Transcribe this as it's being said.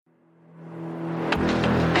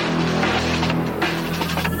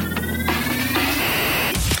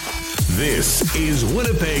This is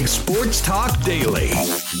Winnipeg Sports Talk Daily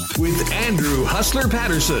with Andrew Hustler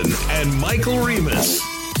Patterson and Michael Remus.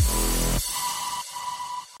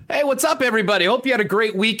 Hey, what's up, everybody? Hope you had a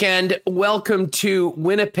great weekend. Welcome to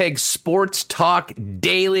Winnipeg Sports Talk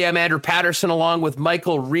Daily. I'm Andrew Patterson along with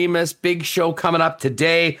Michael Remus. Big show coming up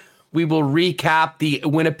today. We will recap the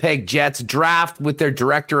Winnipeg Jets draft with their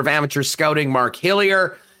director of amateur scouting, Mark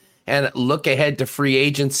Hillier, and look ahead to free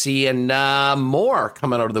agency and more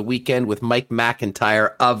coming out of the weekend with Mike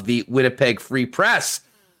McIntyre of the Winnipeg Free Press.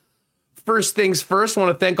 First things first, I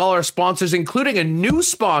want to thank all our sponsors, including a new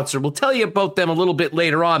sponsor. We'll tell you about them a little bit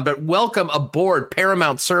later on, but welcome aboard,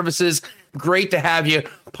 Paramount Services. Great to have you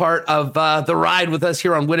part of the ride with us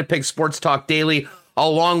here on Winnipeg Sports Talk Daily,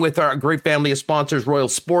 along with our great family of sponsors, Royal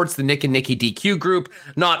Sports, the Nick and Nicky DQ Group,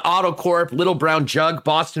 Not Auto Corp, Little Brown Jug,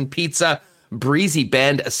 Boston Pizza, Breezy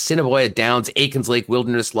Bend, Assiniboia Downs, Aikens Lake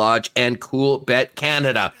Wilderness Lodge, and Cool Bet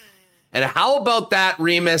Canada. And how about that,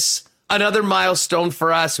 Remus? Another milestone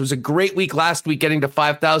for us. It was a great week last week, getting to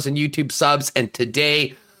 5,000 YouTube subs. And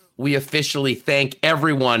today, we officially thank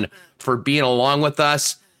everyone for being along with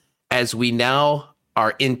us as we now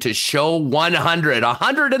are into show 100.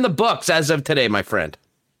 100 in the books as of today, my friend.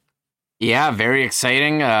 Yeah, very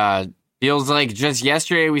exciting. Feels like just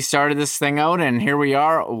yesterday we started this thing out, and here we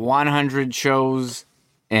are, 100 shows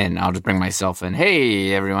in. I'll just bring myself in.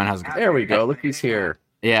 Hey, everyone. How's it going? There we go. Look who's here.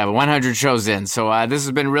 Yeah, 100 shows in. So this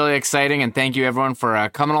has been really exciting, and thank you, everyone, for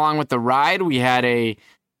coming along with the ride. We had a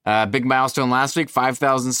big milestone last week,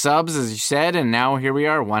 5,000 subs, as you said, and now here we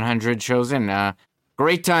are, 100 shows in.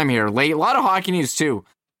 Great time here. Late, a lot of hockey news, too,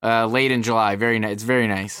 late in July. Very nice. It's very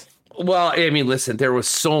nice. Well, I mean, listen, there was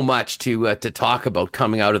so much to talk about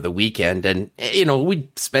coming out of the weekend. And, you know, we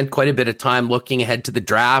spent quite a bit of time looking ahead to the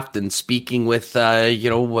draft and speaking with,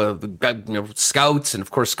 scouts. And,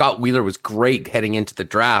 of course, Scott Wheeler was great heading into the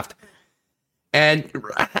draft. And,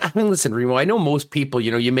 I mean, listen, Remo, I know most people,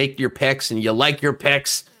 you make your picks and you like your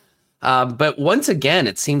picks. But once again,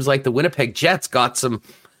 it seems like the Winnipeg Jets got some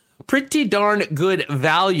pretty darn good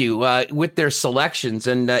value with their selections.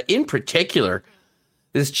 And in particular,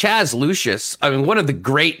 this Chaz Lucius, I mean, one of the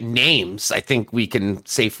great names, I think we can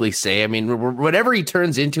safely say. I mean, whatever he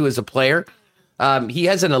turns into as a player, he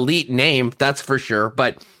has an elite name, that's for sure.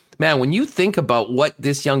 But, man, when you think about what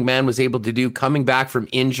this young man was able to do coming back from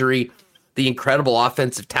injury, the incredible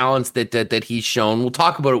offensive talents that he's shown, we'll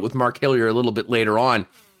talk about it with Mark Hillier a little bit later on.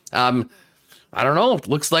 I don't know. It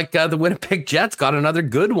looks like the Winnipeg Jets got another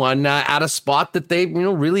good one at a spot that they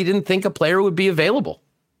really didn't think a player would be available.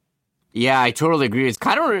 Yeah, I totally agree. It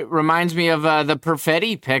kind of reminds me of the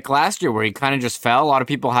Perfetti pick last year where he kind of just fell. A lot of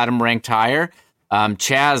people had him ranked higher.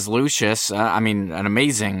 Chaz Lucius, an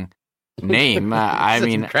amazing name.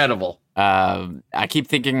 Incredible. I keep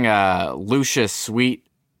thinking Lucius Sweet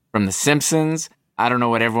from The Simpsons. I don't know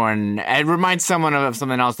what everyone... It reminds someone of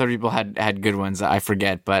something else. Other people had good ones. I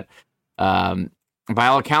forget. But by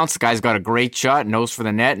all accounts, the guy's got a great shot, nose for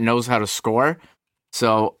the net, knows how to score.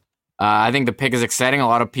 So... I think the pick is exciting. A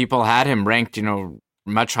lot of people had him ranked,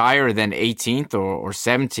 much higher than 18th or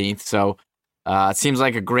 17th. So it seems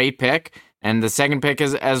like a great pick. And the second pick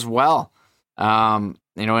is as well. And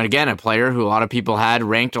again, a player who a lot of people had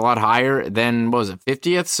ranked a lot higher than,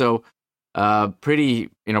 50th? So pretty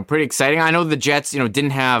exciting. I know the Jets, didn't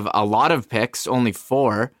have a lot of picks, only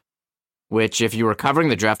 4, which if you were covering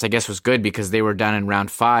the draft, I guess was good because they were done in round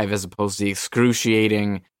 5 as opposed to the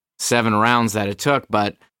excruciating 7 rounds that it took.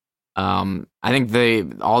 But I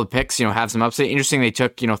think all the picks, have some upside. Interesting, they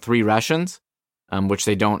took, 3 Russians, which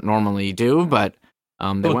they don't normally do, but they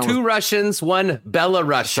went 2 Russians, 1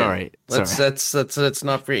 Belarusian. Sorry. That's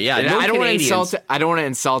not free. Yeah, I don't want to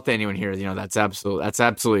insult anyone here. That's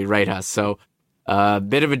absolutely right, Huss. So,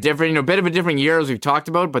 bit of a different year as we've talked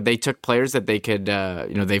about, but they took players that they could,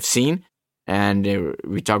 they've seen, and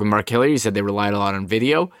we talked with Mark Hillier. He said they relied a lot on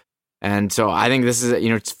video. And so I think this is,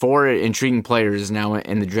 it's 4 intriguing players now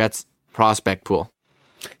in the Jets prospect pool.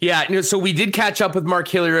 Yeah, so we did catch up with Mark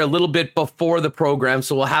Hillier a little bit before the program,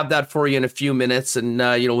 so we'll have that for you in a few minutes, and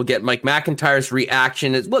we'll get Mike McIntyre's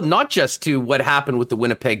reaction, well, not just to what happened with the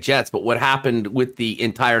Winnipeg Jets, but what happened with the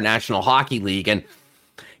entire National Hockey League. And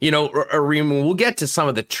we'll get to some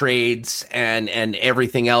of the trades and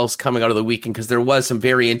everything else coming out of the weekend because there was some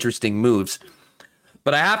very interesting moves.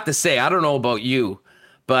 But I have to say, I don't know about you,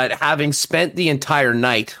 but having spent the entire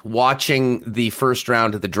night watching the first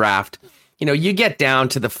round of the draft, you get down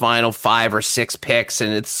to the final 5 or 6 picks,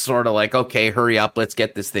 and it's sort of like, okay, hurry up, let's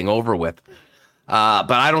get this thing over with.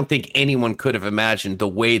 But I don't think anyone could have imagined the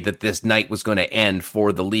way that this night was going to end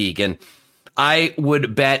for the league. And I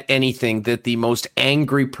would bet anything that the most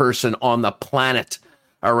angry person on the planet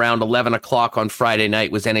around 11 o'clock on Friday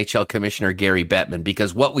night was NHL Commissioner Gary Bettman,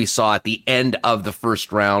 because what we saw at the end of the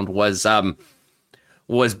first round was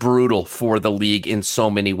brutal for the league in so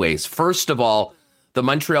many ways. First of all, the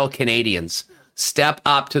Montreal Canadiens step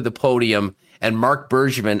up to the podium, and Marc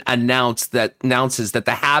Bergevin announces that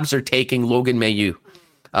the Habs are taking Logan Mailloux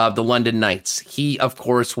of the London Knights. He, of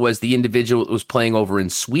course, was the individual that was playing over in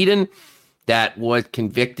Sweden that was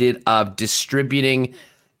convicted of distributing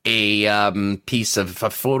a piece of a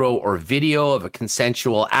photo or video of a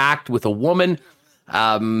consensual act with a woman.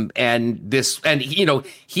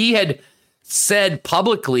 He had said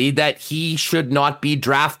publicly that he should not be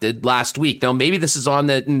drafted last week. Now, maybe this is on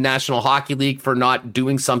the National Hockey League for not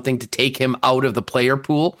doing something to take him out of the player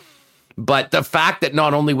pool. But the fact that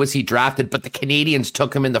not only was he drafted, but the Canadiens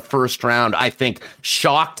took him in the first round, I think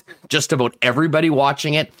shocked just about everybody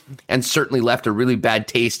watching it, and certainly left a really bad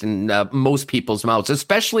taste in most people's mouths,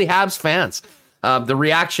 especially Habs fans. The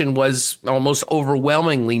reaction was almost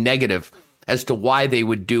overwhelmingly negative as to why they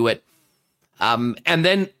would do it. And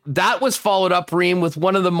then that was followed up, Reem, with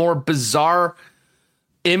one of the more bizarre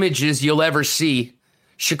images you'll ever see.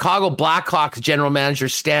 Chicago Blackhawks general manager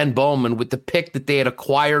Stan Bowman, with the pick that they had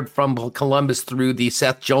acquired from Columbus through the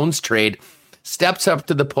Seth Jones trade, steps up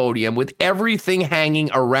to the podium with everything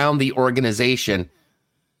hanging around the organization,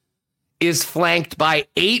 is flanked by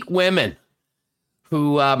 8 women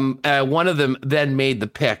who, one of them then made the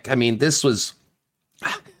pick. I mean, this was...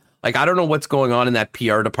 Like, I don't know what's going on in that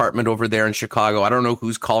PR department over there in Chicago. I don't know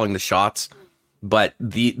who's calling the shots, but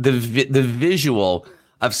the visual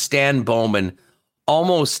of Stan Bowman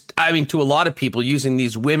almost, I mean, to a lot of people, using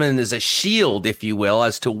these women as a shield, if you will,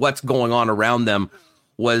 as to what's going on around them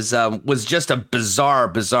was just a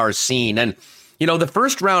bizarre scene. And, you know, the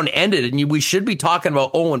first round ended, and we should be talking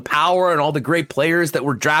about Owen Power and all the great players that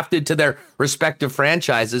were drafted to their respective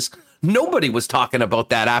franchises. Nobody was talking about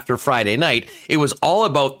that after Friday night. It was all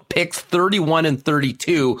about picks 31 and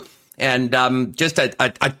 32, and just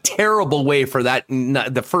a terrible way for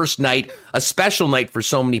the first night, a special night for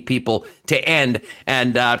so many people, to end.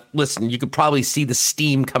 And listen, you could probably see the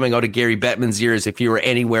steam coming out of Gary Bettman's ears if you were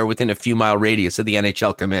anywhere within a few mile radius of the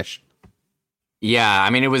NHL commish. Yeah, I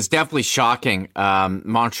mean, it was definitely shocking.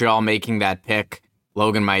 Montreal making that pick,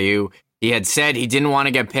 Logan Mailloux. He had said he didn't want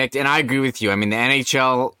to get picked, and I agree with you. I mean, the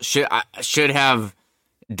NHL should have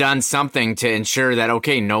done something to ensure that,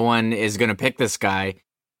 okay, no one is going to pick this guy.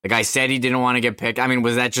 The guy said he didn't want to get picked. I mean,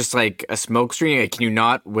 was that just like a smokescreen? Like, can you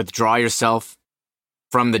not withdraw yourself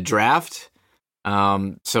from the draft?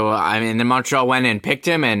 So, I mean, then Montreal went and picked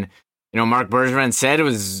him, and, you know, Marc Bergevin said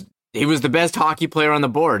he was the best hockey player on the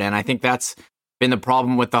board, and I think that's been the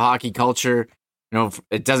problem with the hockey culture. You know,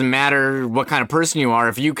 it doesn't matter what kind of person you are.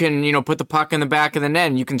 If you can, you know, put the puck in the back of the net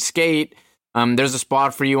and you can skate, there's a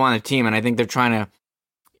spot for you on the team. And I think they're trying to,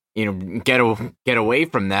 you know, get away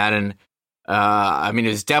from that. And I mean, it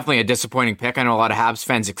was definitely a disappointing pick. I know a lot of Habs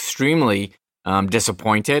fans extremely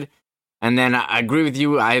disappointed. And then I agree with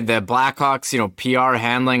you. The Blackhawks, you know, PR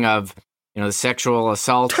handling of, you know, the sexual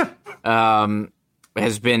assault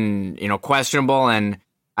has been, you know, questionable. And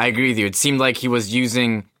I agree with you. It seemed like he was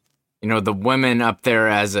using, you know, the women up there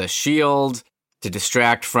as a shield to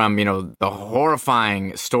distract from, you know, the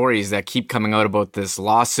horrifying stories that keep coming out about this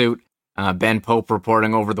lawsuit. Ben Pope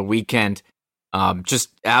reporting over the weekend. Just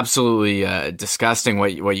absolutely disgusting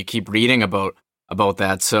what you keep reading about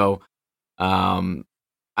that. So, I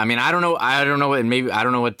mean, I don't know what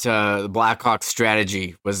the Blackhawks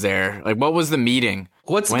strategy was there. Like, what was the meeting?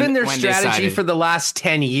 What's been their strategy for the last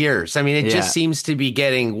 10 years? I mean, it just seems to be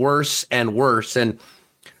getting worse and worse. And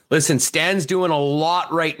listen, Stan's doing a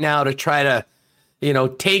lot right now to try to, you know,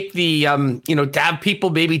 take the, you know, to have people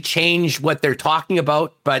maybe change what they're talking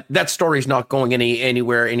about. But that story's not going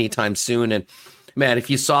anywhere anytime soon. And man, if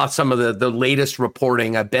you saw some of the latest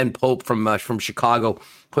reporting, Ben Pope from Chicago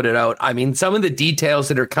put it out. I mean, some of the details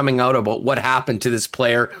that are coming out about what happened to this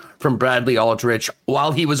player from Bradley Aldrich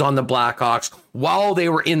while he was on the Blackhawks, while they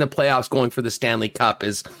were in the playoffs going for the Stanley Cup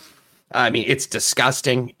is, I mean, it's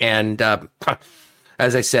disgusting. And,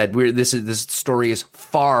 as I said, this story is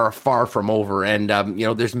far from over, and you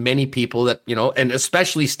know, there's many people that, you know, and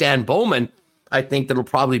especially Stan Bowman, I think that'll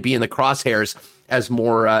probably be in the crosshairs as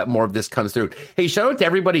more of this comes through. Hey, shout out to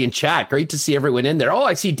everybody in chat. Great to see everyone in there. Oh,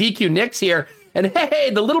 I see DQ Nick's here, and hey,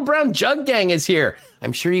 the Little Brown Jug Gang is here.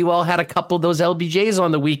 I'm sure you all had a couple of those LBJs on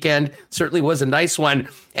the weekend. Certainly was a nice one,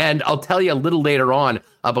 and I'll tell you a little later on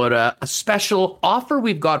about a special offer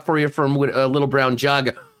we've got for you from Little Brown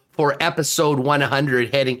Jug for episode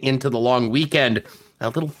 100 heading into the long weekend. a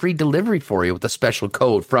little free delivery for you with a special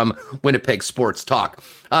code from Winnipeg Sports Talk.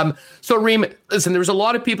 So, Reem, listen, there was a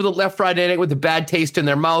lot of people that left Friday night with a bad taste in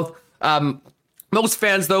their mouth. Most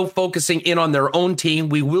fans, though, focusing in on their own team.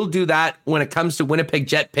 We will do that when it comes to Winnipeg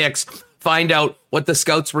Jet picks. Find out what the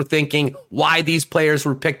scouts were thinking, why these players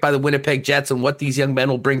were picked by the Winnipeg Jets, and what these young men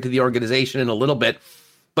will bring to the organization in a little bit.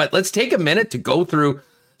 But let's take a minute to go through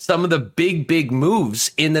some of the big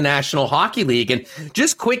moves in the National Hockey League. And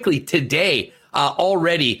just quickly today,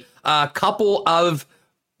 already a couple of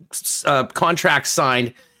contracts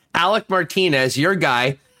signed. Alec Martinez, your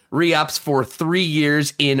guy, re-ups for 3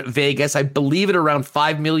 years in Vegas. I believe at around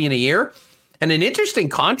 $5 million a year. And an interesting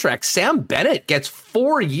contract, Sam Bennett gets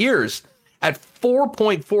 4 years at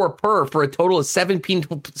 4.4 per for a total of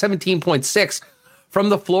 17.6 from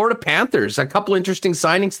the Florida Panthers. A couple interesting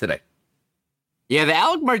signings today. Yeah, the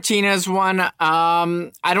Alec Martinez one,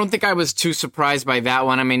 I don't think I was too surprised by that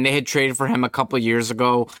one. I mean, they had traded for him a couple years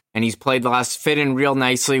ago, and he's played the last fit in real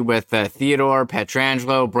nicely with Theodore,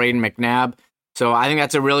 Pietrangelo, Braden McNabb. So I think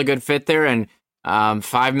that's a really good fit there. And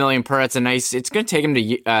 $5 million per, it's going to take him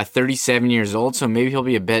to 37 years old. So maybe he'll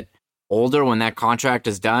be a bit older when that contract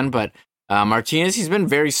is done. But Martinez, he's been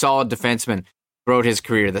very solid defenseman throughout his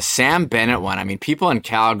career. The Sam Bennett one, I mean, people in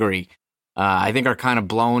Calgary, I think are kind of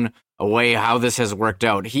blown away how this has worked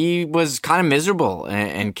out. He was kind of miserable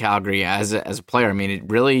in Calgary as a player. I mean, it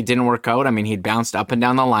really didn't work out. I mean, he'd bounced up and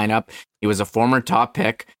down the lineup. He was a former top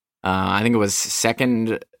pick. I think it was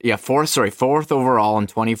fourth overall in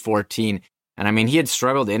 2014. And I mean, he had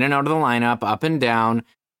struggled in and out of the lineup, up and down,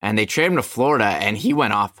 and they traded him to Florida, and he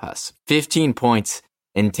went off us. 15 points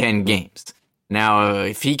in 10 games. Now,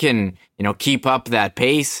 if he can, keep up that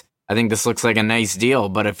pace, I think this looks like a nice deal.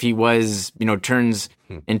 But if he turns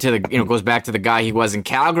into goes back to the guy he was in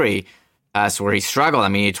Calgary, so where he struggled. I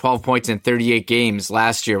mean, he had 12 points in 38 games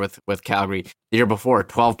last year with Calgary. The year before,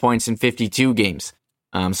 12 points in 52 games.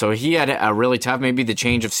 So he had a really tough. Maybe the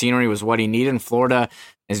change of scenery was what he needed. And Florida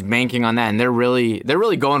is banking on that, and they're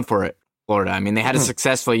really going for it. Florida. I mean, they had a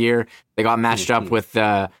successful year. They got matched up with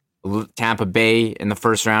Tampa Bay in the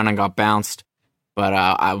first round and got bounced. But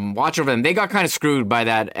I'm watching for them. They got kind of screwed by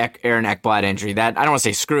that Aaron Ekblad injury. That I don't want to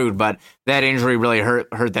say screwed, but that injury really hurt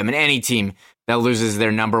them. And any team that loses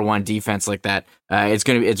their number one defense like that,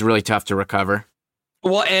 it's really tough to recover.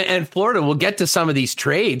 Well, and Florida, we'll get to some of these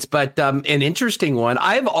trades, but an interesting one.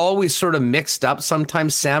 I've always sort of mixed up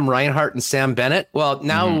sometimes Sam Reinhart and Sam Bennett. Well,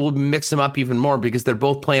 now we'll mix them up even more because they're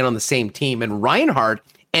both playing on the same team. And Reinhart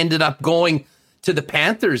ended up going to the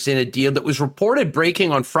Panthers in a deal that was reported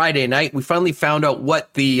breaking on Friday night. We finally found out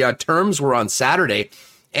what the terms were on Saturday.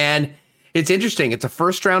 And it's interesting. It's a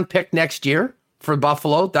first-round pick next year for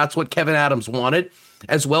Buffalo. That's what Kevin Adams wanted,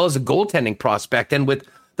 as well as a goaltending prospect. And with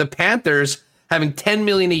the Panthers having $10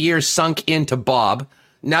 million a year sunk into Bob,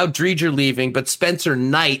 now Dreger leaving, but Spencer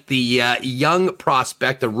Knight, the young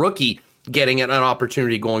prospect, the rookie, getting an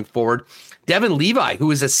opportunity going forward. Devin Levi, who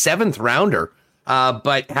is a 7th rounder,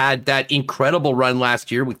 but had that incredible run last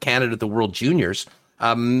year with Canada at the World Juniors,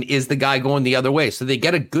 is the guy going the other way. So they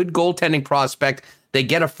get a good goaltending prospect. They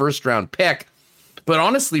get a first-round pick. But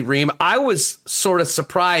honestly, Reem, I was sort of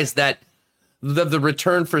surprised that the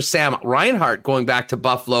return for Sam Reinhart going back to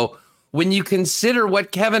Buffalo when you consider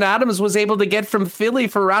what Kevin Adams was able to get from Philly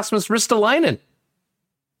for Rasmus Ristolainen.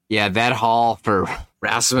 Yeah, that haul for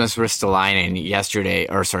Rasmus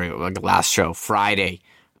Ristolainen last show, Friday,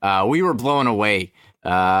 we were blown away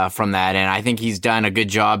from that, and I think he's done a good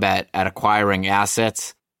job at acquiring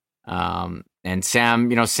assets. And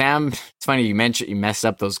Sam, it's funny you messed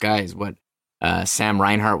up those guys. Sam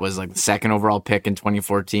Reinhart was like the 2nd overall pick in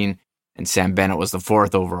 2014, and Sam Bennett was the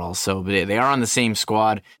 4th overall. So they are on the same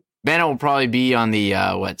squad. Bennett will probably be on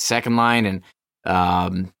the second line, and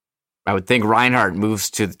I would think Reinhart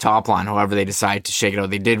moves to the top line. However, they decide to shake it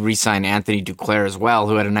out. They did re-sign Anthony Duclair as well,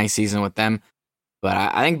 who had a nice season with them. But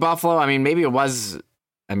I think Buffalo. I mean, maybe it was.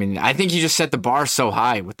 I mean, I think you just set the bar so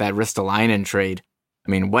high with that Ristolainen trade.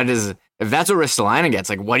 I mean, if that's what Ristolainen gets?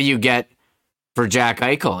 Like, what do you get for Jack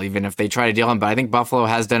Eichel? Even if they try to deal him, but I think Buffalo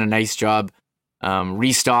has done a nice job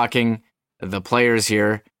restocking the players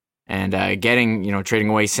here. And trading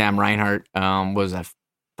away Sam Reinhart was that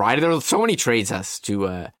Friday. There were so many trades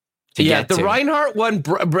to get the to. Reinhart one,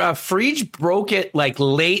 Friedge broke it like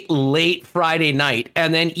late Friday night.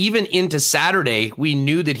 And then even into Saturday, we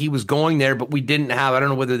knew that he was going there, but we didn't have, I don't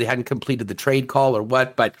know whether they hadn't completed the trade call or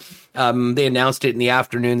what, but they announced it in the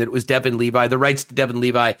afternoon that it was Devin Levi, the rights to Devin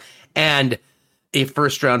Levi, and a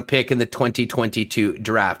first-round pick in the 2022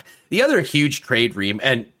 draft. The other huge trade, Reem,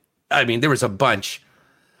 and I mean, there was a bunch.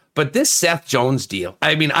 But this Seth Jones deal,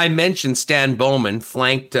 I mean, I mentioned Stan Bowman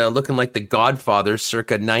flanked, looking like the Godfather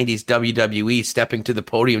circa 90s WWE, stepping to the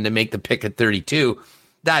podium to make the pick at 32.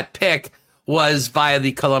 That pick was via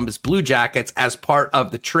the Columbus Blue Jackets as part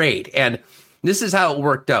of the trade. And this is how it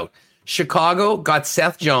worked out. Chicago got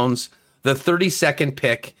Seth Jones, the 32nd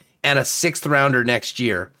pick, and a 6th rounder next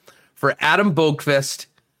year. For Adam Boqvist,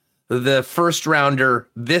 the 1st rounder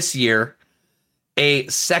this year, a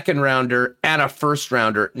 2nd rounder, and a 1st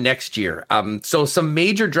rounder next year. So some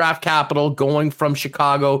major draft capital going from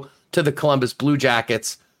Chicago to the Columbus Blue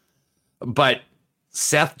Jackets. But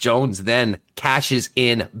Seth Jones then cashes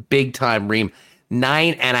in big time, Reem.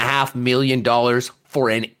 $9.5 million for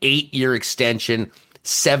an 8-year extension,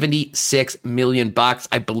 $76 million,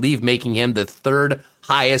 I believe, making him the 3rd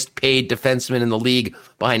highest paid defenseman in the league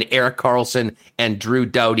behind Erik Karlsson and Drew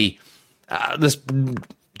Doughty.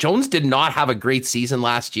 Jones did not have a great season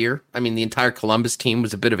last year. I mean, the entire Columbus team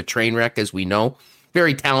was a bit of a train wreck, as we know.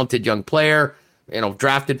 Very talented young player,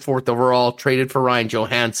 drafted 4th overall, traded for Ryan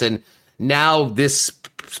Johansson. Now this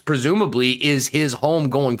presumably is his home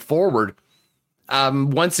going forward.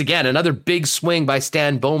 Once again, another big swing by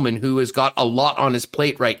Stan Bowman, who has got a lot on his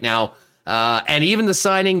plate right now. And even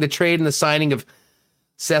the trade and the signing of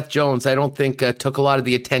Seth Jones, I don't think took a lot of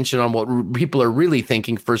the attention on what people are really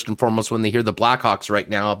thinking first and foremost when they hear the Blackhawks right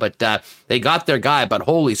now. But they got their guy, but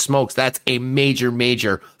holy smokes, that's a major,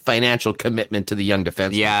 major financial commitment to the young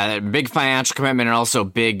defenseman. Yeah, big financial commitment and also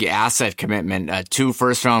big asset commitment. 2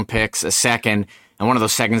 first-round picks, a 2nd, and one of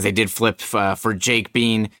those seconds they did flip for Jake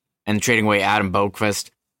Bean and trading away Adam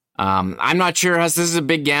Boqvist. I'm not sure. This is a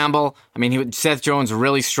big gamble. I mean, Seth Jones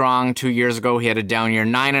really strong 2 years ago. He had a down year,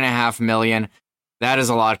 $9.5 million. That is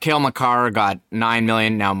a lot. Cale Makar got $9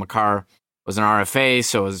 million. Now Makar was an RFA,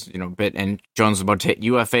 so it was a bit, and Jones was about to hit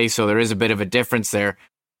UFA, so there is a bit of a difference there.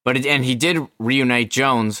 And he did reunite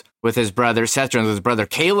Jones with his brother, Seth Jones, with his brother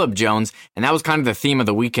Caleb Jones, and that was kind of the theme of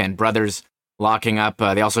the weekend. Brothers locking up.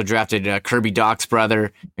 They also drafted Kirby Dach's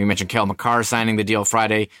brother. We mentioned Cale Makar signing the deal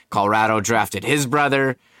Friday. Colorado drafted his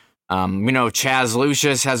brother. We know Chaz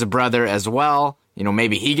Lucius has a brother as well.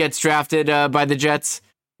 Maybe he gets drafted by the Jets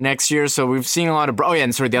next year. So we've seen a lot of... the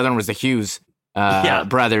other one was the Hughes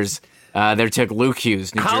brothers. They took Luke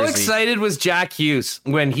Hughes, New Jersey. How excited was Jack Hughes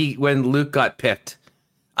when Luke got picked?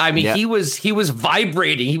 I mean, he was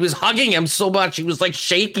vibrating. He was hugging him so much. He was like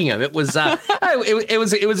shaking him. It was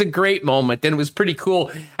it was a great moment, and it was pretty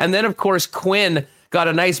cool. And then, of course, Quinn got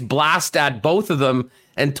a nice blast at both of them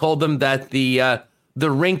and told them that the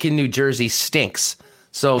rink in New Jersey stinks.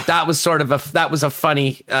 So that was a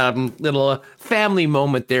funny little family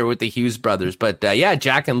moment there with the Hughes brothers. But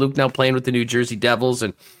Jack and Luke now playing with the New Jersey Devils,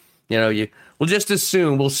 and we'll just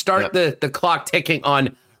assume we'll start the clock ticking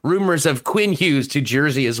on rumors of Quinn Hughes to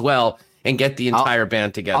Jersey as well, and get the entire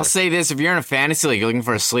band together. I'll say this: if you're in a fantasy league looking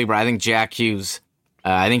for a sleeper, I think Jack Hughes.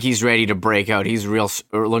 I think he's ready to break out. He's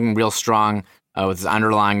looking real strong with his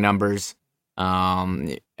underlying numbers.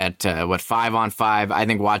 At 5-on-5, I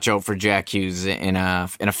think watch out for Jack Hughes in a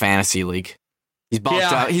fantasy league. He's bulked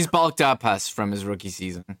up. He's bulked up from his rookie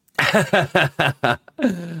season. How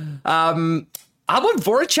about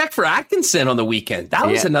Voracek for Atkinson on the weekend? That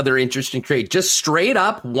was another interesting trade. Just straight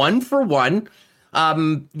up 1-for-1.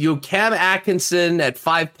 Cam Atkinson at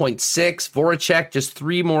 5.6, Voracek just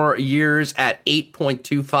 3 more years at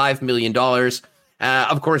 $8.25 million.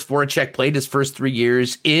 Of course, Voracek played his first 3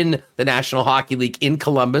 years in the National Hockey League in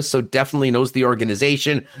Columbus, so definitely knows the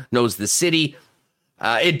organization, knows the city.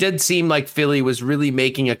 It did seem like Philly was really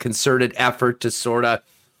making a concerted effort to sort of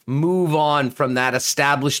move on from that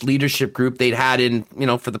established leadership group they'd had in,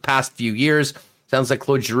 for the past few years. Sounds like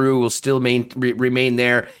Claude Giroux will still remain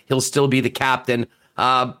there. He'll still be the captain.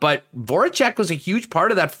 But Voracek was a huge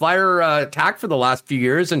part of that Flyer attack for the last few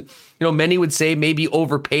years. And, many would say maybe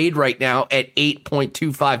overpaid right now at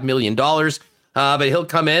 $8.25 million. But he'll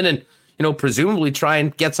come in and, presumably try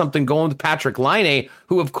and get something going with Patrick Laine,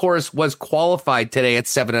 who, of course, was qualified today at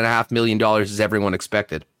 $7.5 million, as everyone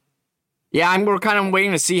expected. Yeah, we're kind of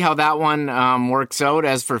waiting to see how that one works out.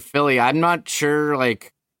 As for Philly, I'm not sure,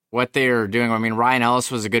 what they're doing. I mean, Ryan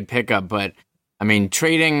Ellis was a good pickup, but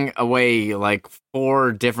trading away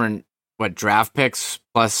 4 different draft picks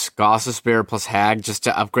plus Gossespierre plus Hag just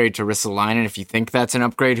to upgrade to Ristolainen, if you think that's an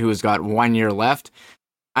upgrade, who has got 1 year left,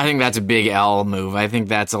 I think that's a big L move. I think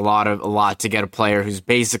that's a lot to get a player who's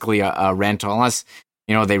basically a rental, unless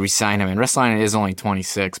they re-sign him. And Ristolainen is only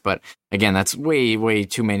 26, but again, that's way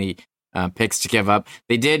too many picks to give up.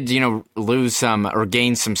 They did lose some or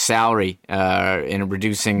gain some salary in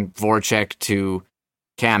reducing Voracek to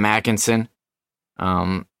Cam Atkinson.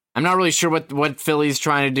 I'm not really sure what Philly's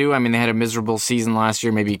trying to do. I mean, they had a miserable season last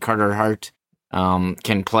year. Maybe Carter Hart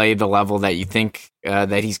can play the level that you think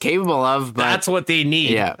that he's capable of. But that's what they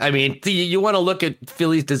need. Yeah. I mean, you want to look at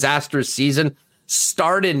Philly's disastrous season,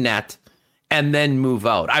 start in net, and then move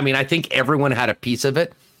out. I mean, I think everyone had a piece of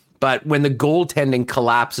it, but when the goaltending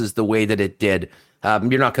collapses the way that it did,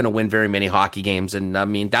 you're not going to win very many hockey games. And I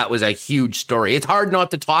mean, that was a huge story. It's hard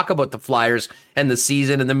not to talk about the Flyers and the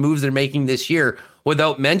season and the moves they're making this year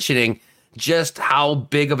without mentioning just how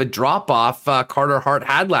big of a drop-off Carter Hart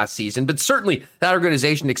had last season. But certainly that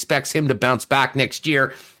organization expects him to bounce back next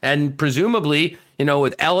year. And presumably,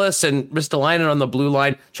 with Ellis and Ristolainen on the blue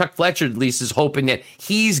line, Chuck Fletcher at least is hoping that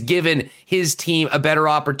he's given his team a better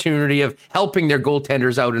opportunity of helping their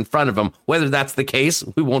goaltenders out in front of them. Whether that's the case,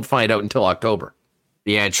 we won't find out until October.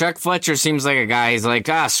 Yeah, Chuck Fletcher seems like a guy, he's like,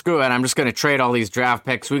 screw it, I'm just going to trade all these draft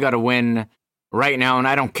picks. We got to win right now, and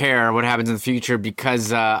I don't care what happens in the future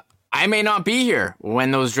because I may not be here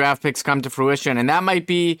when those draft picks come to fruition. And that might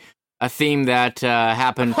be a theme that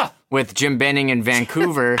happened with Jim Benning in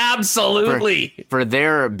Vancouver. Absolutely. For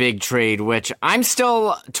their big trade, which I'm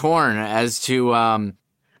still torn as to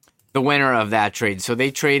the winner of that trade. So they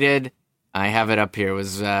traded, I have it up here,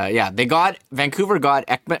 Vancouver got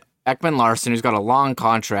Ekman Larson, who's got a long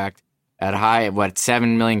contract at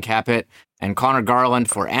 $7 million cap hit, and Connor Garland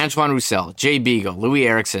for Antoine Roussel, Jay Beagle, Louis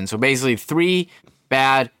Eriksson. So basically 3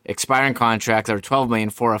 bad expiring contracts that are $12 million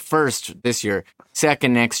for a first this year,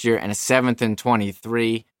 second next year, and a 7th in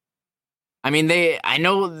 23. I mean, I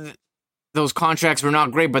know those contracts were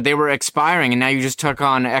not great, but they were expiring, and now you just took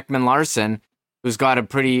on Ekman Larson, who's got a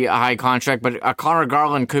pretty high contract, but Connor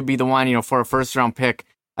Garland could be the one, for a first-round pick.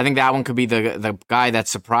 I think that one could be the guy that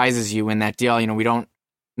surprises you in that deal. We don't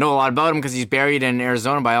know a lot about him because he's buried in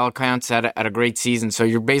Arizona by all accounts at a great season, so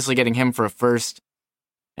you're basically getting him for a first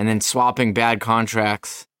and then swapping bad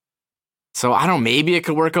contracts. So I don't know, maybe it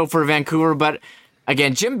could work out for Vancouver, but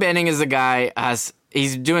again, Jim Benning is a guy,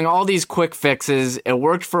 he's doing all these quick fixes. It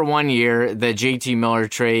worked for 1 year, the JT Miller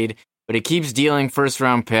trade, but he keeps dealing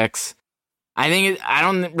first-round picks. I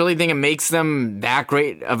don't really think it makes them that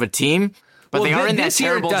great of a team, but they are in that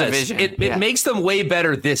terrible division. It makes them way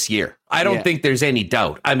better this year. I don't think there's any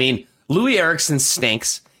doubt. I mean, Louis Eriksson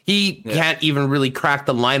stinks. He can't even really crack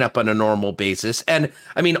the lineup on a normal basis. And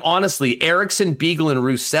I mean, honestly, Eriksson, Beagle, and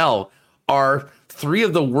Roussel are 3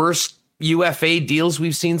 of the worst UFA deals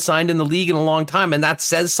we've seen signed in the league in a long time. And that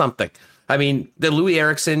says something. I mean, the Louis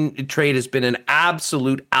Eriksson trade has been an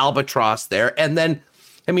absolute albatross there. And then,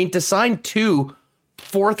 I mean, to sign 2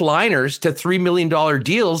 fourth liners to $3 million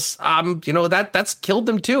deals, that's killed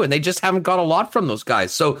them too. And they just haven't got a lot from those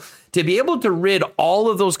guys. So to be able to rid all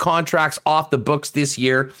of those contracts off the books this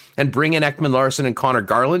year and bring in Ekman Larson and Connor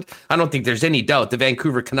Garland, I don't think there's any doubt the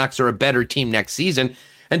Vancouver Canucks are a better team next season.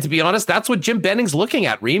 And to be honest, that's what Jim Benning's looking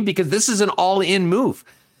at, Reem, because this is an all-in move.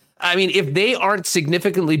 I mean, if they aren't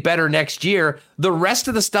significantly better next year, the rest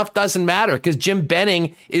of the stuff doesn't matter because Jim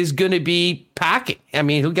Benning is going to be packing. I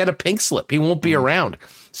mean, he'll get a pink slip. He won't be around.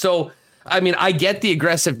 So, I mean, I get the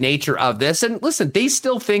aggressive nature of this. And listen, they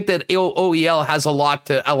still think that OEL has a lot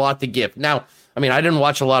to give. Now, I mean, I didn't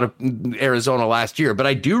watch a lot of Arizona last year, but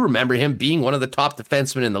I do remember him being one of the top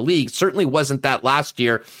defensemen in the league. Certainly wasn't that last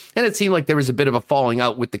year. And it seemed like there was a bit of a falling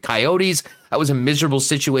out with the Coyotes. That was a miserable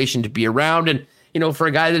situation to be around. And for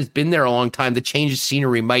a guy that's been there a long time, the change of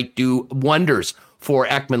scenery might do wonders for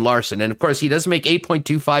Ekman Larson. And of course, he does make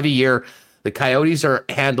 $8.25 a year. The Coyotes are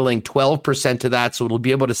handling 12% of that, so it'll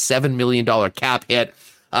be about a $7 million cap hit.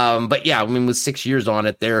 But yeah, I mean, with 6 years on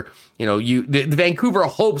it, the Vancouver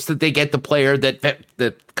hopes that they get the player that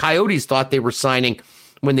the Coyotes thought they were signing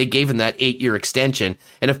when they gave him that 8-year extension.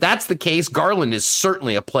 And if that's the case, Garland is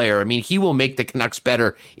certainly a player. I mean, he will make the Canucks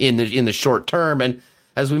better in the short term. And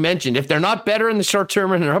as we mentioned, if they're not better in the short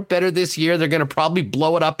term and they're not better this year, they're going to probably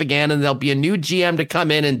blow it up again, and there'll be a new GM to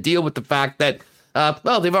come in and deal with the fact that,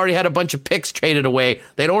 they've already had a bunch of picks traded away.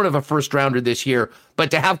 They don't have a first-rounder this year.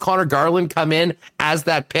 But to have Connor Garland come in as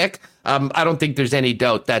that pick, I don't think there's any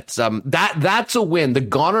doubt that's a win. The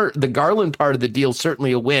Garland part of the deal is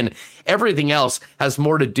certainly a win. Everything else has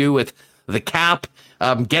more to do with the cap,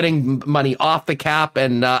 getting money off the cap,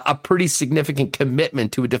 and a pretty significant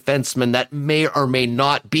commitment to a defenseman that may or may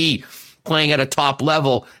not be playing at a top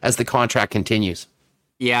level as the contract continues.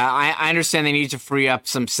 Yeah, I understand they need to free up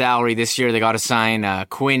some salary this year. They got to sign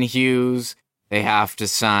Quinn Hughes. They have to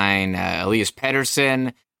sign Elias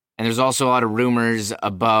Pettersson. And there's also a lot of rumors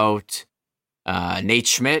about Nate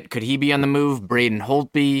Schmidt. Could he be on the move? Braden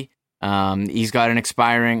Holtby. He's got an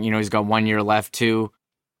expiring, he's got 1 year left too.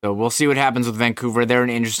 So we'll see what happens with Vancouver. They're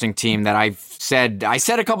an interesting team that I said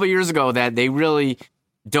a couple of years ago that they really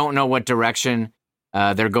don't know what direction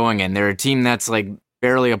they're going in. They're a team that's like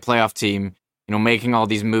barely a playoff team, making all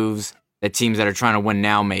these moves that teams that are trying to win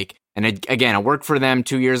now make. And it worked for them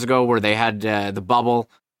 2 years ago where they had the bubble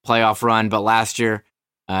playoff run, but last year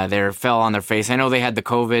they fell on their face. I know they had the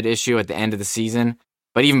COVID issue at the end of the season,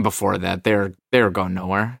 but even before that, they were going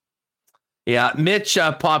nowhere. Yeah, Mitch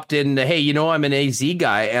popped in, hey, I'm an AZ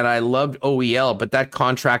guy, and I loved OEL, but that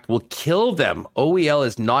contract will kill them. OEL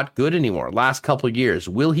is not good anymore. Last couple of years.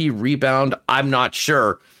 Will he rebound? I'm not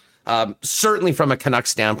sure. Certainly from a Canucks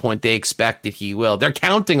standpoint, they expect that he will. They're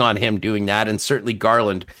counting on him doing that, and certainly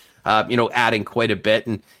Garland, adding quite a bit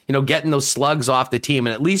and, getting those slugs off the team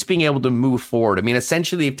and at least being able to move forward. I mean,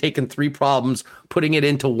 essentially, they've taken three problems, putting it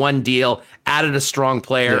into one deal, added a strong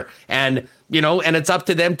player, and it's up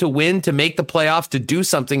to them to win, to make the playoffs, to do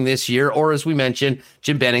something this year. Or as we mentioned,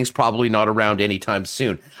 Jim Benning's probably not around anytime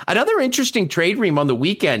soon. Another interesting trade, Reem, on the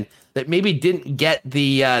weekend that maybe didn't get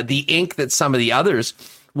the ink that some of the others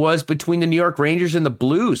was between the New York Rangers and the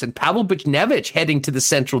Blues, and Pavel Buchnevich heading to the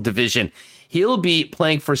Central Division. He'll be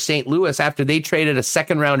playing for St. Louis after they traded a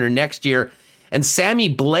second rounder next year. And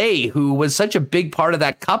Sammy Blais, who was such a big part of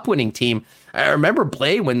that cup winning team. I remember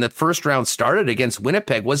Blais, when the first round started against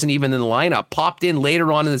Winnipeg, wasn't even in the lineup, popped in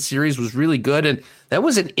later on in the series, was really good. And that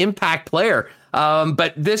was an impact player.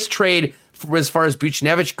 But this trade, as far as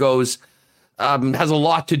Buchnevich goes, has a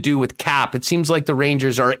lot to do with cap. It seems like the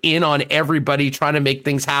Rangers are in on everybody trying to make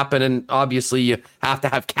things happen. And obviously you have to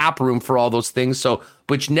have cap room for all those things. So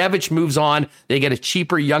Buchnevich moves on. They get a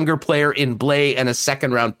cheaper, younger player in Blais and a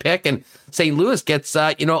second round pick. And St. Louis gets,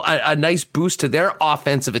 a nice boost to their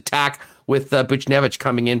offensive attack with Buchnevich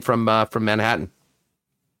coming in from Manhattan.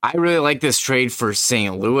 I really like this trade for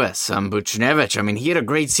St. Louis. Buchnevich, I mean, he had a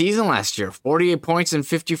great season last year. 48 points in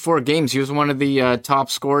 54 games. He was one of the top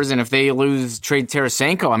scorers. And if they trade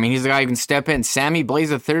Tarasenko, I mean, he's the guy who can step in. Sammy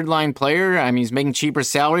Blais, a third-line player. I mean, he's making cheaper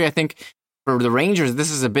salary. I think for the Rangers, this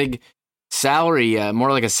is a big salary, more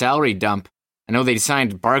like a salary dump. I know they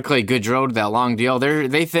signed Barclay Goodrow to that long deal. The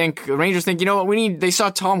Rangers think, they saw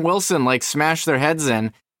Tom Wilson, smash their heads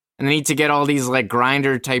in. And they need to get all these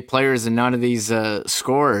grinder type players and none of these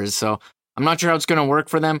scorers. So I'm not sure how it's going to work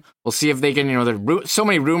for them. We'll see if they can, there's so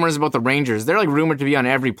many rumors about the Rangers. They're rumored to be on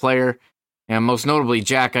every player, and most notably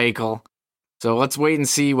Jack Eichel. So let's wait and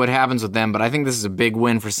see what happens with them. But I think this is a big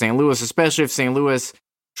win for St. Louis, especially if St. Louis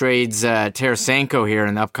trades Tarasenko here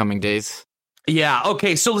in the upcoming days. Yeah,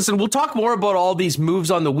 okay, so listen, we'll talk more about all these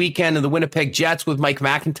moves on the weekend and the Winnipeg Jets with Mike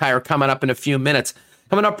McIntyre coming up in a few minutes.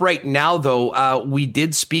 Coming up right now, though, we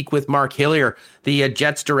did speak with Mark Hillier, the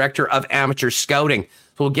Jets director of amateur scouting.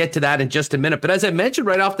 So we'll get to that in just a minute. But as I mentioned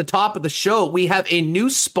right off the top of the show, we have a new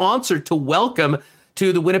sponsor to welcome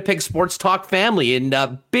to the Winnipeg Sports Talk family. And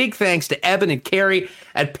big thanks to Evan and Carrie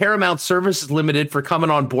at Paramount Services Limited for coming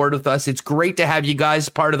on board with us. It's great to have you guys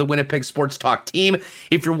part of the Winnipeg Sports Talk team.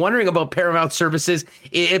 If you're wondering about Paramount Services,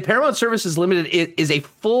 Paramount Services Limited is a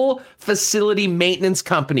full facility maintenance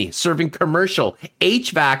company serving commercial,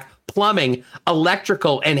 HVAC, plumbing,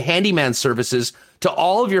 electrical, and handyman services to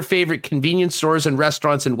all of your favorite convenience stores and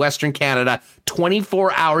restaurants in Western Canada,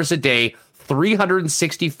 24 hours a day,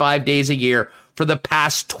 365 days a year, for the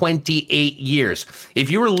past 28 years. If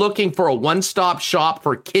you were looking for a one-stop shop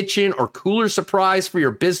for kitchen or cooler supplies for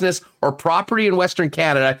your business or property in Western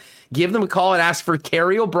Canada, give them a call and ask for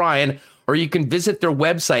Carrie O'Brien, or you can visit their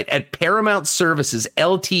website at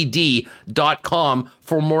ParamountServicesLTD.com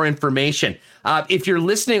for more information. If you're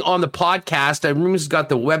listening on the podcast, Reem's got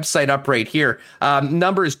the website up right here.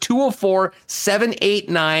 Number is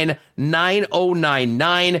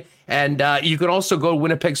 204-789-9099. And you can also go to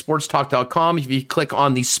winnipegsportstalk.com. If you click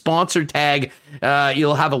on the sponsor tag,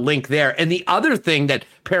 you'll have a link there. And the other thing that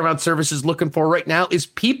Paramount Services is looking for right now is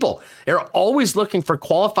people. They're always looking for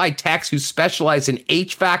qualified techs who specialize in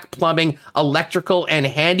HVAC, plumbing, electrical, and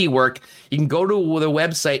handiwork. You can go to the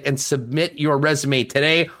website and submit your resume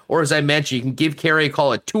today. Or as I mentioned, you can give Carrie a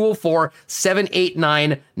call at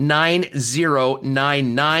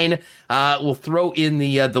 204-789-9099. We'll throw in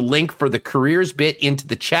the link for the careers bit into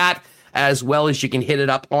the chat, as well as you can hit it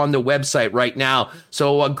up on the website right now.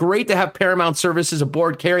 So great to have Paramount Services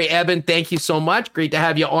aboard. Carrie, Evan, thank you so much. Great to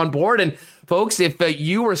have you on board. And folks, if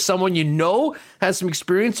you or someone you know has some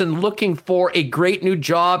experience and looking for a great new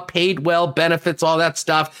job, paid well, benefits, all that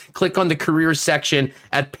stuff, click on the careers section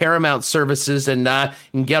at Paramount Services and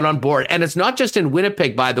get on board. And it's not just in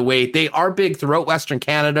Winnipeg, by the way. They are big throughout Western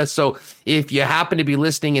Canada. So if you happen to be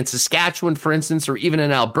listening in Saskatchewan, for instance, or even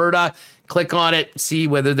in Alberta, Click on it, see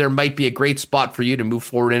whether there might be a great spot for you to move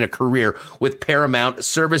forward in a career with Paramount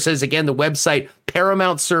Services. Again, the website,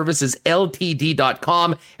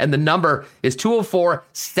 ParamountServicesLTD.com, and the number is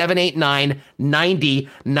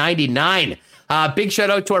 204-789-9099. Big shout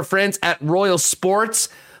out to our friends at Royal Sports.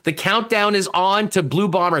 The countdown is on to Blue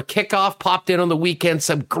Bomber kickoff. Popped in on the weekend,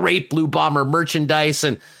 some great Blue Bomber merchandise.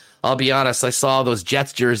 And I'll be honest, I saw those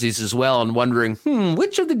Jets jerseys as well and wondering,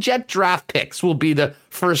 which of the Jet draft picks will be the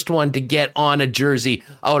first one to get on a jersey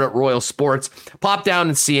out at Royal Sports. Pop down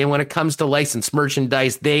and see. And when it comes to licensed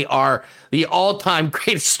merchandise, they are the all-time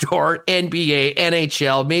greatest store. NBA,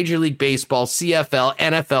 NHL, Major League Baseball, CFL,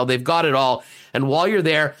 NFL. They've got it all. And while you're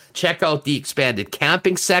there, check out the expanded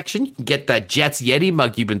camping section. You can get that Jets Yeti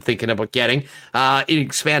mug you've been thinking about getting. An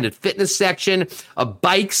expanded fitness section.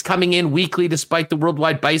 Bikes coming in weekly despite the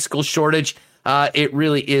worldwide bicycle shortage. It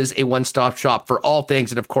really is a one-stop shop for all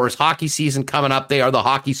things. And, of course, hockey season coming up. They are the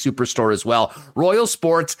hockey superstore as well. Royal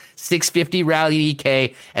Sports, 650 Rally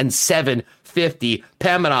EK, and 750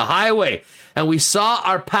 Pembina Highway. And we saw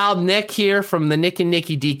our pal Nick here from the Nick and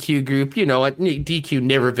Nicky DQ group, you know, at DQ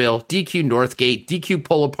Niverville, DQ Northgate, DQ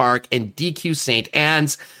Polo Park, and DQ St.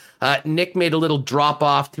 Anne's. Nick made a little drop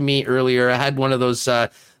off to me earlier. I had one of those,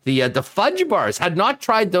 the fudge bars. Had not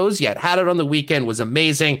tried those yet. Had it on the weekend. Was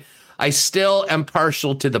amazing. I still am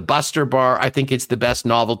partial to the Buster bar. I think it's the best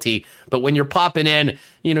novelty. But when you're popping in,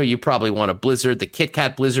 you know, you probably want a Blizzard. The Kit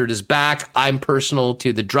Kat Blizzard is back. I'm personal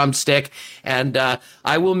to the drumstick. And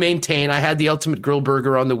I will maintain, I had the Ultimate Grill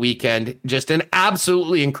Burger on the weekend. Just an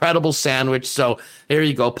absolutely incredible sandwich. So there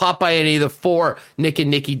you go. Pop by any of the 4 Nick and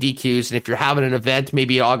Nicky DQs. And if you're having an event,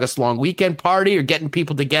 maybe an August long weekend party or getting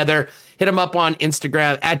people together, hit them up on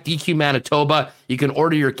Instagram at DQ Manitoba. You can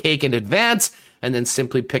order your cake in advance and then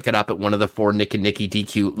simply pick it up at one of the 4 Nick and Nicky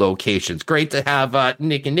DQ locations. Great to have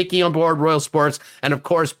Nick and Nicky on board, Royal Sports. And, of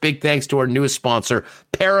course, big thanks to our newest sponsor,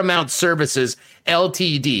 Paramount Services,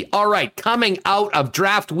 Ltd. All right, coming out of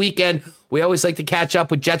draft weekend, we always like to catch up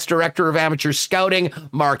with Jets Director of Amateur Scouting,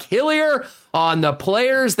 Mark Hillier, on the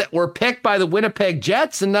players that were picked by the Winnipeg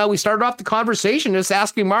Jets. And we started off the conversation just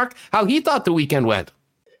asking Mark how he thought the weekend went.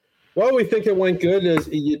 Well, we think it went good. As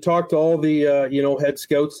you talk to all the head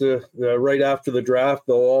scouts right after the draft,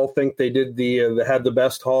 they'll all think they did had the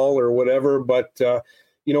best haul or whatever. But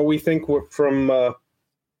we think we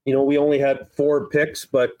only had 4 picks,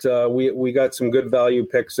 but we got some good value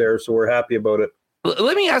picks there, so we're happy about it.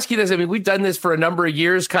 Let me ask you this. I mean, we've done this for a number of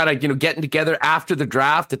years, kind of getting together after the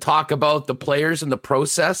draft to talk about the players and the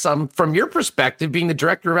process. From your perspective, being the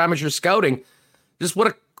Director of Amateur Scouting, just what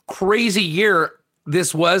a crazy year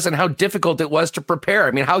this was and how difficult it was to prepare.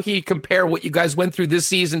 I mean, how can you compare what you guys went through this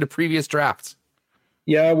season to previous drafts?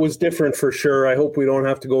 Yeah, it was different for sure. I hope we don't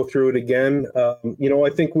have to go through it again. I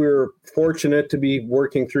think we were fortunate to be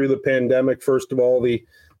working through the pandemic. First of all, the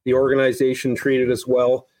organization treated us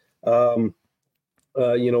well. We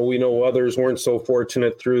know others weren't so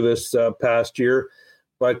fortunate through this past year,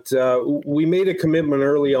 but we made a commitment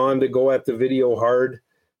early on to go at the video hard.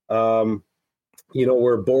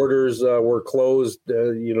 Where borders were closed,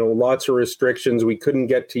 lots of restrictions. We couldn't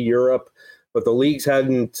get to Europe, but the leagues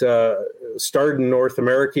hadn't started in North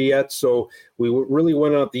America yet. So we really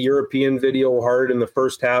went out the European video hard in the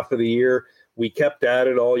first half of the year. We kept at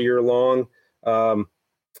it all year long, and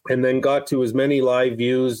then got to as many live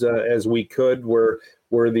views as we could where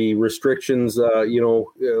the restrictions,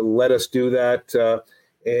 let us do that.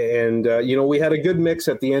 We had a good mix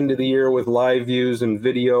at the end of the year with live views and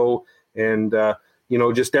video and,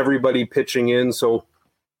 just everybody pitching in. So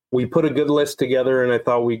we put a good list together, and I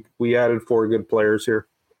thought we added 4 good players here.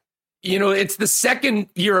 It's the second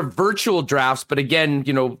year of virtual drafts, but again,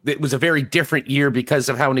 it was a very different year because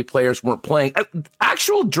of how many players weren't playing.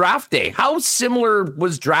 Actual draft day, how similar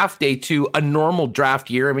was draft day to a normal draft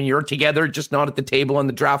year? I mean, you're together, just not at the table on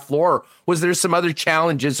the draft floor. Was there some other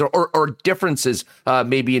challenges or differences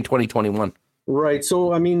maybe in 2021? Right.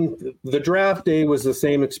 So, I mean, the draft day was the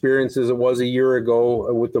same experience as it was a year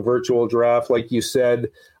ago with the virtual draft, like you said.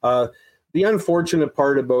 The unfortunate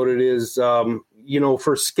part about it is,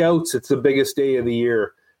 for scouts, it's the biggest day of the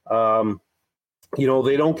year.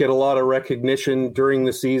 They don't get a lot of recognition during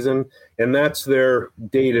the season, and that's their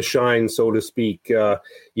day to shine, so to speak.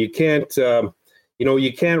 You can't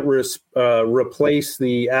replace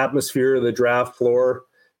the atmosphere of the draft floor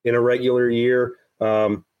in a regular year.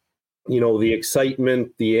 The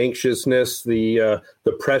excitement, the anxiousness, the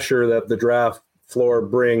pressure that the draft floor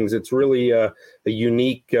brings. It's really a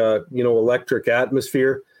unique, electric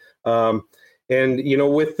atmosphere. And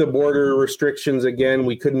with the border restrictions, again,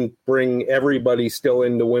 we couldn't bring everybody still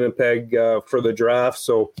into Winnipeg for the draft.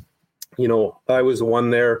 So I was the one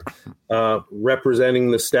there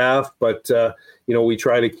representing the staff, but, we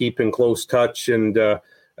try to keep in close touch and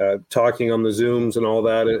talking on the Zooms and all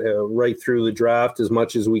that right through the draft as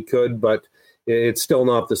much as we could. But it's still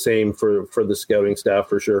not the same for the scouting staff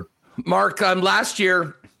for sure. Mark, last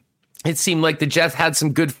year, it seemed like the Jets had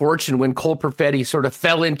some good fortune when Cole Perfetti sort of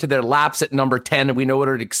fell into their laps at number 10, and we know what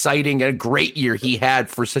an exciting and great year he had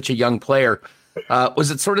for such a young player. Was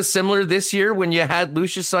it sort of similar this year when you had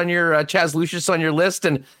Chaz Lucius on your list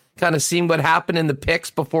and kind of seeing what happened in the picks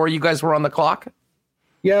before you guys were on the clock?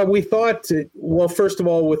 Yeah, we thought, first of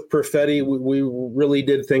all, with Perfetti, we really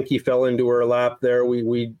did think he fell into our lap there.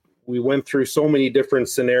 We went through so many different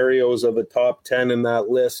scenarios of the top 10 in that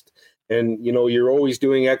list. And, you're always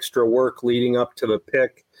doing extra work leading up to the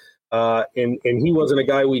pick. And he wasn't a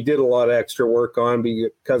guy we did a lot of extra work on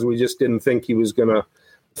because we just didn't think he was going to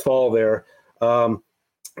fall there.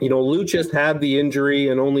 Lucius had the injury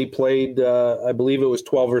and only played, I believe it was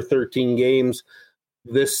 12 or 13 games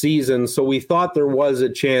this season. So we thought there was a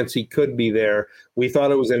chance he could be there. We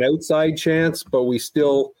thought it was an outside chance, but we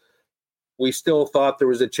still thought there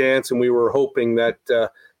was a chance, and we were hoping that,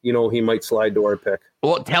 he might slide to our pick.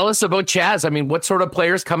 Well, tell us about Chaz. I mean, what sort of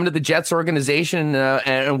players come into the Jets organization,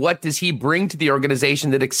 and what does he bring to the organization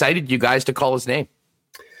that excited you guys to call his name?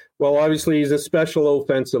 Well, obviously, he's a special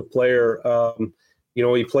offensive player.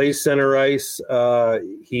 He plays center ice.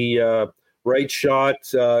 He right shot,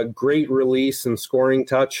 great release and scoring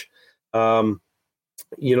touch.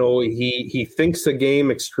 He thinks the game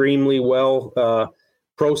extremely well,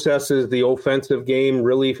 processes the offensive game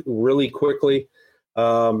really, really quickly.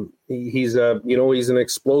 He's an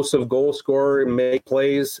explosive goal scorer and make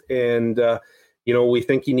plays. And, we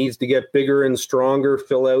think he needs to get bigger and stronger,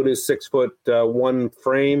 fill out his 6'1"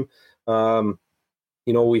 frame.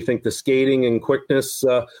 We think the skating and quickness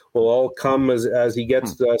will all come as he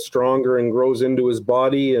gets stronger and grows into his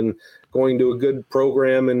body, and going to a good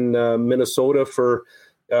program in Minnesota for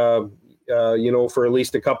at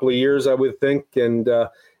least a couple of years, I would think. And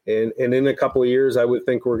in a couple of years, I would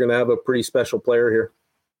think we're going to have a pretty special player here.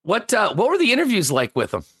 What were the interviews like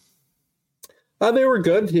with him? They were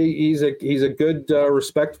good. He's a good,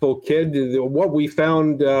 respectful kid. What we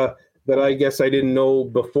found that I guess I didn't know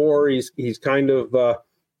before, he's kind of,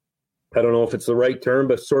 I don't know if it's the right term,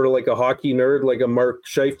 but sort of like a hockey nerd, like a Mark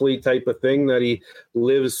Scheifele type of thing, that he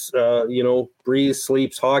lives, breathes,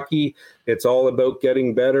 sleeps hockey. It's all about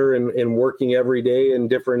getting better and working every day in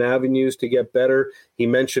different avenues to get better. He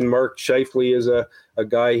mentioned Mark Scheifele as a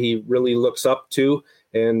guy he really looks up to.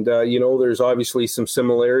 And, there's obviously some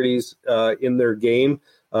similarities in their game.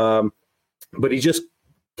 But he just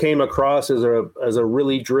came across as a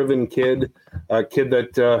really driven kid, a kid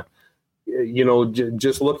that,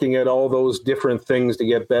 just looking at all those different things to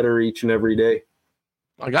get better each and every day.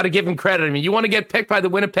 I got to give him credit. I mean, you want to get picked by the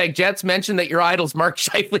Winnipeg Jets, mention that your idol's Mark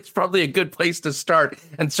Scheifele is probably a good place to start,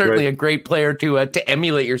 and certainly a great player to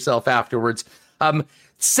emulate yourself afterwards.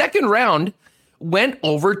 Second round went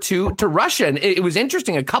over to Russia, and it was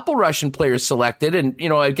interesting. A couple Russian players selected, and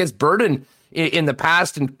I guess Burden in the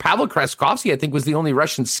past, and Pavel Kraskovsky, I think, was the only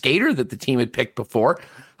Russian skater that the team had picked before.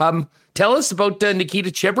 Tell us about Nikita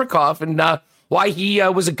Chibrikov and why he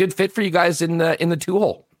was a good fit for you guys in the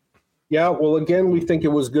two-hole. Yeah, well, again, we think it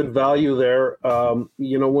was good value there.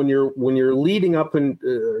 When you're leading up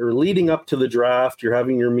leading up to the draft, you're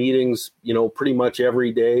having your meetings, pretty much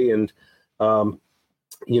every day, and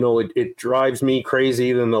it drives me crazy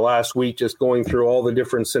in the last week just going through all the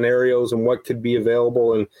different scenarios and what could be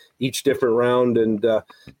available in each different round, and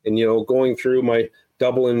going through my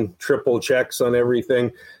double and triple checks on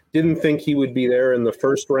everything. Didn't think he would be there in the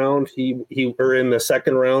first round. He or in the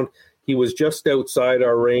second round. He was just outside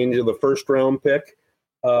our range of the first round pick.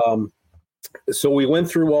 So we went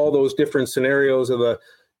through all those different scenarios of the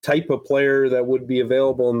type of player that would be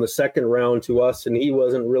available in the second round to us, and he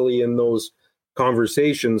wasn't really in those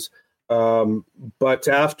conversations. But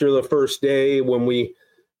after the first day, when we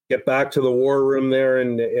get back to the war room there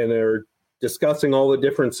and are discussing all the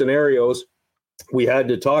different scenarios, we had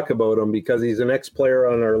to talk about him because he's an ex-player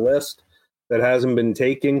on our list that hasn't been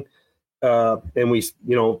taken. And we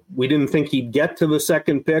didn't think he'd get to the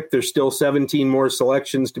second pick. There's still 17 more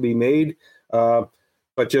selections to be made. But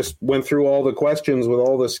just went through all the questions with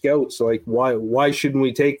all the scouts, like why shouldn't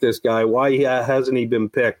we take this guy? Why hasn't he been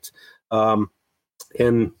picked?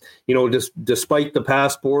 And just despite the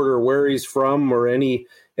passport or where he's from or any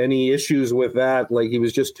issues with that, like he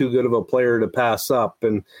was just too good of a player to pass up.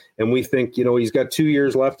 And we think, he's got 2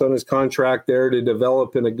 years left on his contract there to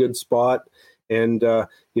develop in a good spot. And,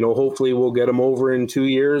 hopefully we'll get him over in 2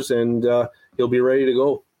 years and he'll be ready to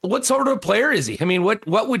go. What sort of player is he? I mean,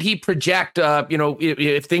 what would he project,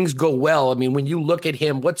 if things go well? I mean, when you look at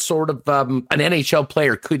him, what sort of an NHL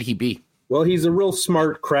player could he be? Well, he's a real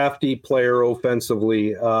smart, crafty player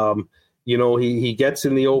offensively. He gets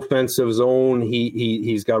in the offensive zone.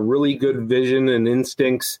 He's got really good vision and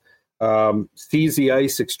instincts, sees the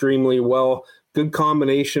ice extremely well. Good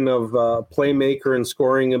combination of playmaker and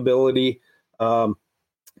scoring ability.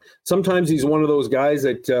 Sometimes he's one of those guys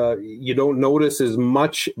that you don't notice as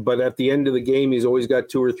much, but at the end of the game, he's always got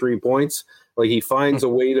 2 or 3 points. Like he finds a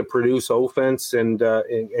way to produce offense and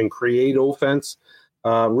create offense.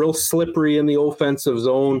 Real slippery in the offensive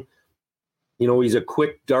zone. He's a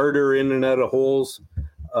quick darter in and out of holes.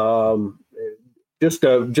 Just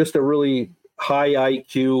a really high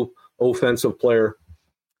IQ offensive player.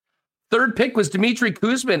 Third pick was Dmitry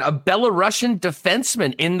Kuzmin, a Belarusian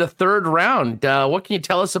defenseman in the third round. What can you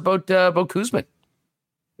tell us about Kuzmin?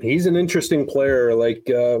 He's an interesting player.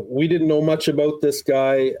 We didn't know much about this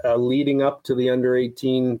guy leading up to the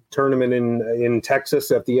under-18 tournament in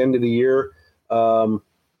Texas at the end of the year.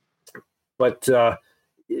 But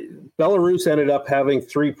Belarus ended up having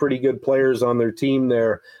 3 pretty good players on their team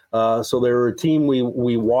there. So they were a team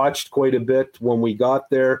we watched quite a bit when we got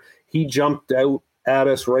there. He jumped out at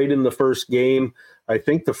us right in the first game. I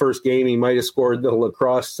think the first game he might have scored the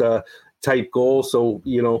lacrosse type goal. So,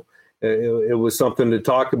 it was something to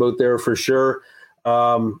talk about there for sure.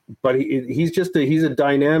 But he's a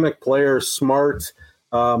dynamic player, smart.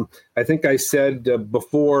 I think I said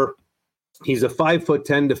before, he's a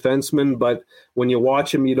 5'10" defenseman, but when you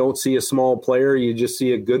watch him, you don't see a small player. You just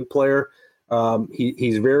see a good player.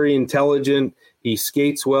 He's very intelligent. He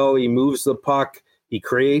skates well. He moves the puck. He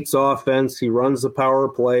creates offense. He runs the power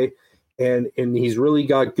play, and he's really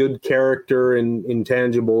got good character and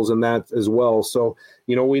intangibles in that as well. So,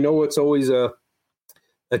 we know it's always a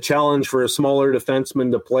challenge for a smaller defenseman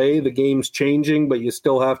to play. The game's changing, but you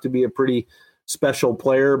still have to be a pretty special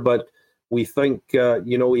player. But we think,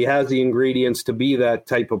 he has the ingredients to be that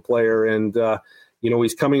type of player. And,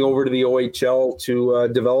 he's coming over to the OHL to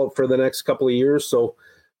develop for the next couple of years. So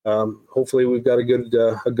hopefully we've got a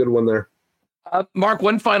good one there. Mark,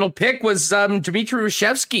 one final pick was Dmitry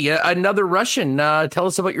Reshevsky, another Russian. Tell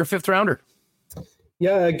us about your 5th rounder.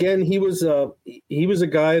 Yeah, again, he was a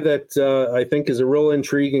guy that I think is a real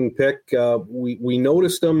intriguing pick. We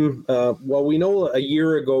noticed him. We know a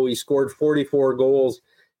year ago he scored 44 goals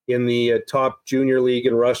in the top junior league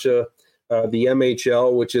in Russia, the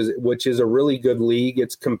MHL, which is a really good league.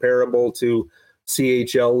 It's comparable to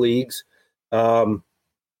CHL leagues.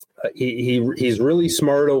 He's really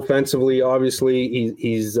smart offensively. Obviously,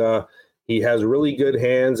 he has really good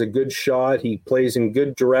hands, a good shot. He plays in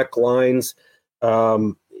good direct lines.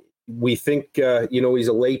 We think he's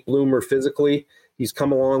a late bloomer physically. He's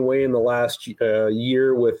come a long way in the last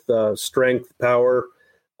year with strength, power,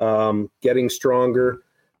 getting stronger.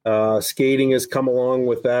 Skating has come along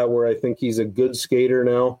with that, where I think he's a good skater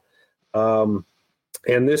now.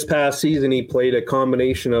 And this past season, he played a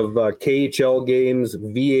combination of KHL games,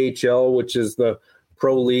 VHL, which is the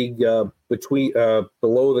pro league below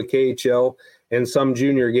the KHL, and some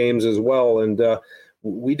junior games as well. And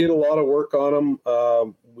we did a lot of work on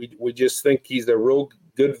him. We just think he's a real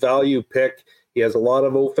good value pick. He has a lot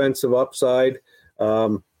of offensive upside.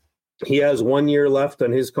 He has 1 year left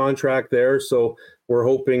on his contract there, so we're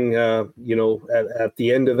hoping, at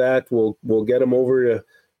the end of that, we'll get him over to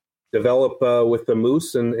develop with the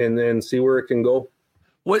Moose and see where it can go.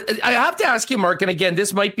 Well, I have to ask you, Mark, and again,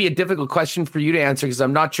 this might be a difficult question for you to answer because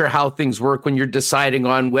I'm not sure how things work when you're deciding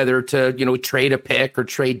on whether to, trade a pick or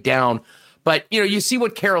trade down. But, you see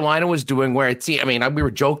what Carolina was doing where we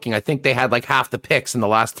were joking. I think they had like half the picks in the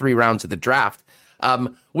last 3 rounds of the draft.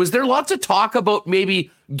 Was there lots of talk about maybe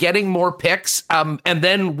getting more picks? And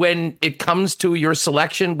then when it comes to your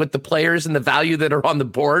selection with the players and the value that are on the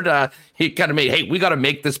board, he kind of made, hey, we got to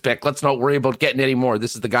make this pick. Let's not worry about getting any more.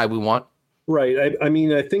 This is the guy we want. Right.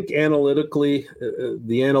 I think analytically,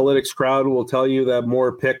 the analytics crowd will tell you that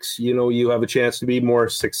more picks, you have a chance to be more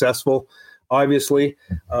successful, obviously.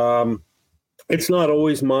 It's not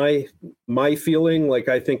always my feeling. Like,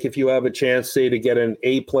 I think if you have a chance, say, to get an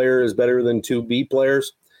A player is better than 2 B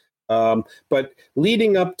players. But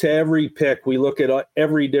leading up to every pick, we look at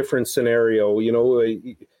every different scenario.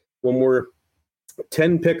 When we're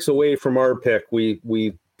 10 picks away from our pick,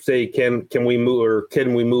 we say, can we move, or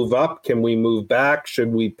can we move up? Can we move back?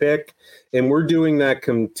 Should we pick? And we're doing that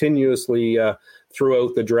continuously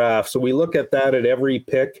throughout the draft. So we look at that at every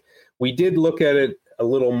pick. We did look at it a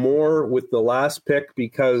little more with the last pick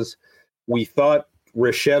because we thought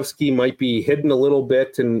Reshevsky might be hidden a little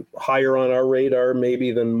bit and higher on our radar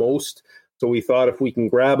maybe than most. So we thought if we can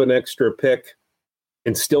grab an extra pick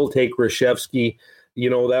and still take Reshevsky,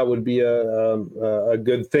 that would be a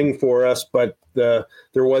good thing for us. But there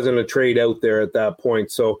wasn't a trade out there at that point.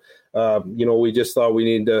 So, we just thought we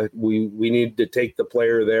need to take the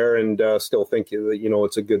player there, and still think that,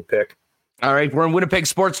 it's a good pick. All right, we're in Winnipeg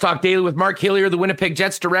Sports Talk Daily with Mark Hillier, the Winnipeg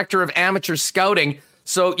Jets Director of Amateur Scouting.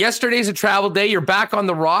 So yesterday's a travel day. You're back on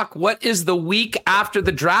the rock. What is the week after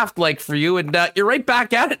the draft like for you? And you're right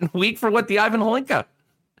back at it in a week for the Ivan Holinka.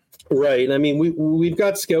 Right. I mean, we've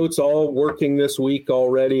got scouts all working this week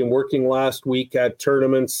already and working last week at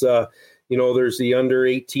tournaments. There's the under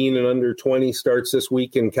 18 and under 20 starts this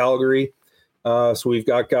week in Calgary. So we've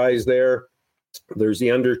got guys there. There's the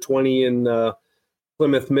under 20 in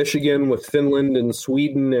Plymouth, Michigan, with Finland and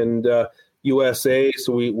Sweden and USA.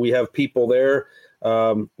 So we have people there.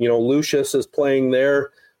 Lucius is playing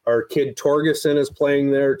there. Our kid Torgerson is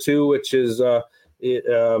playing there too, which is,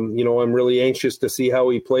 I'm really anxious to see how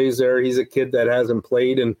he plays there. He's a kid that hasn't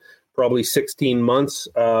played in probably 16 months.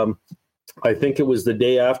 I think it was the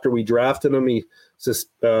day after we drafted him, he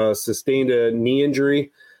sustained a knee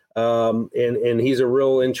injury. And he's a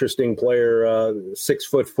real interesting player,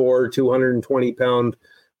 6'4", 220-pound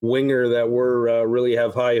winger that we're really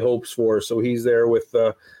have high hopes for. So he's there with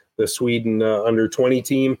the Sweden under 20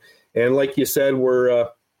 team. And like you said, we're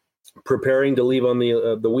preparing to leave on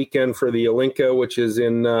the weekend for the Olinka, which is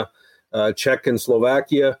in Czech and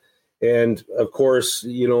Slovakia. And of course,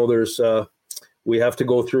 there's we have to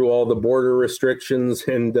go through all the border restrictions,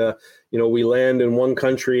 and we land in one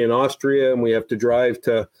country in Austria, and we have to drive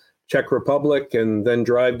to Czech Republic and then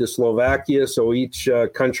drive to Slovakia. So each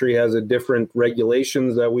country has a different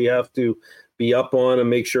regulations that we have to be up on and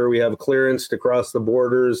make sure we have clearance to cross the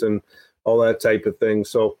borders and all that type of thing.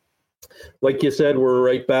 So like you said, we're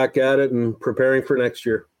right back at it and preparing for next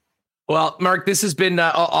year. Well, Mark, this has been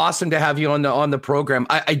awesome to have you on the program.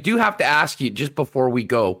 I do have to ask you just before we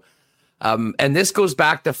go, and this goes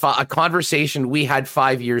back to a conversation we had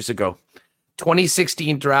 5 years ago.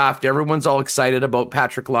 2016 draft, everyone's all excited about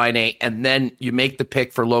Patrick Laine, and then you make the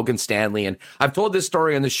pick for Logan Stanley. And I've told this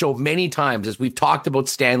story on the show many times as we've talked about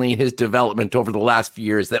Stanley and his development over the last few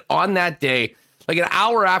years, that on that day, like an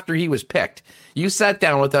hour after he was picked, you sat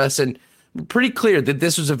down with us and pretty clear that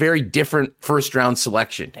this was a very different first round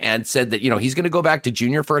selection, and said that, he's going to go back to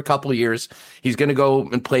junior for a couple of years. He's going to go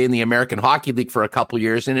and play in the American Hockey League for a couple of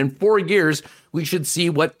years. And in 4 years, we should see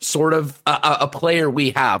what sort of a player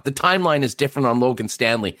we have. The timeline is different on Logan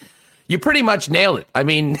Stanley. You pretty much nailed it. I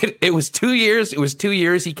mean, it was 2 years. It was 2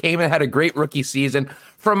 years. He came and had a great rookie season.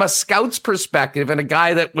 From a scout's perspective and a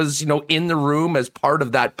guy that was, in the room as part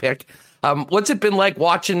of that pick, what's it been like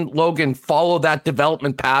watching Logan follow that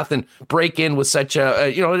development path and break in with such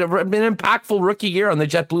an impactful rookie year on the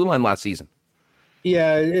Jet Blue Line last season?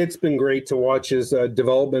 Yeah, it's been great to watch his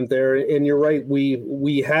development there. And you're right,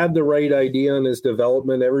 we had the right idea on his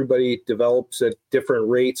development. Everybody develops at different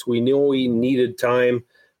rates. We knew he needed time.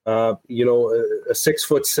 A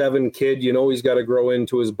 6'7" kid, he's got to grow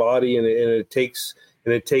into his body, and it takes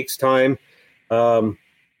time.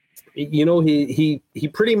 He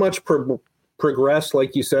pretty much progressed,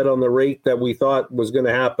 like you said, on the rate that we thought was going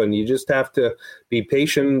to happen. You just have to be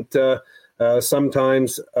patient.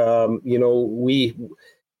 Sometimes,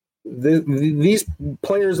 these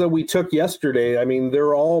players that we took yesterday, I mean,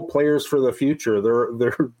 they're all players for the future.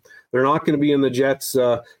 They're not going to be in the Jets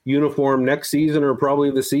uniform next season or probably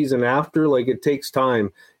the season after. Like, it takes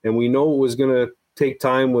time, and we know it was going to take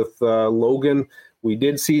time with Logan. We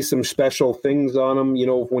did see some special things on him.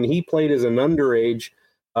 When he played as an underage,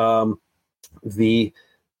 the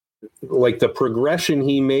progression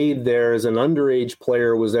he made there as an underage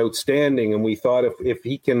player was outstanding. And we thought if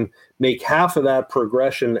he can make half of that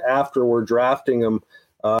progression after we're drafting him,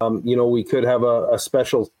 we could have a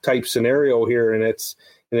special type scenario here. And it's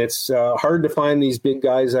hard to find these big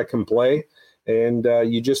guys that can play, and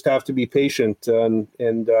you just have to be patient. And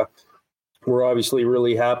we're obviously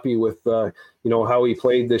really happy with, how he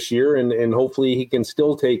played this year, and hopefully he can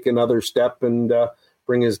still take another step and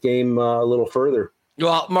bring his game a little further.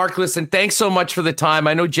 Well, Mark, listen, thanks so much for the time.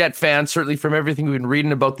 I know Jet fans, certainly from everything we've been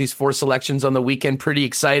reading about these 4 selections on the weekend, pretty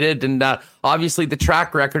excited. And obviously the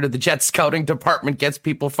track record of the Jet scouting department gets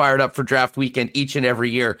people fired up for draft weekend each and every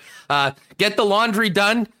year. Get the laundry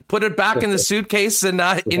done, put it back in the suitcase, and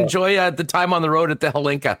enjoy the time on the road at the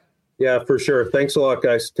Holinka. Yeah, for sure. Thanks a lot,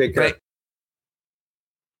 guys. Take care. Great.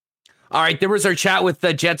 All right, there was our chat with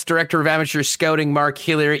the Jets Director of Amateur Scouting, Mark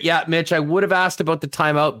Hillier. Yeah, Mitch, I would have asked about the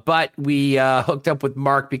timeout, but we hooked up with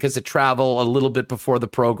Mark because of travel a little bit before the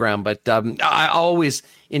program. But I always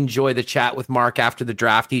enjoy the chat with Mark after the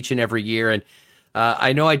draft each and every year. And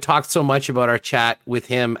I know I talked so much about our chat with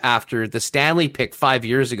him after the Stanley pick 5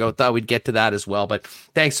 years ago. Thought we'd get to that as well. But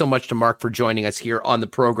thanks so much to Mark for joining us here on the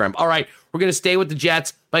program. All right, we're going to stay with the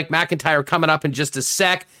Jets. Mike McIntyre coming up in just a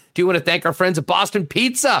sec. Do want to thank our friends at Boston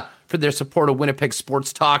Pizza for their support of Winnipeg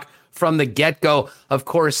Sports Talk from the get-go. Of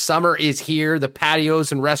course, summer is here. The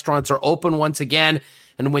patios and restaurants are open once again.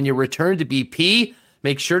 And when you return to BP,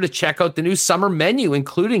 make sure to check out the new summer menu,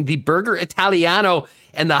 including the Burger Italiano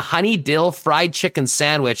and the Honey Dill Fried Chicken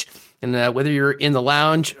Sandwich. And whether you're in the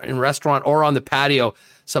lounge, in restaurant, or on the patio,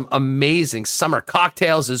 some amazing summer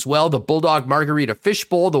cocktails as well. The Bulldog Margarita Fish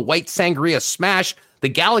Bowl, the White Sangria Smash, the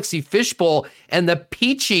Galaxy Fish Bowl, and the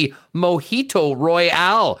Peachy Mojito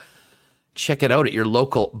Royale. Check it out at your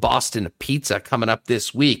local Boston Pizza coming up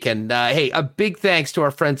this week. And hey, a big thanks to our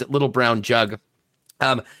friends at Little Brown Jug.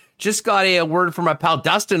 Just got a word from my pal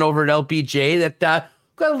Dustin over at LBJ that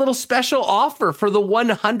got a little special offer for the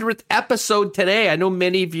 100th episode today. I know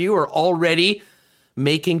many of you are already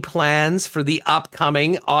making plans for the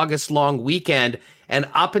upcoming August long weekend. And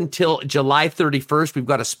up until July 31st, we've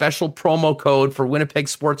got a special promo code for Winnipeg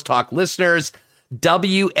Sports Talk listeners,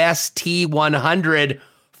 WST100,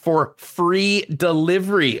 for free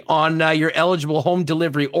delivery on your eligible home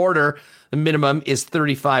delivery order. The minimum is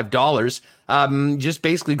 $35. Just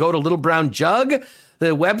basically go to Little Brown Jug,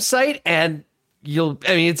 the website, and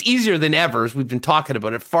it's easier than ever, as we've been talking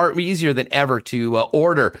about it, far easier than ever to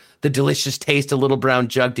order the delicious taste of Little Brown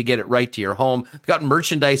Jug to get it right to your home. We've got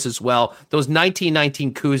merchandise as well. Those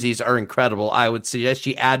 1919 koozies are incredible. I would suggest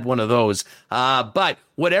you add one of those. But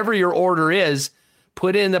whatever your order is,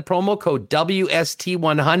 put in the promo code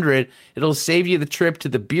WST100. It'll save you the trip to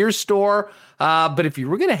the beer store. But if you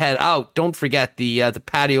were going to head out, don't forget the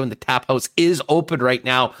patio and the tap house is open right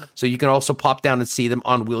now. So you can also pop down and see them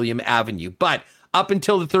on William Avenue. But up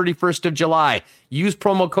until the 31st of July, use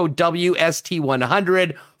promo code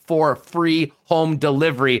WST100 for free home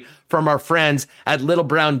delivery from our friends at Little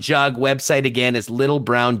Brown Jug. Website again is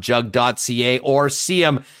littlebrownjug.ca, or see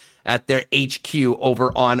them at their HQ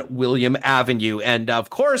over on William Avenue. And of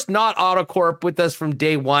course, Not AutoCorp with us from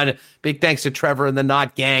day one. Big thanks to Trevor and the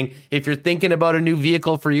Not Gang. If you're thinking about a new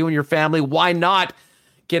vehicle for you and your family, why not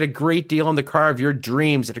get a great deal on the car of your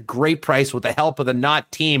dreams at a great price with the help of the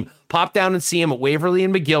Not team? Pop down and see them at Waverly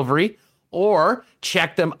and McGillivray, or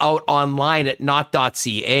check them out online at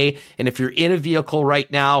not.ca. And if you're in a vehicle right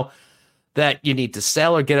now that you need to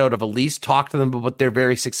sell or get out of a lease, talk to them about their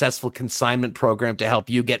very successful consignment program to help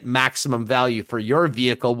you get maximum value for your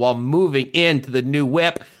vehicle while moving into the new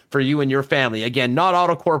whip for you and your family. Again, Not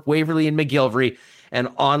AutoCorp, Waverly and McGillivray, and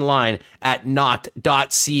online at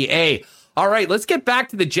not.ca. All right, let's get back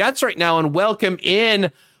to the Jets right now and welcome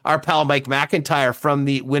in our pal Mike McIntyre from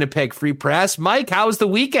the Winnipeg Free Press. Mike, how was the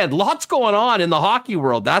weekend? Lots going on in the hockey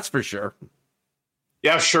world, that's for sure.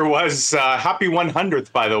 Yeah, sure was. Happy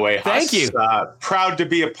 100th, by the way. Thank you. Proud to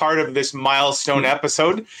be a part of this milestone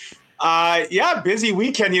episode. Busy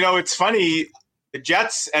weekend. You know, it's funny. The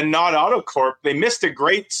Jets and Not AutoCorp, they missed a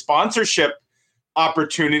great sponsorship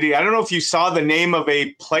opportunity. I don't know if you saw the name of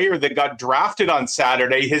a player that got drafted on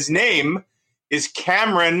Saturday. His name is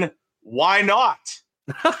Cameron Why Not?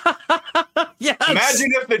 Yes. Imagine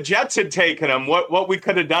if the Jets had taken him, what we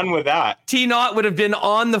could have done with that. T-Knot would have been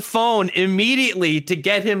on the phone immediately to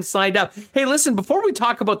get him signed up. Hey, listen, before we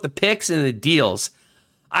talk about the picks and the deals,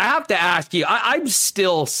 I have to ask you, I'm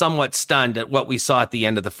still somewhat stunned at what we saw at the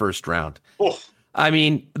end of the first round. Oh. I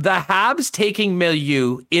mean, the Habs taking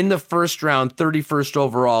Milieu in the first round, 31st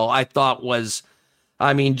overall, I thought was,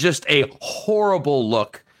 just a horrible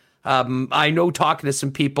look. I know, talking to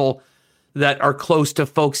some people that are close to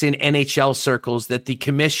folks in NHL circles, that the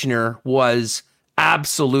commissioner was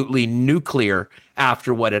absolutely nuclear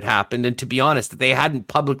after what had happened. And to be honest, that they hadn't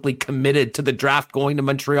publicly committed to the draft going to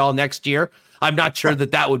Montreal next year. I'm not sure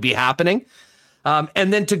that would be happening.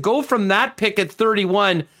 And then to go from that pick at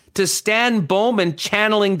 31 to Stan Bowman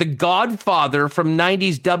channeling the Godfather from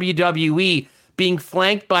 90s WWE, being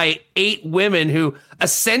flanked by 8 women who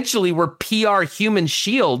essentially were PR human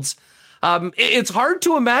shields. It's hard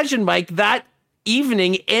to imagine, Mike, that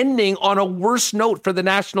evening ending on a worse note for the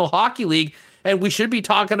National Hockey League. And we should be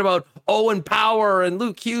talking about Owen Power and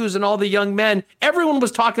Luke Hughes and all the young men. Everyone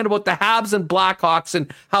was talking about the Habs and Blackhawks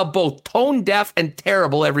and how both tone deaf and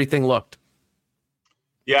terrible everything looked.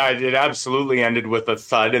 Yeah, it absolutely ended with a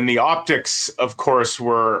thud. And the optics, of course,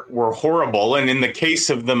 were horrible. And in the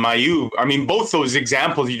case of the Mailloux, both those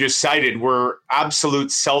examples you just cited were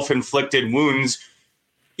absolute self-inflicted wounds.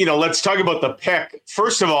 You know, let's talk about the pick.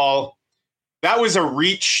 First of all, that was a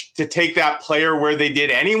reach to take that player where they did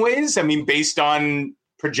anyways. Based on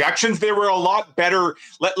projections. They were a lot better.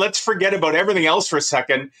 Let's forget about everything else for a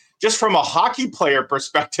second. Just from a hockey player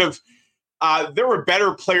perspective, there were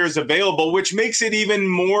better players available, which makes it even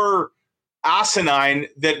more asinine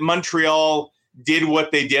that Montreal did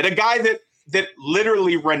what they did. A guy that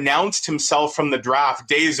literally renounced himself from the draft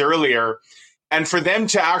days earlier. And for them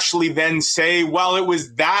to actually then say, well, it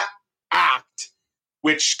was that act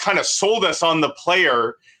which kind of sold us on the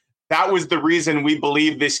player. That was the reason we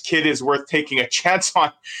believe this kid is worth taking a chance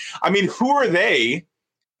on. I mean, who are they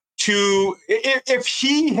to, if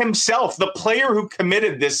he himself, the player who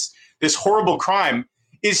committed this horrible crime,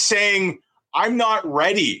 is saying, I'm not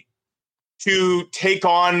ready to take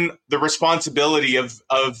on the responsibility of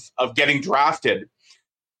getting drafted.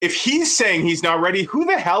 If he's saying he's not ready, who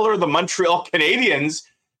the hell are the Montreal Canadiens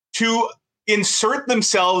to insert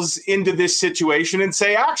themselves into this situation and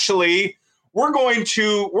say, actually, we're going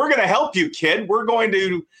to help you, kid. We're going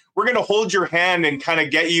to hold your hand and kind of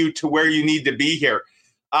get you to where you need to be here.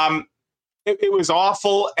 It was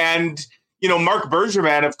awful. And, Marc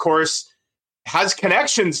Bergevin, of course, has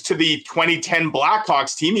connections to the 2010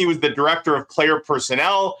 Blackhawks team. He was the director of player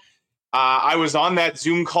personnel. I was on that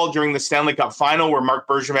Zoom call during the Stanley Cup final where Marc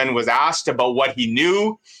Bergevin was asked about what he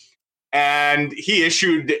knew. And he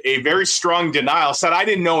issued a very strong denial, said, I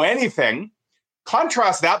didn't know anything.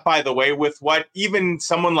 Contrast that, by the way, with what even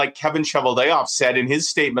someone like Kevin Cheveldayoff said in his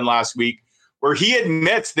statement last week, where he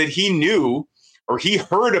admits that he knew or he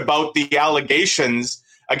heard about the allegations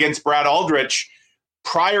against Brad Aldrich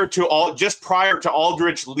prior to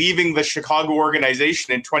Aldrich leaving the Chicago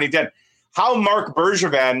organization in 2010. How Marc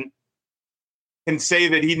Bergevin can say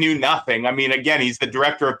that he knew nothing. I mean, again, he's the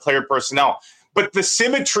director of player personnel. But the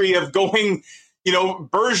symmetry of going,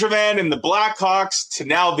 Bergevin and the Blackhawks to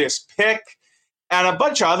now this pick and a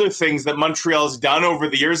bunch of other things that Montreal's done over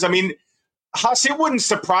the years. I mean, Huss, it wouldn't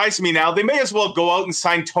surprise me now. They may as well go out and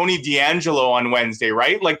sign Tony DeAngelo on Wednesday,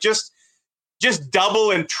 right? Like just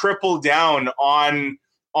double and triple down on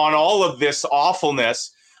all of this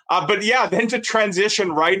awfulness. But yeah, then to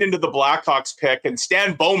transition right into the Blackhawks pick and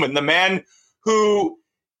Stan Bowman, the man who,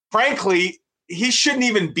 frankly, he shouldn't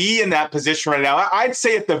even be in that position right now. I'd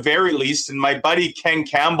say at the very least, and my buddy Ken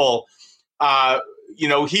Campbell,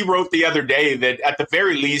 he wrote the other day that at the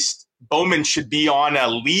very least, Bowman should be on a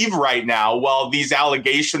leave right now while these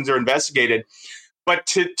allegations are investigated. But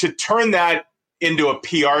to turn that into a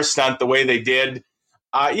PR stunt the way they did,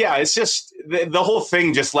 it's just the whole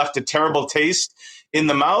thing just left a terrible taste in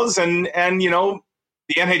the mouths. And the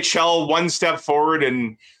NHL one step forward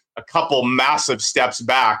and a couple massive steps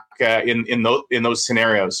back in those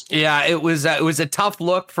scenarios. Yeah, it was a tough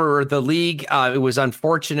look for the league. It was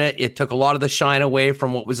unfortunate. It took a lot of the shine away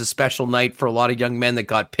from what was a special night for a lot of young men that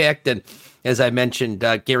got picked. And as I mentioned,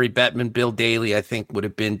 Gary Bettman, Bill Daly, I think would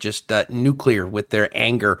have been just nuclear with their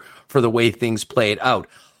anger for the way things played out.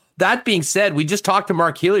 That being said, we just talked to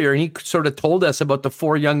Mark Hillier, and he sort of told us about the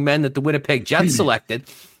 4 young men that the Winnipeg Jets selected.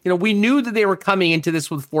 We knew that they were coming into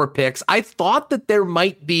this with 4 picks. I thought that there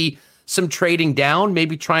might be some trading down,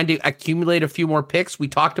 maybe trying to accumulate a few more picks. We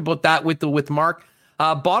talked about that with Mark.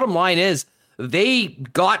 Bottom line is they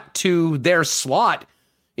got to their slot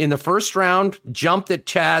in the first round, jumped at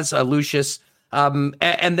Chaz Lucius,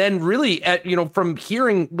 and then really, from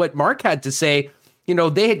hearing what Mark had to say,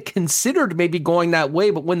 they had considered maybe going that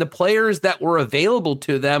way, but when the players that were available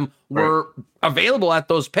to them were available at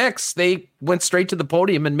those picks, they went straight to the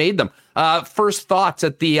podium and made them. First thoughts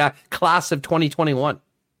at the class of 2021.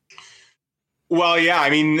 Well, yeah, I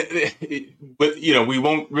mean, we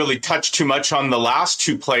won't really touch too much on the last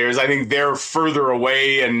 2 players. I think they're further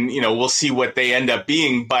away and, we'll see what they end up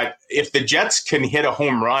being. But if the Jets can hit a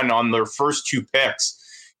home run on their first 2 picks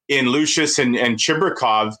in Lucius and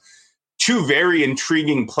Chibrikov, 2 very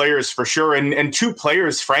intriguing players for sure. And 2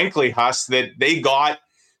 players, frankly, Huss, that they got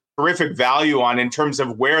terrific value on in terms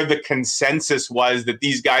of where the consensus was that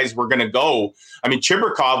these guys were going to go. I mean,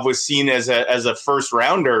 Chibrikov was seen as a first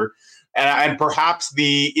rounder. And perhaps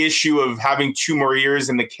the issue of having 2 more years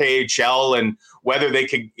in the KHL and whether they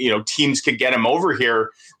could, teams could get him over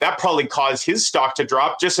here, that probably caused his stock to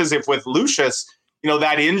drop, just as if with Lucius,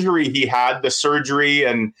 that injury he had, the surgery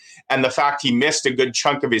and the fact he missed a good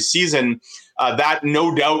chunk of his season, that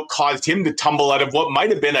no doubt caused him to tumble out of what might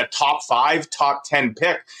have been a top 5, top 10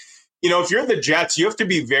 pick. If you're the Jets, you have to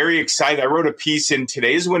be very excited. I wrote a piece in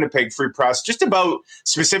today's Winnipeg Free Press just about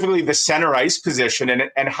specifically the center ice position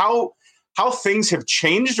and how things have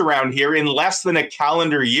changed around here in less than a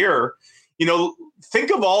calendar year.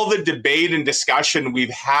 Think of all the debate and discussion we've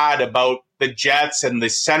had about the Jets and the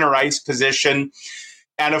center ice position.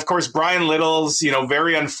 And of course, Brian Little's,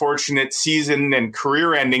 very unfortunate season and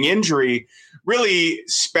career-ending injury really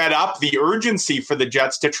sped up the urgency for the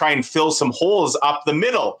Jets to try and fill some holes up the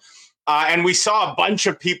middle. And we saw a bunch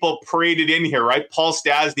of people paraded in here, right? Paul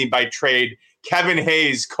Stastny by trade, Kevin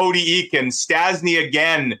Hayes, Cody Eakin, Stastny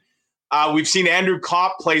again. We've seen Andrew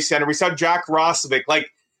Kopp play center. We saw Jack Roslovic,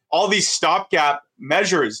 like all these stopgap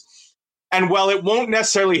measures. And while it won't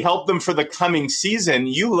necessarily help them for the coming season,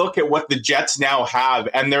 you look at what the Jets now have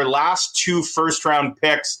and their last 2 first-round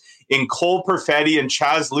picks in Cole Perfetti and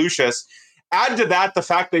Chaz Lucius. Add to that the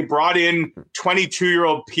fact they brought in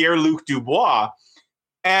 22-year-old Pierre-Luc Dubois.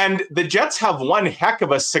 And the Jets have one heck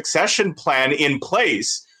of a succession plan in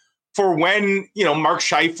place for when, Mark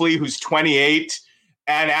Scheifele, who's 28,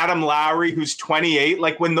 and Adam Lowry, who's 28,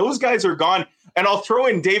 like when those guys are gone. And I'll throw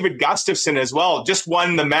in David Gustafson as well, just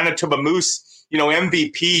won the Manitoba Moose,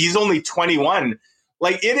 MVP. He's only 21.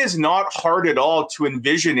 Like, it is not hard at all to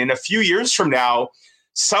envision in a few years from now,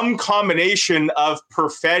 some combination of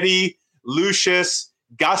Perfetti, Lucius,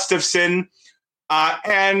 Gustafson,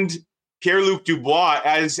 and Pierre-Luc Dubois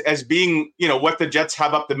as being, what the Jets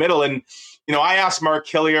have up the middle. And, I asked Mark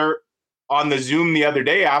Hillier on the Zoom the other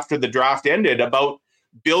day after the draft ended about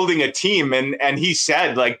building a team. And he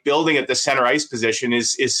said, like, building at the center ice position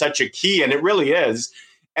is such a key. And it really is.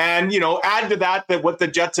 And, add to that what the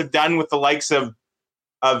Jets have done with the likes of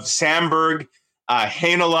Sandberg,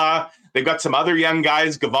 Heinola. They've got some other young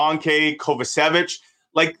guys, Gavanke, Kovacevic.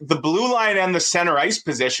 Like, the blue line and the center ice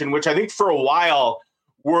position, which I think for a while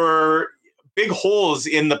were big holes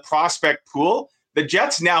in the prospect pool. The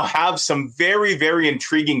Jets now have some very, very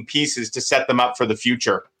intriguing pieces to set them up for the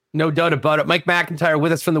future. No doubt about it. Mike McIntyre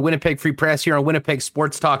with us from the Winnipeg Free Press here on Winnipeg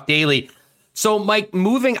Sports Talk Daily. So, Mike,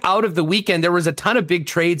 moving out of the weekend, there was a ton of big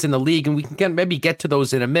trades in the league, and we can maybe get to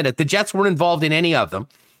those in a minute. The Jets weren't involved in any of them.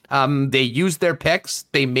 They used their picks.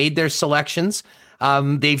 They made their selections.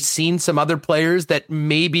 They've seen some other players that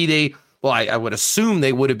maybe I would assume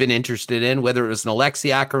they would have been interested in, whether it was an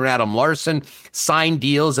Alexiak or an Adam Larson, signed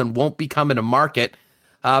deals and won't be coming to market.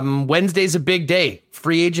 Wednesday's a big day.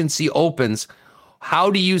 Free agency opens.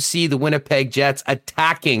 How do you see the Winnipeg Jets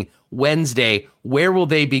attacking Wednesday? Where will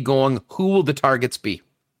they be going? Who will the targets be?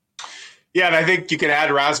 Yeah, and I think you can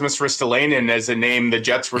add Rasmus Ristolainen as a name. The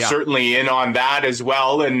Jets were certainly in on that as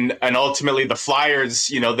well. And ultimately the Flyers,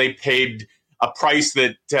 they paid a price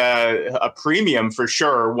that a premium for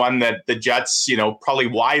sure, one that the Jets, probably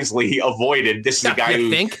wisely avoided. This is a guy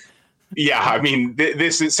who think. Yeah, I mean,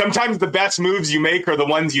 this is sometimes the best moves you make are the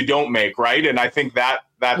ones you don't make, right? And I think that's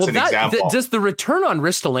an example. Just the return on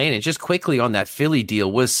Ristolainen, just quickly on that Philly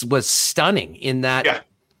deal, was stunning in that. Yeah.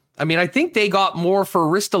 I mean, I think they got more for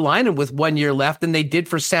Ristolainen with 1 year left than they did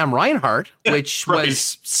for Sam Reinhart, which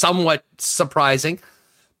was somewhat surprising.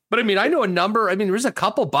 But I mean, I know there's a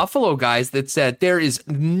couple Buffalo guys that said there is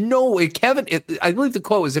no way I believe the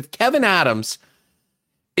quote was, if Kevin Adams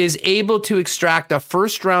is able to extract a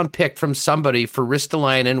first-round pick from somebody for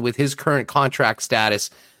Ristolainen with his current contract status,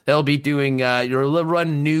 they'll be doing your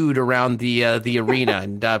run nude around the arena.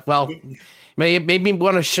 And, maybe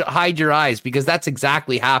want to hide your eyes because that's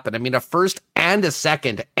exactly happened. I mean, a first and a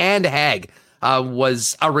second and Hag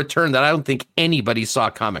was a return that I don't think anybody saw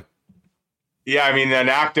coming. Yeah, I mean, an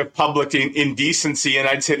act of public indecency, and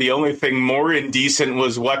I'd say the only thing more indecent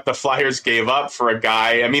was what the Flyers gave up for a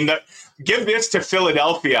guy. I mean, give this to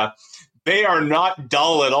Philadelphia. They are not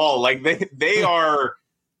dull at all. Like, they are,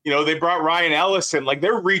 they brought Ryan Ellison. Like,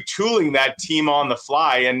 they're retooling that team on the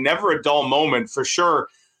fly, and never a dull moment for sure.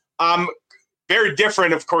 Very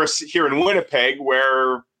different, of course, here in Winnipeg,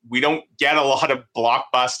 where we don't get a lot of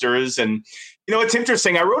blockbusters. And, it's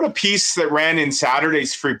interesting. I wrote a piece that ran in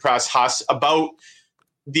Saturday's Free Press, Huss, about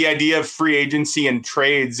the idea of free agency and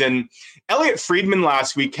trades. And Elliot Friedman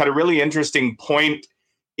last week had a really interesting point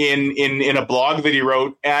in a blog that he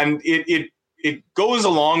wrote. And it goes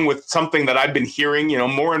along with something that I've been hearing,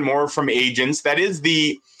 more and more from agents. That is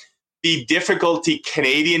the difficulty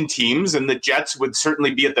Canadian teams, and the Jets would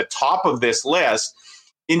certainly be at the top of this list,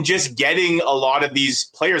 in just getting a lot of these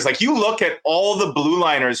players. Like, you look at all the blue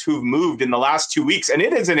liners who've moved in the last 2 weeks, and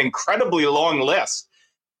it is an incredibly long list.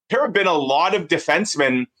 There have been a lot of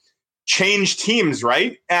defensemen change teams,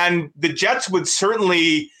 right? And the Jets would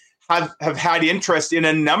certainly have had interest in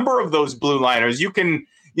a number of those blue liners. You can,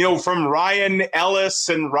 from Ryan Ellis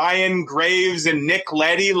and Ryan Graves and Nick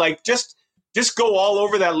Leddy, like just go all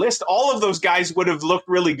over that list. All of those guys would have looked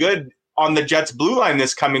really good on the Jets blue line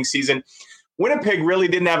this coming season. Winnipeg really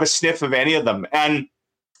didn't have a sniff of any of them. And,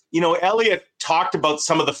 Elliot talked about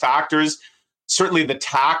some of the factors, certainly the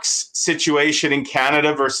tax situation in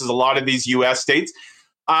Canada versus a lot of these U.S. states.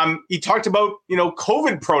 He talked about,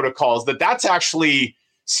 COVID protocols, that's actually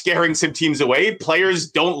scaring some teams away. Players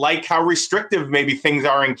don't like how restrictive maybe things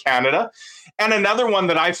are in Canada. And another one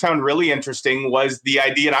that I found really interesting was the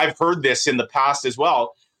idea, and I've heard this in the past as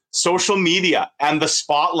well, social media and the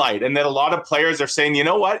spotlight, and that a lot of players are saying, you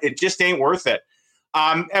know what, it just ain't worth it.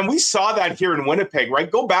 And we saw that here in Winnipeg, right?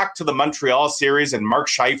 Go back to the Montreal series and Mark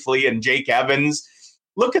Scheifele and Jake Evans.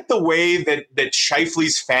 Look at the way that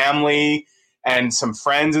Scheifele's family and some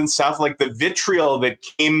friends and stuff, like the vitriol that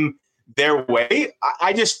came their way.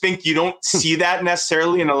 I just think you don't see that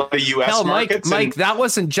necessarily in a lot of U.S. markets. Mike, that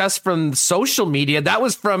wasn't just from social media. That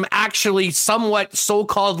was from actually somewhat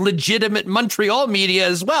so-called legitimate Montreal media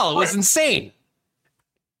as well. It was insane.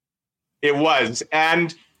 It was.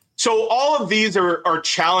 And so all of these are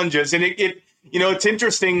challenges. And it's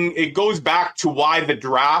interesting. It goes back to why the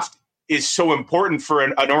draft is so important for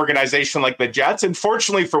an organization like the Jets. And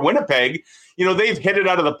fortunately for Winnipeg, they've hit it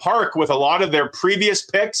out of the park with a lot of their previous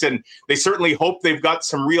picks, and they certainly hope they've got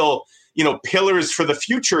some real, pillars for the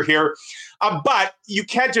future here. But you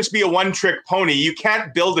can't just be a one-trick pony. You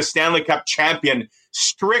can't build a Stanley Cup champion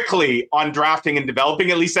strictly on drafting and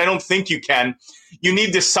developing. At least I don't think you can. You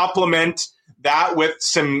need to supplement that with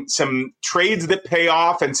some trades that pay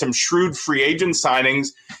off and some shrewd free agent signings.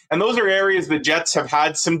 And those are areas the Jets have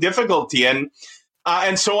had some difficulty in.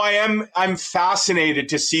 And so I'm fascinated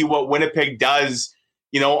to see what Winnipeg does,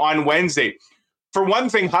 on Wednesday. For one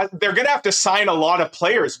thing, they're going to have to sign a lot of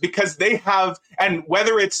players because they have, and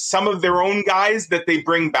whether it's some of their own guys that they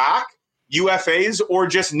bring back, UFAs, or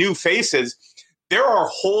just new faces, there are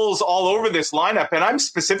holes all over this lineup. And I'm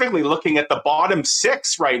specifically looking at the bottom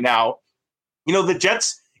six right now. The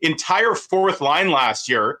Jets' entire fourth line last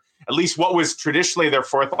year, at least what was traditionally their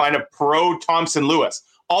fourth line of Perreault, Thompson, Lewis.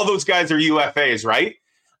 All those guys are UFAs, right?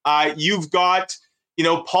 You've got,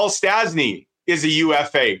 Paul Stastny is a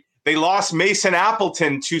UFA. They lost Mason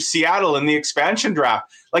Appleton to Seattle in the expansion draft.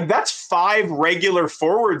 Like, that's 5 regular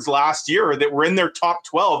forwards last year that were in their top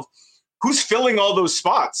 12. Who's filling all those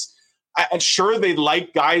spots? I'm sure they'd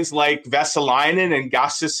like guys like Vesalainen and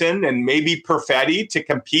Gustafsson and maybe Perfetti to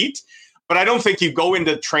compete. But I don't think you go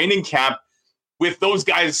into training camp with those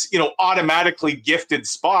guys, automatically gifted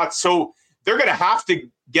spots. So they're going to have to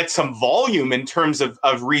get some volume in terms of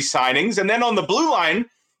re-signings. And then on the blue line,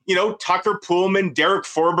 Tucker Poolman, Derek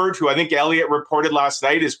Forbert, who I think Elliott reported last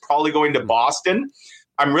night is probably going to Boston.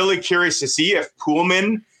 I'm really curious to see if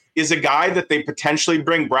Poolman is a guy that they potentially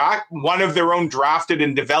bring back, one of their own drafted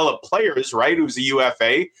and developed players, right, who's a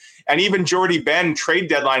UFA. And even Jordy Ben, trade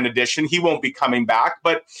deadline edition, he won't be coming back.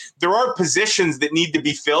 But there are positions that need to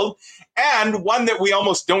be filled. And one that we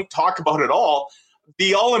almost don't talk about at all,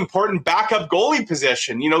 the all-important backup goalie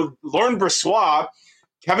position. Laurent Brossoit,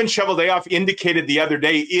 Kevin Cheveldayoff indicated the other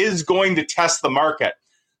day, is going to test the market.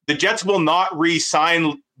 The Jets will not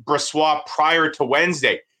re-sign Brossoit prior to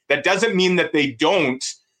Wednesday. That doesn't mean that they don't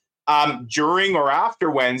during or after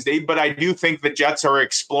Wednesday, but I do think the Jets are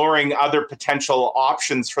exploring other potential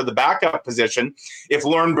options for the backup position. If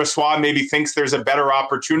Laurent Brossoit maybe thinks there's a better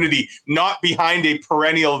opportunity, not behind a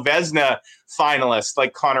perennial Vezina finalist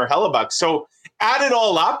like Connor Hellebuck. So add it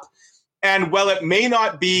all up, and while it may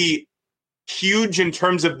not be huge in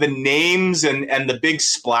terms of the names and the big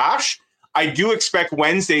splash, I do expect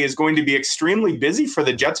Wednesday is going to be extremely busy for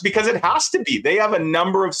the Jets because it has to be. They have a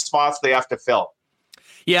number of spots they have to fill.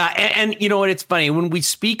 Yeah, and you know what? It's funny when we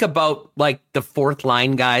speak about like the fourth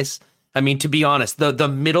line guys. I mean, to be honest, the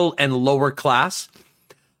middle and lower class.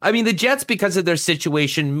 I mean, the Jets, because of their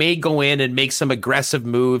situation, may go in and make some aggressive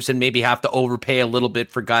moves and maybe have to overpay a little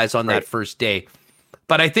bit for guys on that first day.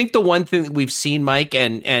 But I think the one thing that we've seen, Mike,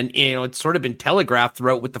 and it's sort of been telegraphed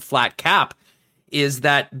throughout with the flat cap, is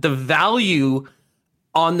that the value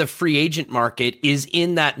on the free agent market is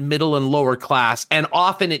in that middle and lower class. And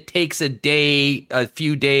often it takes a day, a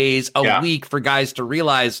few days, a week for guys to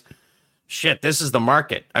realize, shit, this is the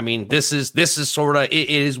market. I mean, this is sort of, it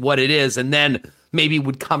is what it is. And then maybe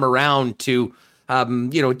would come around to,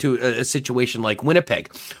 to a situation like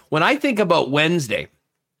Winnipeg. When I think about Wednesday,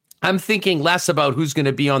 I'm thinking less about who's going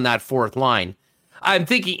to be on that fourth line. I'm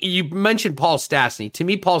thinking, you mentioned Paul Stastny. To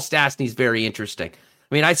me, Paul Stastny is very interesting.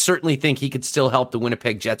 I mean, I certainly think he could still help the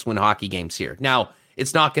Winnipeg Jets win hockey games here. Now,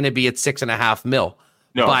 it's not going to be at $6.5 million,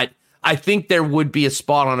 but I think there would be a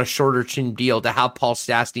spot on a shorter term deal to have Paul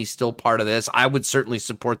Stastny still part of this. I would certainly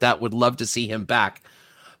support that. Would love to see him back.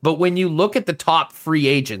 But when you look at the top free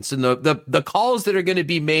agents and the calls that are going to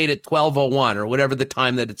be made at 12:01 or whatever the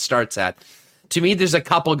time that it starts at, to me, there's a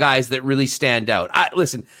couple guys that really stand out.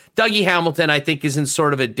 Listen, Dougie Hamilton, I think, is in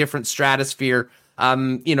sort of a different stratosphere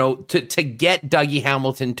to get Dougie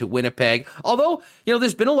Hamilton to Winnipeg. Although,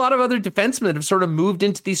 there's been a lot of other defensemen that have sort of moved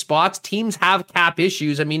into these spots. Teams have cap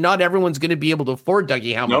issues. I mean, not everyone's going to be able to afford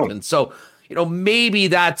Dougie Hamilton. No. So, maybe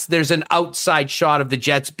there's an outside shot of the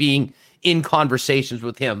Jets being in conversations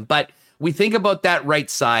with him. But we think about that right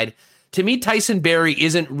side. To me, Tyson Barrie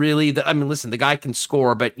isn't really the guy can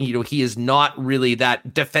score, but he is not really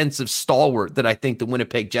that defensive stalwart that I think the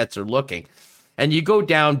Winnipeg Jets are looking. And you go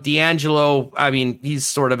down, D'Angelo, he's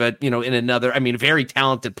sort of a very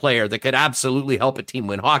talented player that could absolutely help a team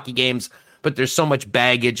win hockey games, but there's so much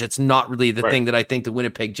baggage. It's not really the thing that I think the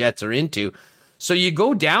Winnipeg Jets are into. So you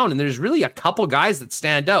go down, and there's really a couple guys that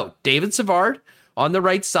stand out. David Savard on the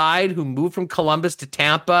right side, who moved from Columbus to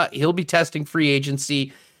Tampa. He'll be testing free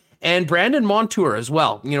agency. And Brandon Montour as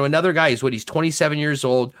well. Another guy he's 27 years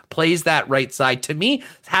old, plays that right side. To me,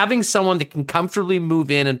 having someone that can comfortably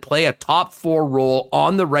move in and play a top 4 role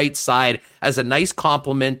on the right side as a nice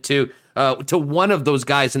complement to one of those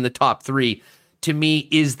guys in the top 3, to me,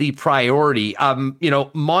 is the priority.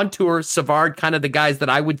 Montour, Savard, kind of the guys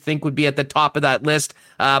that I would think would be at the top of that list.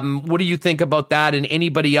 What do you think about that? And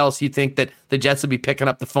anybody else you think that the Jets will be picking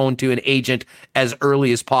up the phone to an agent as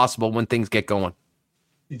early as possible when things get going?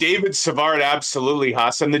 David Savard, absolutely,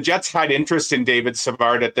 Huss. And the Jets had interest in David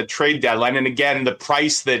Savard at the trade deadline. And again, the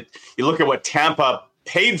price that you look at what Tampa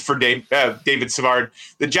paid for David Savard,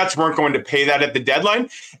 the Jets weren't going to pay that at the deadline.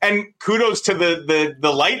 And kudos to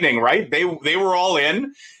the Lightning, right? They were all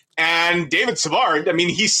in. And David Savard,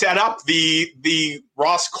 he set up the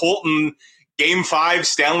Ross Colton Game 5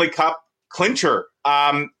 Stanley Cup clincher.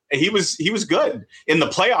 He was good in the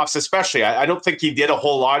playoffs, especially. I don't think he did a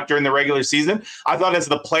whole lot during the regular season. I thought as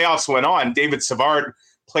the playoffs went on, David Savard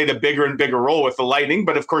played a bigger and bigger role with the Lightning.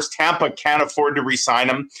 But of course, Tampa can't afford to re-sign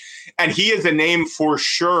him. And he is a name for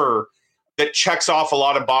sure that checks off a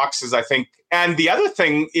lot of boxes, I think. And the other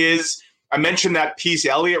thing is, I mentioned that piece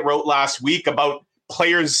Elliott wrote last week about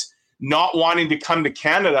players not wanting to come to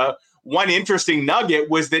Canada. One interesting nugget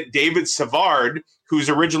was that David Savard, who's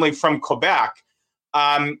originally from Quebec,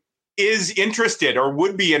 is interested or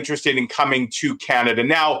would be interested in coming to Canada.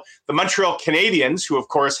 Now, the Montreal Canadiens, who of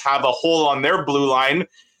course have a hole on their blue line,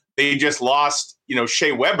 they just lost,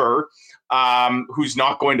 Shea Weber, who's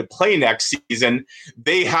not going to play next season.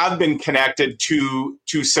 They have been connected to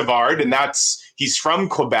Savard, and he's from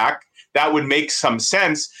Quebec. That would make some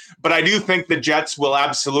sense. But I do think the Jets will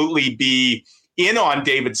absolutely be in on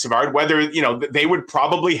David Savard, whether, they would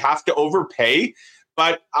probably have to overpay.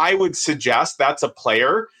 But I would suggest that's a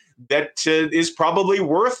player that is probably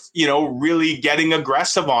worth, really getting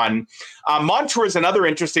aggressive on. Montour is another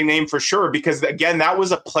interesting name for sure, because, again, that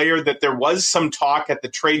was a player that there was some talk at the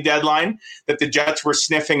trade deadline that the Jets were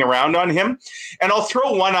sniffing around on him. And I'll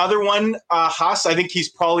throw one other one, Huss. I think he's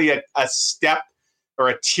probably a step or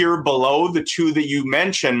a tier below the two that you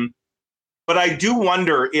mentioned. But I do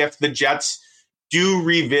wonder if the Jets do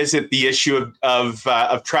revisit the issue of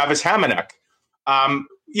Travis Hamonic.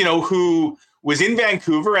 Who was in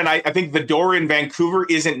Vancouver, and I think the door in Vancouver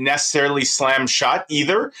isn't necessarily slammed shut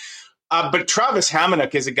either. But Travis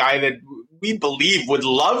Hamonic is a guy that we believe would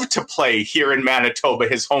love to play here in Manitoba,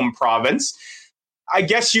 his home province. I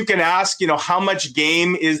guess you can ask, how much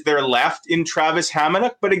game is there left in Travis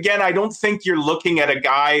Hamonic? But again, I don't think you're looking at a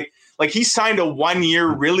guy like he signed a 1-year,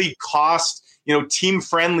 really cost,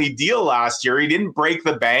 team-friendly deal last year. He didn't break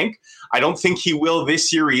the bank. I don't think he will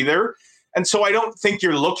this year either. And so I don't think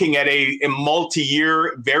you're looking at a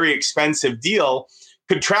multi-year, very expensive deal.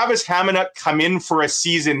 Could Travis Hamonic come in for a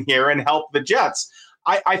season here and help the Jets?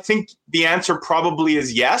 I think the answer probably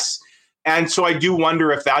is yes. And so I do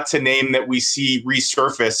wonder if that's a name that we see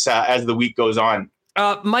resurface as the week goes on.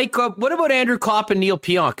 Mike, what about Andrew Kopp and Neil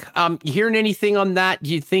Pionk? You hearing anything on that? Do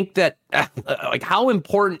you think that, how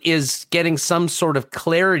important is getting some sort of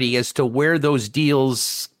clarity as to where those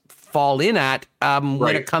deals fall in at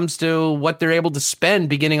when it comes to what they're able to spend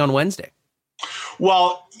beginning on Wednesday?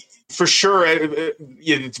 Well, for sure,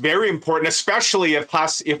 it's very important, especially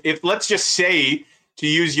if let's just say, to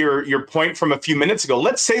use your point from a few minutes ago,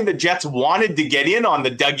 let's say the Jets wanted to get in on the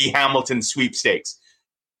Dougie Hamilton sweepstakes.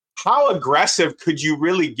 How aggressive could you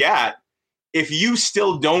really get if you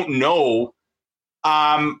still don't know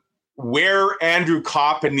where Andrew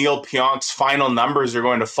Kopp and Neil Pionk's final numbers are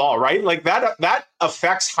going to fall, right? Like that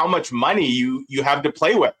affects how much money you have to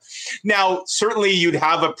play with. Now, certainly you'd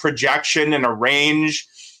have a projection and a range,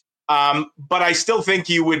 but I still think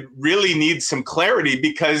you would really need some clarity,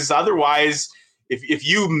 because otherwise, if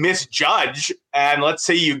you misjudge and let's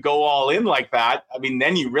say you go all in like that,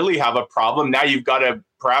 then you really have a problem. Now you've got to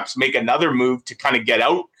perhaps make another move to kind of get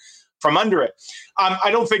out from under it.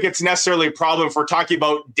 I don't think it's necessarily a problem if we're talking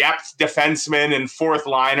about depth defensemen and fourth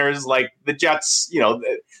liners. Like the Jets,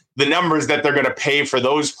 the numbers that they're going to pay for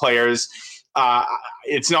those players,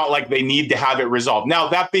 it's not like they need to have it resolved. Now,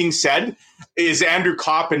 that being said, is Andrew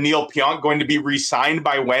Kopp and Neil Pionk going to be re-signed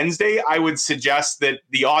by Wednesday? I would suggest that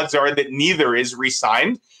the odds are that neither is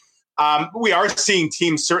re-signed. We are seeing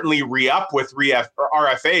teams certainly re-up with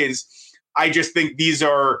RFAs. I just think these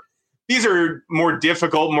are more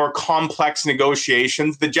difficult, more complex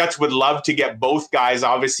negotiations. The Jets would love to get both guys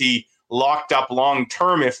obviously locked up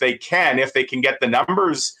long-term if they can get the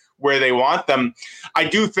numbers where they want them. I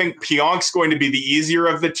do think Pionk's going to be the easier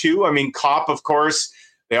of the two. I mean, Kopp, of course,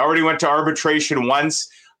 they already went to arbitration once.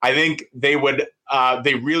 I think they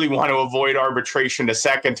really want to avoid arbitration a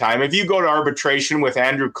second time. If you go to arbitration with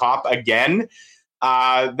Andrew Kopp again,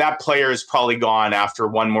 that player is probably gone after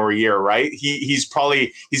one more year, right? He's going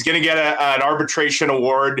to get an arbitration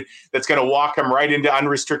award that's going to walk him right into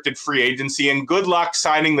unrestricted free agency. And good luck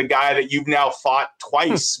signing the guy that you've now fought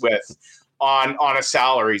twice with on a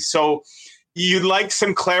salary. So you'd like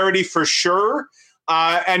some clarity for sure.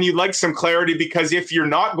 And you'd like some clarity because if you're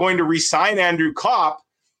not going to re-sign Andrew Kopp,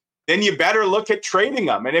 then you better look at trading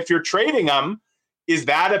him. And if you're trading him, is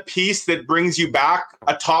that a piece that brings you back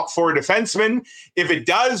a top four defenseman? If it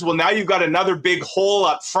does, well, now you've got another big hole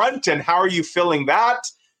up front. And how are you filling that?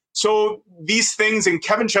 So these things, and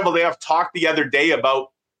Kevin Cheveldayoff talked the other day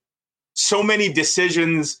about so many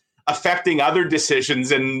decisions affecting other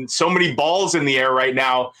decisions and so many balls in the air right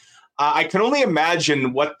now. I can only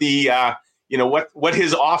imagine what what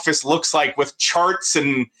his office looks like with charts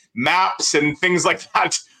and maps and things like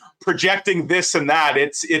that, projecting this and that.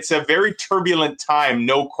 It's a very turbulent time,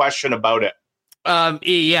 no question about it.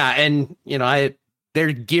 Yeah, and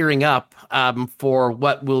they're gearing up for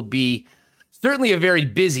what will be certainly a very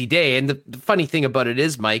busy day. And the funny thing about it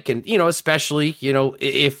is, Mike, and especially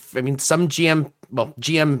some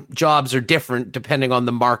GM jobs are different depending on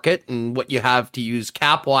the market and what you have to use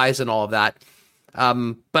cap wise and all of that.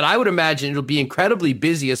 But I would imagine it'll be incredibly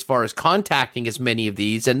busy as far as contacting as many of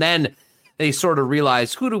these. And then they sort of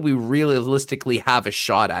realize, who do we realistically have a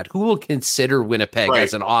shot at? Who will consider Winnipeg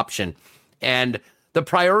as an option? And the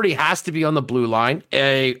priority has to be on the blue line.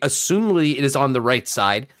 Assumably it is on the right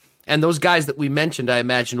side. And those guys that we mentioned, I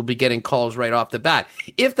imagine, will be getting calls right off the bat.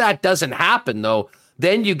 If that doesn't happen, though,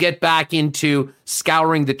 then you get back into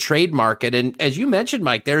scouring the trade market. And as you mentioned,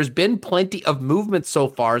 Mike, there's been plenty of movement so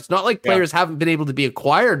far. It's not like players haven't been able to be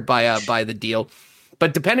acquired by the deal.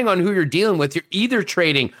 But depending on who you're dealing with, you're either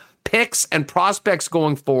trading picks and prospects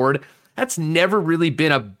going forward. That's never really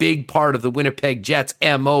been a big part of the Winnipeg Jets'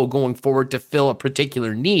 MO going forward to fill a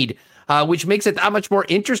particular need, which makes it that much more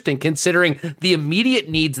interesting considering the immediate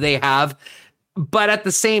needs they have. But at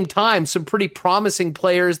the same time, some pretty promising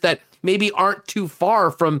players that maybe aren't too far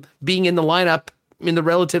from being in the lineup in the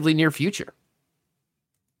relatively near future.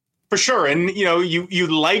 For sure. And, you'd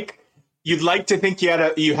like to think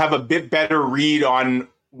you have a bit better read on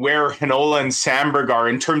where Heinola and Samberg are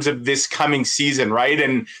in terms of this coming season, right?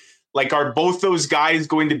 And are both those guys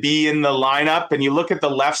going to be in the lineup? And you look at the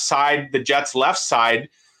left side, the Jets' left side,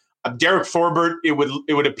 Derek Forbort, it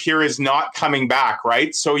would appear is not coming back,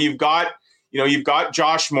 right? So you've got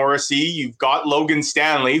Josh Morrissey, you've got Logan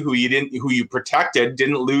Stanley, who you protected,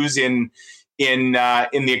 didn't lose in the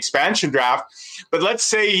expansion draft. But let's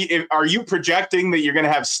say, are you projecting that you're going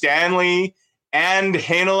to have Stanley and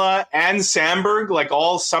Heinola and Samberg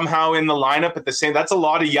all somehow in the lineup at the same? That's a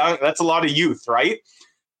lot of youth, right?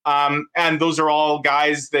 And those are all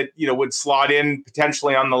guys that would slot in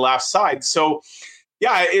potentially on the left side. So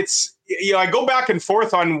yeah, it's I go back and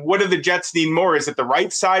forth on what do the Jets need more? Is it the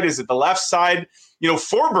right side? Is it the left side?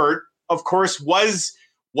 Forbort, of course, was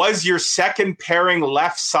your second pairing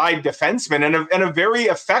left side defenseman and a very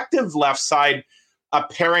effective left side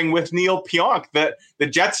pairing with Neil Pionk. The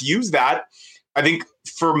Jets use that, I think,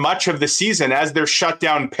 for much of the season as their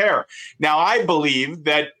shutdown pair. Now, I believe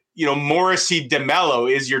that Morrissey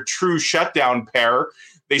DeMello is your true shutdown pair.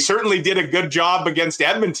 They certainly did a good job against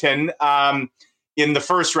Edmonton in the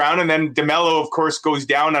first round. And then DeMello, of course, goes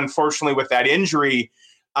down, unfortunately, with that injury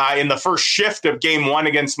in the first shift of game one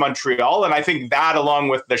against Montreal. And I think that, along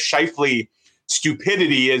with the Scheifele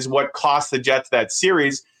stupidity, is what cost the Jets that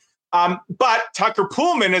series. But Tucker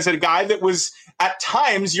Poolman is a guy that was, at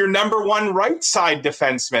times, your number one right side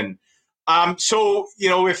defenseman. So,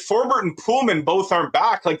 if Forbort and Poolman both aren't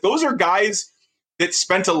back, those are guys that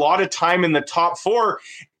spent a lot of time in the top four.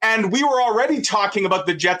 And we were already talking about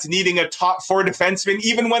the Jets needing a top four defenseman,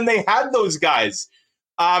 even when they had those guys.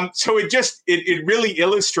 So it really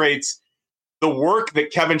illustrates the work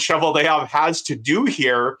that Kevin Cheveldayoff has to do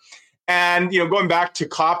here. And, going back to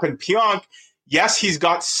Kopp and Pionk, yes, he's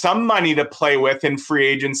got some money to play with in free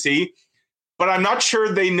agency, but I'm not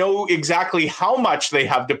sure they know exactly how much they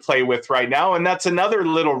have to play with right now. And that's another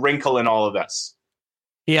little wrinkle in all of this.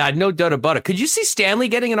 Yeah, no doubt about it. Could you see Stanley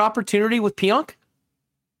getting an opportunity with Pionk?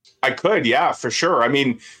 I could, yeah, for sure. I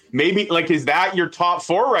mean, maybe is that your top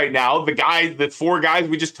four right now? The four guys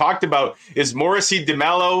we just talked about, is Morrissey,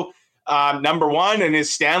 DeMello number one, and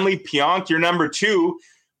is Stanley, Pionk your number two?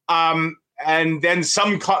 And then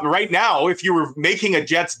right now, if you were making a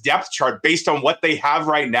Jets depth chart based on what they have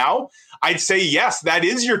right now, I'd say, yes, that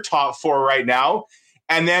is your top four right now.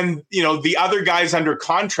 And then, the other guys under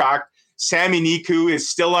contract, Sami Niku is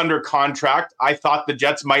still under contract. I thought the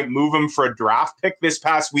Jets might move him for a draft pick this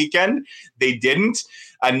past weekend. They didn't.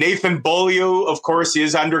 Nathan Beaulieu, of course,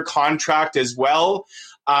 is under contract as well.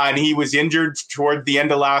 And he was injured toward the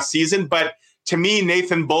end of last season. But to me,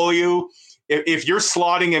 Nathan Beaulieu, if you're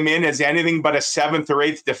slotting him in as anything but a seventh or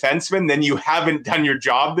eighth defenseman, then you haven't done your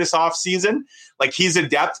job this offseason. He's a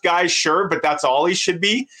depth guy, sure, but that's all he should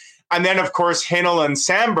be. And then, of course, Hinel and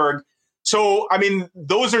Sandberg. So, I mean,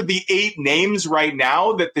 those are the 8 names right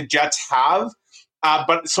now that the Jets have.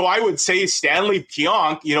 But so I would say Stanley,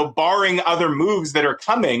 Pionk, barring other moves that are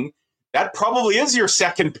coming, that probably is your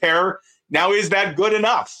second pair. Now, is that good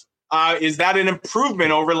enough? Is that an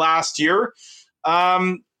improvement over last year?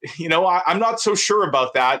 I'm not so sure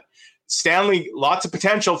about that. Stanley, lots of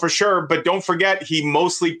potential for sure, but don't forget he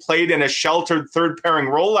mostly played in a sheltered third pairing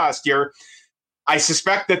role last year. I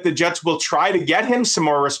suspect that the Jets will try to get him some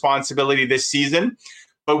more responsibility this season,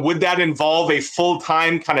 but would that involve a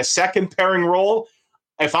full-time kind of second pairing role?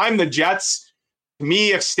 If I'm the Jets, to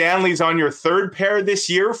me, if Stanley's on your third pair this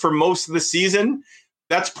year for most of the season,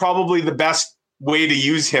 that's probably the best way to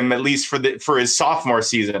use him, at least for his sophomore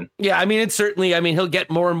season. Yeah, I mean, it's certainly, he'll get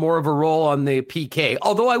more and more of a role on the PK.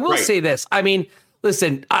 Although I will say this,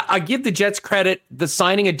 listen, I give the Jets credit. The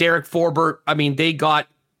signing of Derek Forbort, they got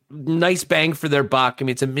nice bang for their buck.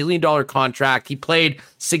 It's $1 million contract. He played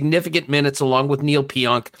significant minutes along with Neil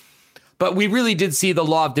Pionk. But we really did see the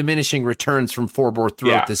law of diminishing returns from Forbort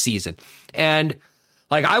throughout the season. And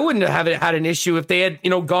I wouldn't have had an issue if they had,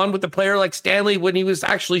 gone with a player like Stanley when he was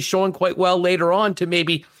actually showing quite well later on to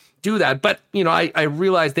maybe do that. But, I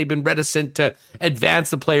realize they've been reticent to advance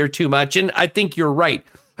the player too much. And I think you're right.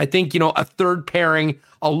 I think, a third pairing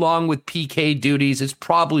along with PK duties is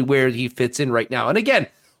probably where he fits in right now. And again,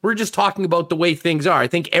 we're just talking about the way things are. I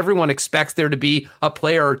think everyone expects there to be a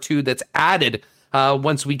player or two that's added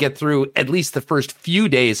once we get through at least the first few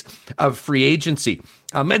days of free agency.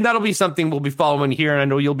 And that'll be something we'll be following here. And I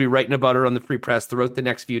know you'll be writing about it on the Free Press throughout the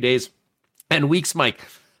next few days and weeks, Mike.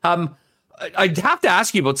 I'd have to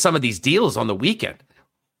ask you about some of these deals on the weekend.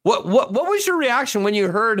 What was your reaction when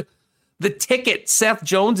you heard the ticket Seth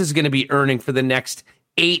Jones is going to be earning for the next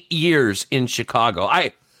 8 years in Chicago?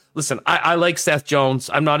 Listen, I like Seth Jones.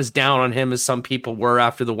 I'm not as down on him as some people were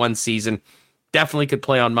after the one season. Definitely could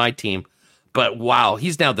play on my team. But wow,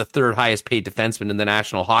 he's now the third highest paid defenseman in the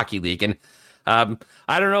National Hockey League. And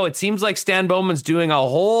I don't know, it seems like Stan Bowman's doing a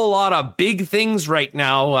whole lot of big things right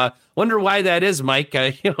now. Wonder why that is, Mike.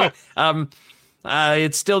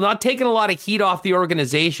 It's still not taking a lot of heat off the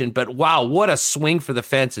organization, but wow, what a swing for the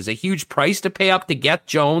fences. A huge price to pay up to get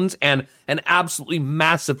Jones and an absolutely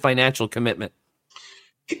massive financial commitment.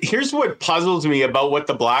 Here's what puzzles me about what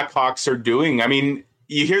the Blackhawks are doing.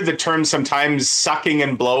 You hear the term sometimes sucking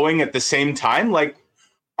and blowing at the same time.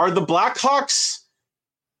 Are the Blackhawks,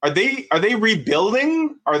 are they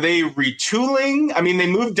rebuilding? Are they retooling? They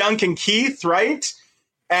moved Duncan Keith, right?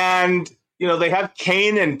 And, they have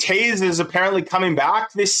Kane, and Taze is apparently coming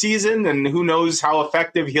back this season, and who knows how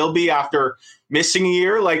effective he'll be after missing a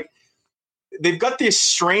year. They've got this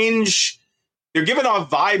strange, they're giving off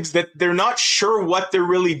vibes that they're not sure what they're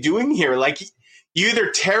really doing here. You either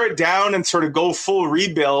tear it down and sort of go full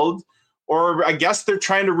rebuild, or I guess they're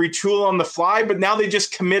trying to retool on the fly, but now they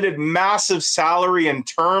just committed massive salary and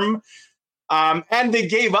term. And they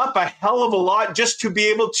gave up a hell of a lot just to be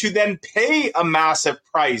able to then pay a massive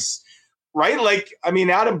price, right?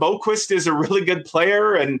 Adam Boquist is a really good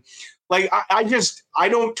player. And I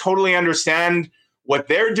don't totally understand what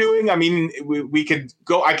they're doing. I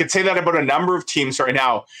could say that about a number of teams right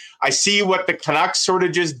now. I see what the Canucks sort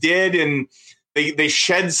of just did, and they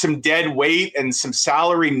shed some dead weight and some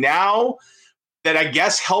salary now that I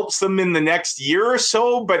guess helps them in the next year or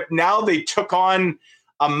so. But now they took on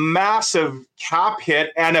a massive cap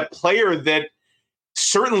hit and a player that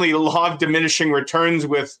certainly law of diminishing returns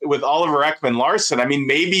with Oliver Ekman-Larsson.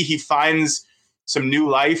 Maybe he finds some new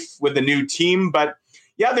life with a new team, but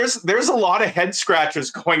yeah, there's a lot of head scratchers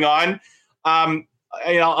going on.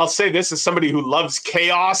 I'll say this as somebody who loves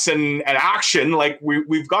chaos and action. Like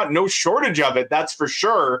we've got no shortage of it, that's for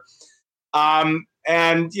sure. And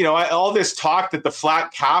all this talk that the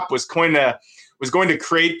flat cap was going to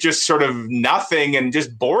create just sort of nothing and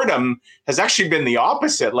just boredom has actually been the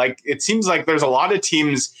opposite. Like it seems like there's a lot of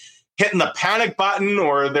teams hitting the panic button,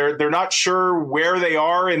 or they're not sure where they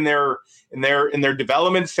are in their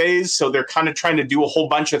development phase, so they're kind of trying to do a whole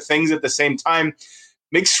bunch of things at the same time.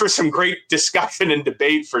 Makes for some great discussion and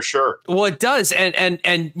debate for sure. Well, it does. And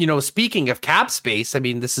speaking of cap space, I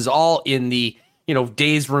mean, this is all in the,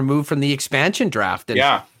 days removed from the expansion draft.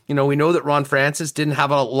 And, we know that Ron Francis didn't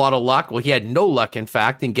have a lot of luck. Well, he had no luck, in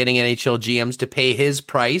fact, in getting NHL GMs to pay his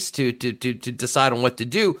price to decide on what to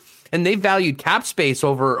do. And they valued cap space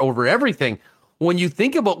over everything. When you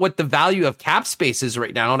think about what the value of cap space is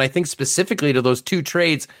right now, and I think specifically to those two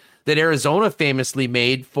trades that Arizona famously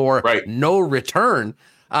made for no return.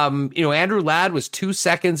 Andrew Ladd was 2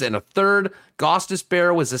 seconds and a third.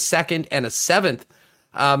 Gostisbehere was a second and a seventh.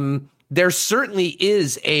 There certainly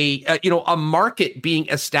is a market being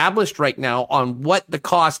established right now on what the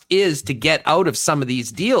cost is to get out of some of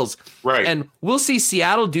these deals. Right. And we'll see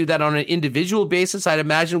Seattle do that on an individual basis, I'd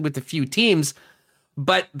imagine, with a few teams.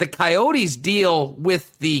 But the Coyotes deal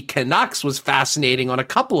with the Canucks was fascinating on a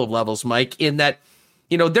couple of levels, Mike, in that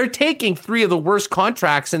they're taking three of the worst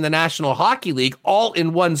contracts in the National Hockey League all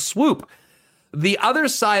in one swoop. The other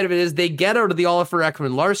side of it is they get out of the Oliver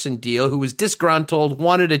Ekman-Larsson deal, who was disgruntled,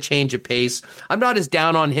 wanted a change of pace. I'm not as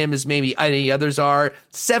down on him as maybe any others are.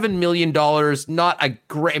 $7 million, not a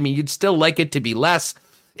great, you'd still like it to be less.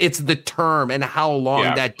 It's the term and how long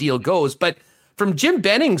that deal goes. But from Jim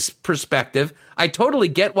Benning's perspective, I totally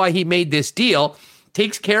get why he made this deal.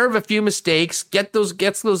 Takes care of a few mistakes, gets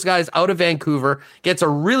those guys out of Vancouver, gets a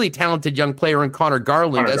really talented young player in Connor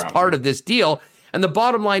Garland as part of this deal. And the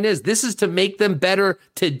bottom line is this is to make them better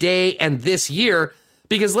today and this year,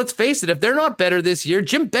 because let's face it, if they're not better this year,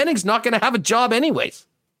 Jim Benning's not going to have a job anyways.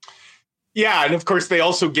 Yeah, and of course they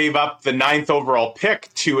also gave up the 9th overall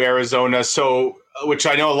pick to Arizona, so which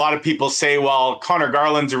I know a lot of people say, well, Connor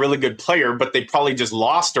Garland's a really good player, but they probably just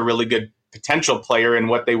lost a really good potential player in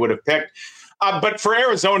what they would have picked. But for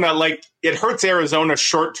Arizona, it hurts Arizona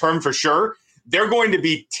short term for sure. They're going to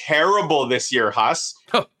be terrible this year, Huss.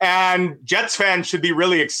 And Jets fans should be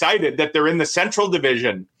really excited that they're in the Central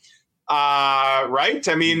Division. Right?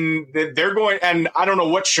 I mean, they're going, and I don't know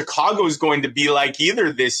what Chicago's going to be like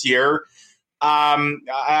either this year.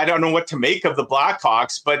 I don't know what to make of the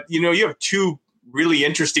Blackhawks, but you have two really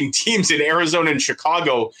interesting teams in Arizona and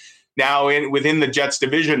Chicago now within the Jets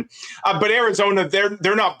division. But Arizona,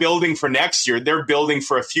 they're not building for next year. They're building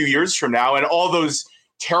for a few years from now. And all those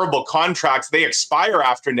terrible contracts, they expire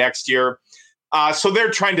after next year. So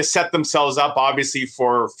they're trying to set themselves up, obviously,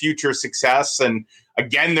 for future success. And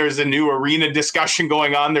again, there's a new arena discussion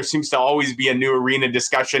going on. There seems to always be a new arena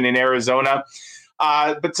discussion in Arizona.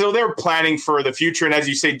 But so they're planning for the future. And as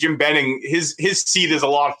you say, Jim Benning, his seat is a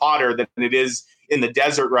lot hotter than it is in the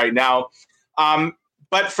desert right now.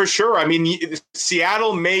 But for sure,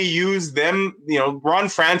 Seattle may use them. Ron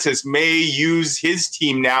Francis may use his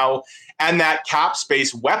team now and that cap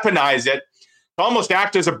space, weaponize it to almost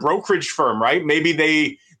act as a brokerage firm, right? Maybe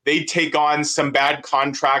they take on some bad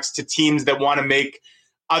contracts to teams that want to make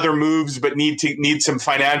other moves but need some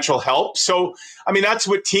financial help. So, that's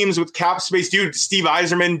what teams with cap space do. Steve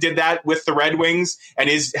Yzerman did that with the Red Wings and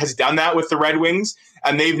has done that with the Red Wings,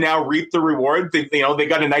 and they've now reaped the reward. They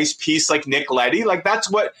got a nice piece like Nick Leddy.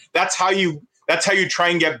 That's how you try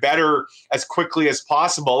and get better as quickly as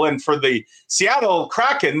possible. And for the Seattle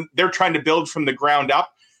Kraken, they're trying to build from the ground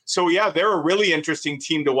up. So, yeah, they're a really interesting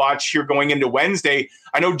team to watch here going into Wednesday.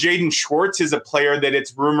 I know Jaden Schwartz is a player that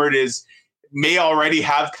it's rumored may already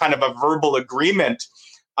have kind of a verbal agreement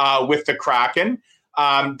with the Kraken,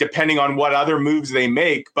 depending on what other moves they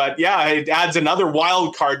make. But, yeah, it adds another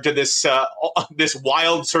wild card to this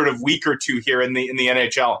wild sort of week or two here in the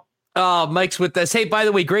NHL. Oh, Mike's with us. Hey, by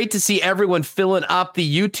the way, great to see everyone filling up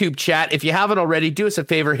the YouTube chat. If you haven't already, do us a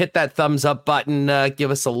favor, hit that thumbs up button, give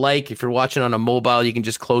us a like. If you're watching on a mobile, you can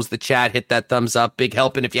just close the chat, hit that thumbs up, big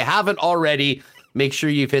help. And if you haven't already, make sure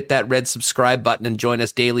you've hit that red subscribe button and join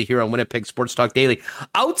us daily here on Winnipeg Sports Talk Daily.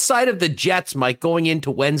 Outside of the Jets, Mike, going into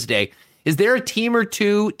Wednesday, is there a team or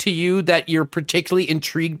two to you that you're particularly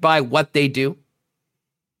intrigued by what they do?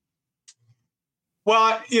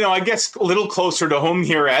 Well, I guess a little closer to home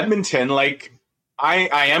here, Edmonton. I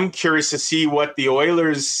am curious to see what the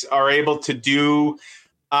Oilers are able to do.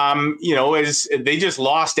 As they just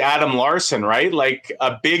lost Adam Larson, right?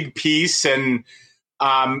 A big piece, and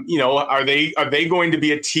Are they going to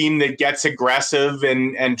be a team that gets aggressive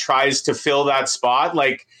and tries to fill that spot?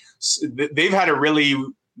 Like they've had a really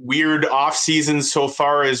weird offseason so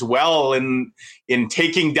far as well in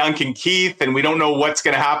taking Duncan Keith, and we don't know what's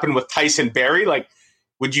going to happen with Tyson Barrie. Like,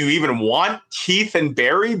 would you even want Keith and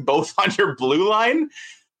Barrie both on your blue line?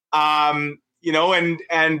 And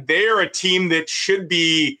they're a team that should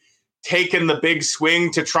be taking the big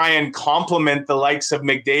swing to try and complement the likes of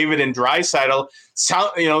McDavid and Draisaitl.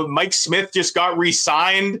 Mike Smith just got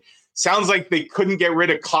re-signed. Sounds like they couldn't get rid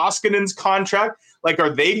of Koskinen's contract. Like, are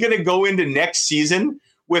they going to go into next season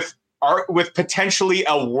with potentially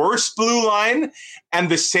a worse blue line and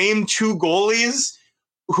the same two goalies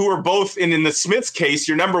who are both in the Smith's case,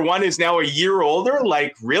 your number one is now a year older?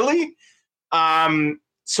 Like, really?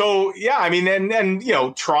 So, yeah, I mean, and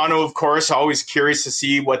Toronto, of course, always curious to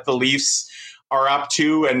see what the Leafs are up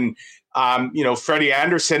to. And, Freddie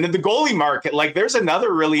Anderson and the goalie market. Like, there's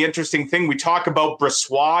another really interesting thing. We talk about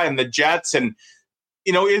Brossoit and the Jets. And,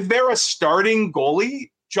 is there a starting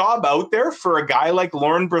goalie job out there for a guy like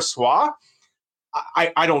Laurent Brossoit?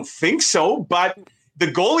 I don't think so. But the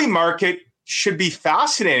goalie market should be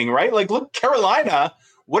fascinating, right? Like, look, Carolina,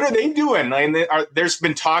 what are they doing? I mean, there's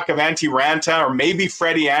been talk of Antti Ranta or maybe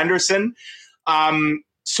Freddie Anderson.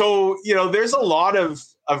 So, there's a lot of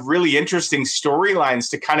really interesting storylines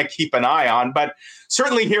to kind of keep an eye on. But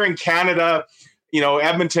certainly here in Canada,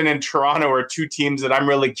 Edmonton and Toronto are two teams that I'm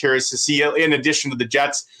really curious to see, in addition to the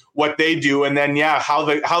Jets, what they do. And then, how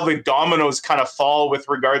the dominoes kind of fall with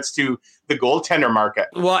regards to the goaltender market.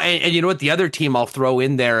 Well, and you know what? The other team I'll throw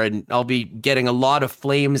in there, and I'll be getting a lot of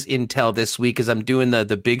Flames intel this week as I'm doing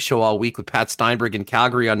the big show all week with Pat Steinberg in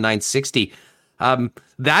Calgary on 960.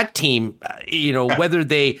 That team, whether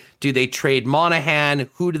they trade Monahan,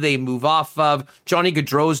 who do they move off of? Johnny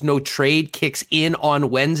Gaudreau's no trade kicks in on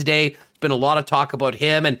Wednesday. There's been a lot of talk about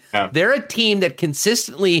him, and they're a team that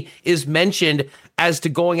consistently is mentioned as to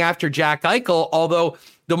going after Jack Eichel, although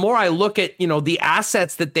the more I look at, the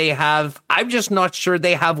assets that they have, I'm just not sure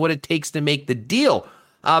they have what it takes to make the deal.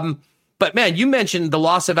 But man, you mentioned the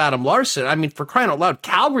loss of Adam Larsson. I mean, for crying out loud,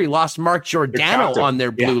 Calgary lost Mark Giordano on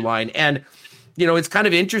their blue line. And, it's kind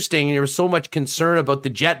of interesting. There was so much concern about the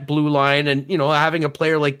Jet blue line and, having a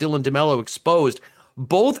player like Dylan DeMello exposed.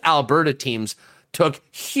 Both Alberta teams took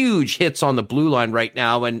huge hits on the blue line right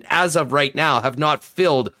now. And as of right now, have not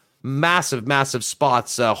filled massive, massive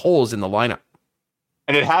spots, holes in the lineup.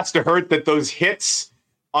 And it has to hurt that those hits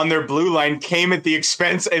on their blue line came at the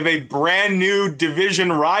expense of a brand new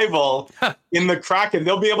division rival in the Kraken.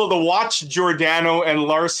 They'll be able to watch Giordano and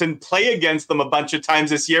Larson play against them a bunch of times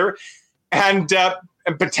this year and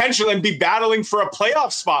potentially be battling for a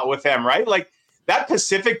playoff spot with them, right? Like, that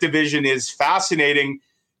Pacific division is fascinating.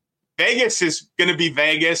 Vegas is going to be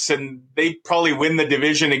Vegas, and they probably win the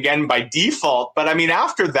division again by default. But I mean,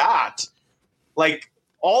 after that, like,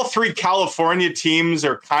 all three California teams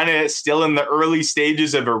are kind of still in the early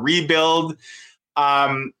stages of a rebuild.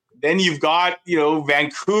 Then you've got,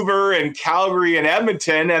 Vancouver and Calgary and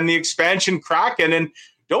Edmonton and the expansion Kraken. And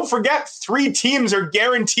don't forget, three teams are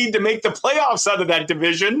guaranteed to make the playoffs out of that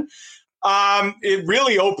division. It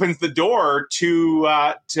really opens the door to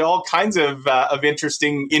all kinds of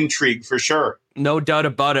interesting intrigue for sure. No doubt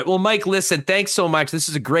about it. Well, Mike, listen, thanks so much. This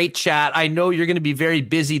is a great chat. I know you're going to be very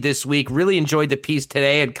busy this week. Really enjoyed the piece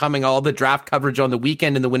today and all the draft coverage on the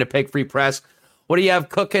weekend in the Winnipeg Free Press. What do you have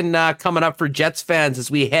cooking coming up for Jets fans as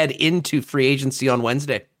we head into free agency on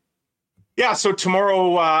Wednesday? Yeah, so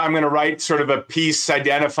tomorrow I'm going to write sort of a piece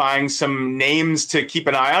identifying some names to keep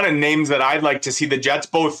an eye on and names that I'd like to see the Jets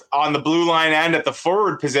both on the blue line and at the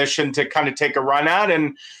forward position to kind of take a run at.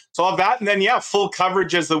 And so I'll have that. And then, full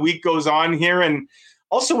coverage as the week goes on here. And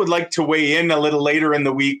also would like to weigh in a little later in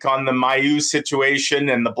the week on the Mailloux situation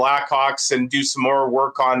and the Blackhawks and do some more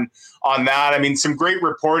work on that. I mean, some great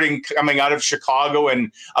reporting coming out of Chicago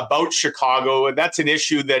and about Chicago. That's an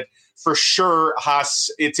issue that for sure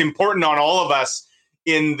it's important on all of us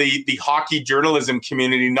in the hockey journalism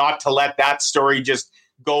community not to let that story just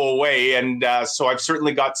go away. And so I've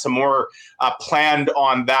certainly got some more planned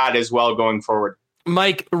on that as well going forward.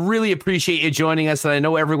 Mike, really appreciate you joining us, and I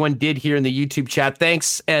know everyone did here in the YouTube chat.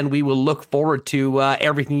 Thanks, and we will look forward to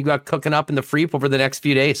everything you got cooking up in the Freep over the next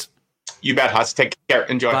few days. You bet, Huss. Take care.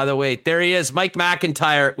 Enjoy. By the way, there he is, Mike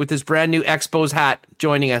McIntyre, with his brand new Expos hat,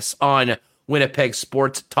 joining us on Winnipeg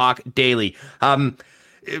Sports Talk Daily.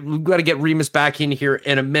 We've got to get Remus back in here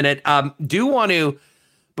in a minute. Do want to,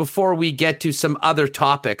 before we get to some other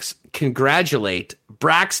topics, congratulate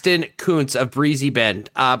Braxton Kuntz of Breezy Bend.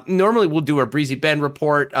 Normally we'll do our Breezy Bend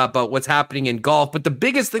report about what's happening in golf, but the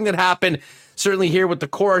biggest thing that happened, certainly here with the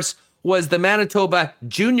course, was the Manitoba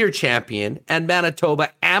Junior Champion and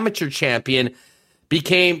Manitoba Amateur Champion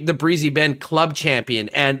became the Breezy Bend Club Champion.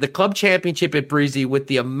 And the Club Championship at Breezy, with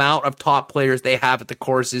the amount of top players they have at the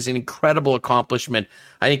course, is an incredible accomplishment.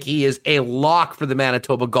 I think he is a lock for the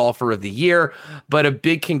Manitoba Golfer of the Year, but a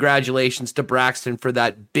big congratulations to Braxton for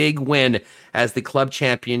that big win as the club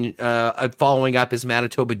champion, following up his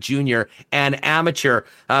Manitoba Junior and Amateur.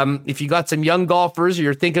 If you got some young golfers or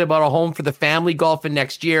you're thinking about a home for the family golfing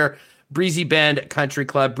next year, Breezy Bend Country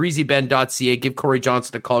Club, breezybend.ca. Give Corey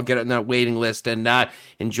Johnson a call, get on that waiting list, and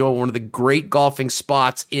enjoy one of the great golfing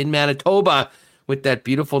spots in Manitoba with that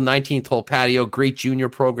beautiful 19th hole patio, great junior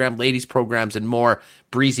program, ladies programs, and more.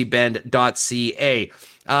 breezybend.ca.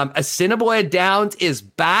 Assiniboia Downs is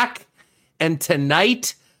back, and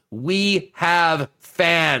tonight we have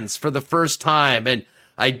fans for the first time. And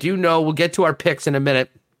I do know, we'll get to our picks in a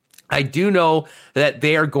minute, I do know that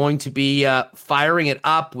they are going to be firing it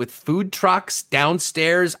up with food trucks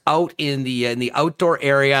downstairs out in the outdoor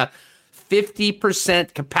area.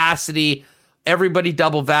 50% capacity. Everybody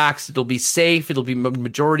double vaxxed. It'll be safe. It'll be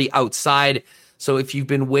majority outside. So if you've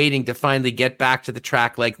been waiting to finally get back to the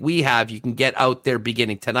track like we have, you can get out there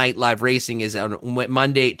beginning tonight. Live racing is on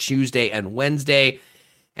Monday, Tuesday, and Wednesday.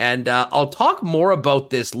 And I'll talk more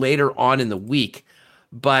about this later on in the week.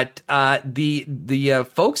 But the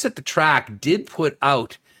folks at the track did put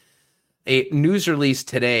out a news release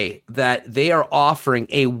today that they are offering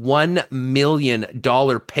a $1 million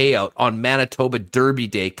payout on Manitoba Derby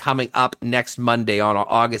Day coming up next Monday on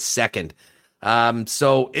August 2nd.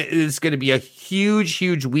 So it's going to be a huge,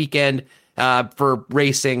 huge weekend for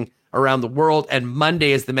racing around the world. And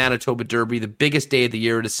Monday is the Manitoba Derby, the biggest day of the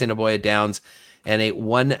year at Assiniboia Downs, and a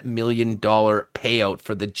 $1 million payout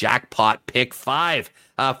for the jackpot pick 5.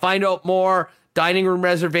 Find out more. Dining room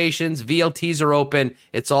reservations, VLTs are open.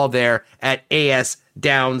 It's all there at asdowns.com.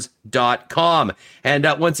 And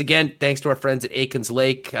once again, thanks to our friends at Aikens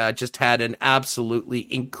Lake. Just had an absolutely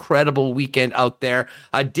incredible weekend out there.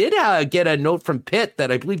 I did get a note from Pitt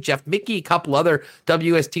that I believe Jeff Mickey, a couple other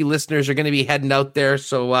WST listeners are going to be heading out there.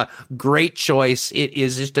 So great choice. It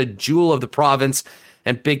is just a jewel of the province.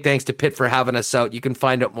 And big thanks to Pitt for having us out. You can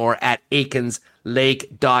find out more at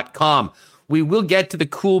aikenslake.com. We will get to the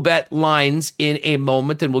cool bet lines in a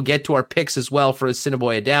moment, and we'll get to our picks as well for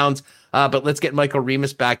Assiniboia Downs. But let's get Michael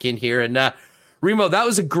Remus back in here. And Remo, that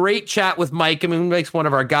was a great chat with Mike. I mean, Mike's one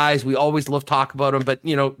of our guys. We always love talking about him, but,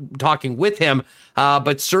 talking with him.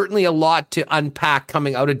 But certainly a lot to unpack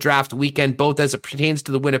coming out of draft weekend, both as it pertains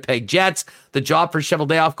to the Winnipeg Jets, the job for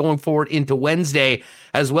Cheveldayoff going forward into Wednesday,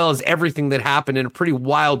 as well as everything that happened in a pretty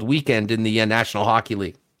wild weekend in the National Hockey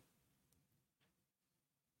League.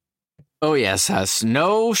 Oh, yes, Huss.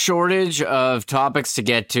 No shortage of topics to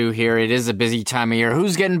get to here. It is a busy time of year.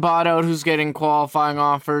 Who's getting bought out? Who's getting qualifying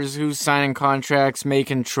offers? Who's signing contracts,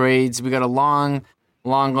 making trades? We got a long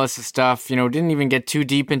list of stuff. Didn't even get too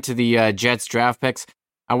deep into the Jets draft picks.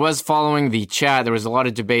 I was following the chat. There was a lot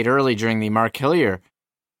of debate early during the Mark Hillier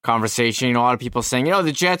conversation. A lot of people saying,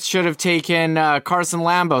 the Jets should have taken Carson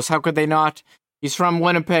Lambos. How could they not? He's from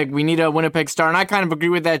Winnipeg. We need a Winnipeg star. And I kind of agree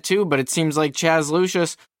with that too, but it seems like Chaz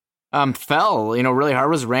Lucius fell, really hard,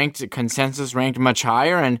 was consensus ranked much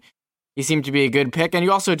higher, and he seemed to be a good pick. And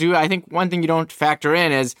you also do, I think one thing you don't factor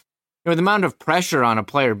in is, the amount of pressure on a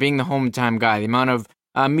player being the home-time guy, the amount of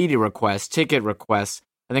media requests, ticket requests.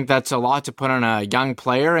 I think that's a lot to put on a young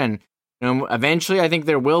player, and eventually I think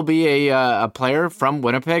there will be a player from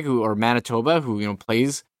Winnipeg or Manitoba who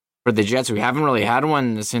plays for the Jets. We haven't really had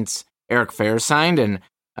one since Eric Fair signed, and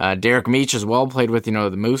Derek Meach as well played with the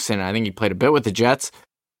Moose, and I think he played a bit with the Jets.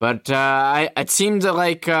 But it seems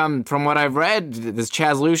like, from what I've read, this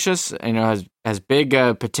Chaz Lucius, has big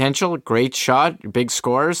potential, great shot, big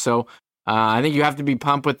scores. So I think you have to be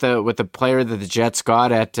pumped with the player that the Jets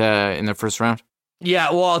got at in the first round. Yeah,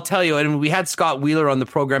 well, I'll tell you, and we had Scott Wheeler on the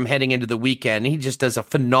program heading into the weekend. He just does a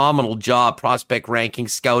phenomenal job prospect ranking,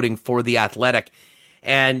 scouting for The Athletic.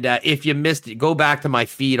 And if you missed it, go back to my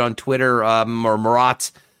feed on Twitter or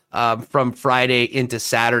Murat's from Friday into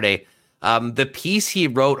Saturday. The piece he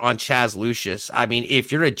wrote on Chaz Lucius, I mean,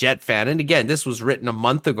 if you're a Jet fan, and again, this was written a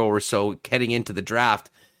month ago or so heading into the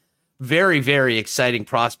draft, very, very exciting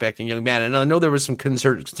prospecting young man. And I know there was some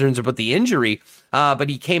concerns about the injury, but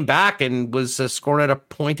he came back and was scoring at a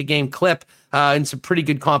point-a-game clip in some pretty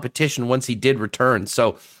good competition once he did return.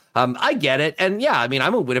 So I get it. And yeah, I mean,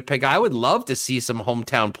 I'm a Winnipeg guy. I would love to see some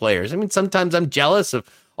hometown players. I mean, sometimes I'm jealous of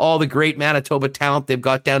all the great Manitoba talent they've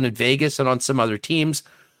got down in Vegas and on some other teams.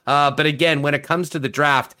 But again, when it comes to the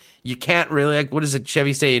draft, you can't really, what does it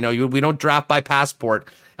Chevy say? We don't draft by passport.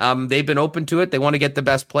 They've been open to it. They want to get the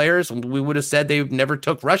best players. We would have said they never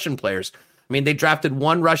took Russian players. I mean, they drafted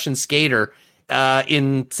one Russian skater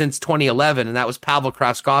since 2011, and that was Pavel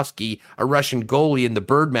Kraskovsky, a Russian goalie in the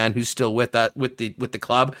Birdman, who's still with the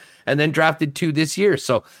club, and then drafted 2 this year.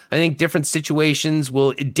 So I think different situations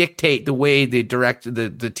will dictate the way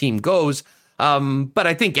the team goes. But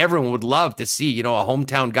I think everyone would love to see, a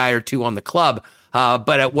hometown guy or 2 on the club.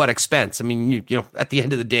 But at what expense? I mean, at the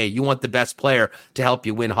end of the day, you want the best player to help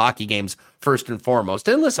you win hockey games first and foremost.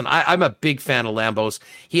 And listen, I'm a big fan of Lambos.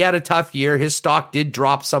 He had a tough year. His stock did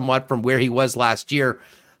drop somewhat from where he was last year.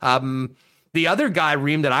 The other guy,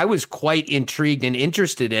 Reem, that I was quite intrigued and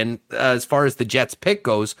interested in as far as the Jets pick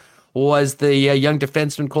goes was the young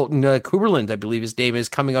defenseman Colton Kuberland, I believe his name is,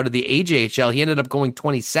 coming out of the AJHL. He ended up going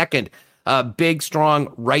 22nd. Big,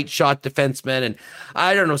 strong, right shot defenseman. And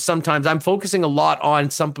I don't know, sometimes I'm focusing a lot on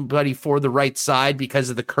somebody for the right side because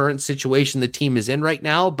of the current situation the team is in right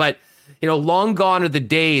now. But, long gone are the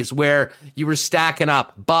days where you were stacking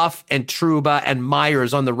up Buff and Trouba and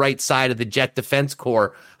Myers on the right side of the Jet defense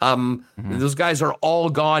core. Those guys are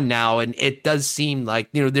all gone now. And it does seem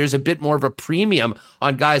like, there's a bit more of a premium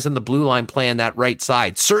on guys on the blue line playing that right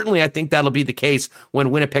side. Certainly, I think that'll be the case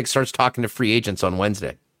when Winnipeg starts talking to free agents on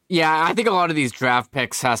Wednesday. Yeah, I think a lot of these draft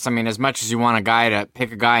picks, Hess, as much as you want a guy to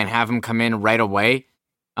pick a guy and have him come in right away,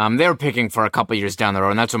 they were picking for a couple years down the road,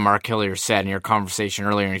 and that's what Mark Hillier said in your conversation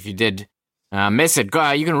earlier. And if you did miss it,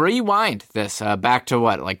 you can rewind this back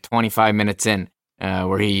to 25 minutes in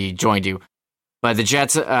where he joined you. But the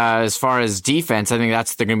Jets, as far as defense, I think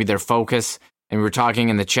they're going to be their focus. And we were talking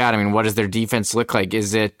in the chat, what does their defense look like?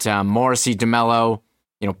 Is it Morrissey, DeMello,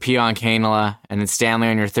 Pionk, Hainala, and then Stanley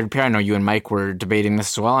on your third pair? I know you and Mike were debating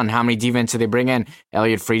this as well. And how many defense do they bring in?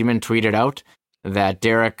 Elliot Friedman tweeted out that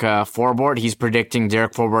Derek Forbort, he's predicting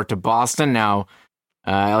Derek Forbort to Boston. Now,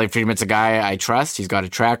 Elliot Friedman's a guy I trust. He's got a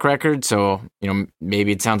track record. So,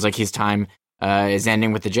 maybe it sounds like his time is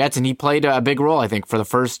ending with the Jets. And he played a big role, I think, for the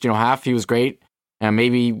first half. He was great. And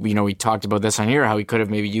maybe, we talked about this on here, how he could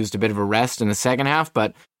have maybe used a bit of a rest in the second half.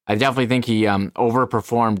 But I definitely think he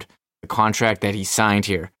overperformed the contract that he signed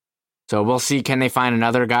here. So we'll see, can they find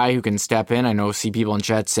another guy who can step in? See people in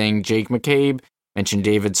chat saying Jake McCabe, mentioned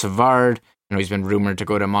David Savard. I know he's been rumored to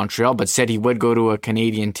go to Montreal, but said he would go to a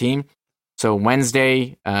Canadian team. So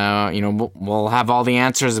Wednesday, we'll have all the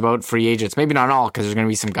answers about free agents. Maybe not all, because there's going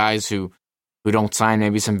to be some guys who don't sign.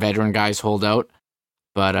 Maybe some veteran guys hold out.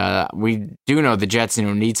 But we do know the Jets,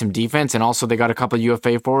 need some defense, and also they got a couple of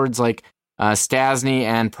UFA forwards like Stasny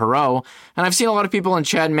and Perreault. And I've seen a lot of people in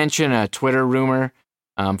chat mention a Twitter rumor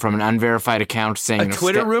from an unverified account saying... A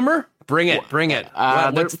Twitter rumor? Bring it.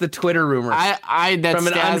 What's the Twitter rumor? That's from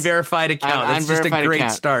an unverified account. That's just a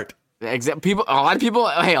great start. A lot of people...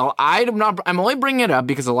 Hey, I'm only bringing it up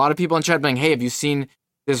because a lot of people in chat are saying, hey, have you seen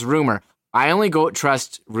this rumor? I only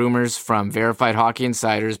trust rumors from verified hockey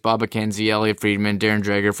insiders, Bob McKenzie, Elliot Friedman, Darren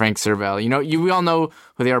Dreger, Frank Cervelli. We all know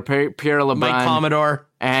who they are, Pierre LeBrun, Mike Commodore,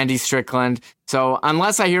 Andy Strickland. So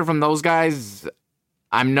unless I hear from those guys,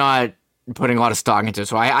 I'm not putting a lot of stock into it.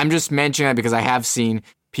 So I'm just mentioning that because I have seen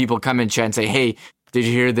people come in chat and say, hey, did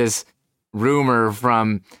you hear this rumor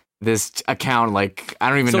from this account? I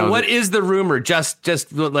don't even know. So what is the rumor? Just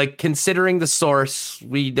considering the source,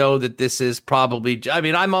 we know that this is probably...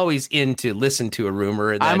 I'm always in to listen to a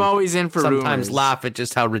rumor. And I'm always in for sometimes rumors. Laugh at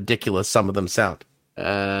just how ridiculous some of them sound.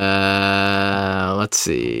 Let's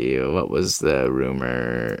see. What was the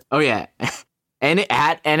rumor? Oh, yeah.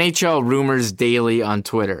 At NHL Rumors Daily on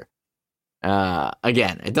Twitter.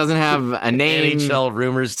 Again, it doesn't have a name. NHL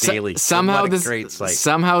Rumors Daily. Somehow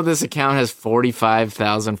this account has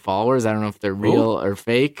 45,000 followers. I don't know if they're real or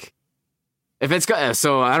fake. If it's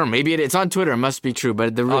so, I don't know. Maybe it's on Twitter. It must be true,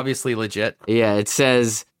 but obviously legit. Yeah, it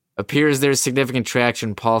says appears there's significant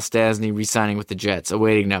traction. Paul Stasny re-signing with the Jets,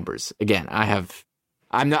 awaiting numbers. Again, I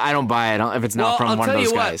don't buy it if it's not from one of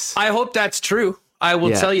those guys. I hope that's true. I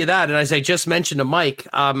will tell you that. And as I just mentioned to Mike,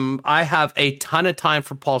 I have a ton of time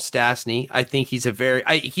for Paul Stasny. I think he's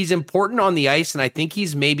he's important on the ice, and I think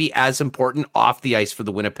he's maybe as important off the ice for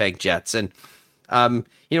the Winnipeg Jets. And,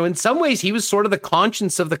 in some ways, he was sort of the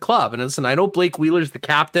conscience of the club. And listen, I know Blake Wheeler's the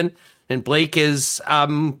captain, and Blake is,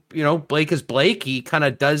 Blake is Blake. He kind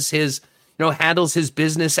of does his, handles his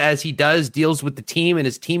business as he does, deals with the team and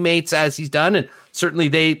his teammates as he's done. And certainly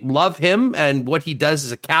they love him and what he does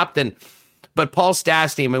as a captain. But Paul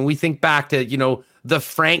Stastny, when we think back to, the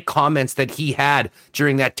frank comments that he had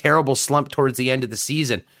during that terrible slump towards the end of the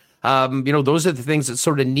season, those are the things that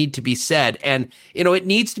sort of need to be said. And, it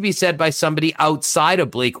needs to be said by somebody outside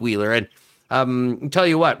of Blake Wheeler. And I'll tell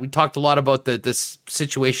you what, we talked a lot about this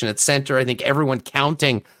situation at center. I think everyone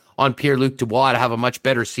counting on Pierre-Luc Dubois to have a much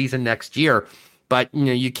better season next year. But,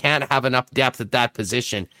 you can't have enough depth at that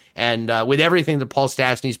position. And with everything that Paul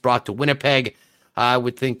Stastny's brought to Winnipeg, I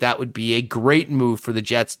would think that would be a great move for the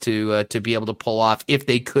Jets to be able to pull off if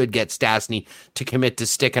they could get Stastny to commit to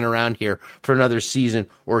sticking around here for another season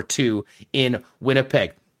or two in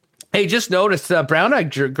Winnipeg. Hey, just noticed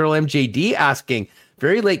Brown-Eyed Girl MJD asking,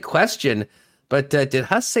 very late question, but did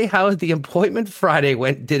Huss say how the appointment Friday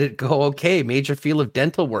went? Did it go okay? Major field of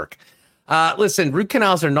dental work. Listen, root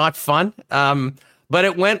canals are not fun, but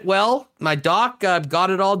it went well. My doc got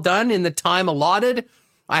it all done in the time allotted.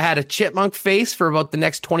 I had a chipmunk face for about the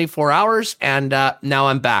next 24 hours, and now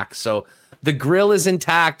I'm back. So the grill is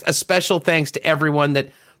intact. A special thanks to everyone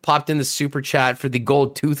that popped in the super chat for the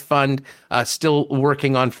Gold Tooth Fund. Still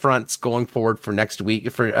working on fronts going forward for next week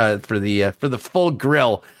for the full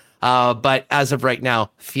grill. But as of right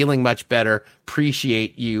now, feeling much better.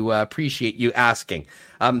 Appreciate you asking.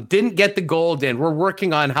 Didn't get the gold in. We're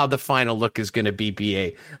working on how the final look is going to be,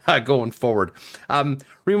 BA, going forward.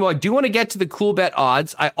 Remo, I do want to get to the cool bet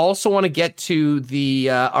odds. I also want to get to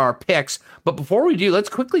our picks. But before we do, let's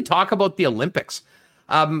quickly talk about the Olympics.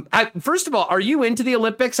 First of all, are you into the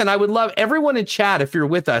Olympics? And I would love everyone in chat, if you're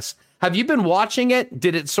with us, have you been watching it?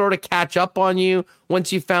 Did it sort of catch up on you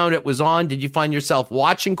once you found it was on? Did you find yourself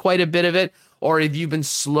watching quite a bit of it? Or have you been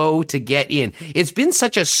slow to get in? It's been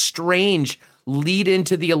such a strange lead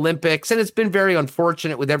into the Olympics, and it's been very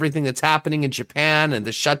unfortunate with everything that's happening in Japan and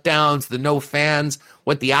the shutdowns, the no fans,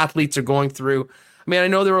 what the athletes are going through. I mean, I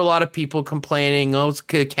know there were a lot of people complaining,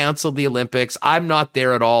 cancel the Olympics. I'm not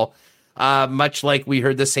there at all. Much like we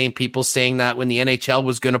heard the same people saying that when the NHL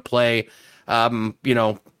was going to play.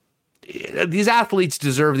 These athletes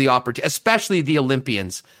deserve the opportunity, especially the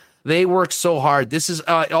Olympians. They work so hard. This is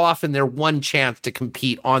often their one chance to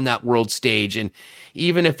compete on that world stage. And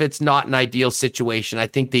even if it's not an ideal situation, I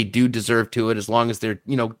think they do deserve to it as long as they're,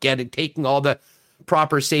 taking all the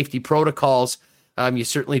proper safety protocols. You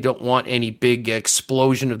certainly don't want any big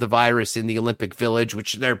explosion of the virus in the Olympic Village,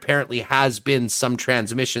 which there apparently has been some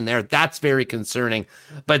transmission there. That's very concerning.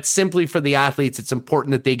 But simply for the athletes, it's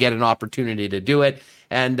important that they get an opportunity to do it.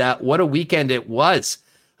 And what a weekend it was.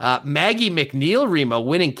 Maggie McNeil, Remo,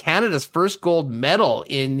 winning Canada's first gold medal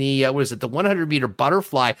in the 100-meter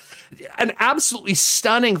butterfly. An absolutely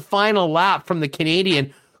stunning final lap from the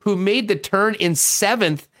Canadian, who made the turn in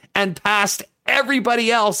 7th and passed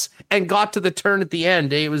everybody else and got to the turn at the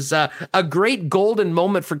end. It was a great golden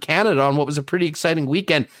moment for Canada on what was a pretty exciting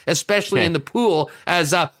weekend, especially in the pool,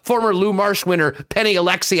 as former Lou Marsh winner Penny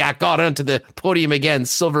Alexiak got onto the podium again,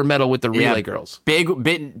 silver medal with the relay girls.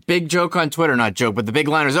 Big joke on Twitter, not joke, but the big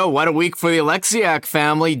line is, what a week for the Alexiak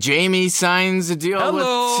family. Jamie signs a deal with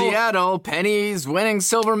Seattle. Penny's winning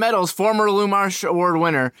silver medals, former Lou Marsh Award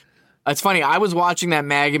winner. It's funny, I was watching that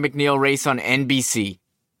Maggie McNeil race on NBC.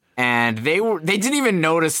 And they didn't even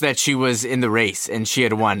notice that she was in the race and she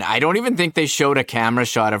had won. I don't even think they showed a camera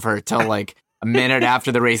shot of her till like a minute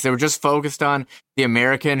after the race. They were just focused on the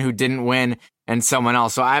American who didn't win and someone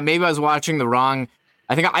else. So I was watching the wrong.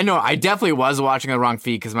 I definitely was watching the wrong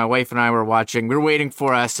feed because my wife and I were watching. We were waiting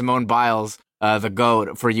for Simone Biles, the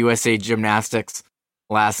GOAT, for USA Gymnastics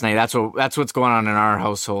last night. That's what's going on in our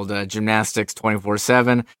household. Gymnastics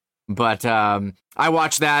 24/7. But I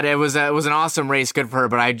watched that. It was an awesome race. Good for her.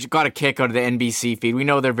 But I got a kick out of the NBC feed. We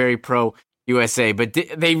know they're very pro USA, but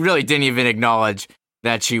they really didn't even acknowledge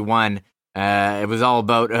that she won. It was all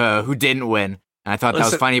about who didn't win. And I thought that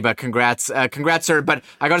was funny. But congrats her. But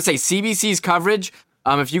I got to say, CBC's coverage.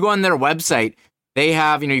 If you go on their website, they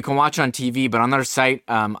have you can watch on TV, but on their site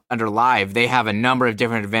under live, they have a number of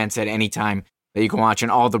different events at any time that you can watch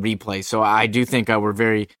and all the replays. So I do think we're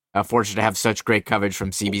very fortunate to have such great coverage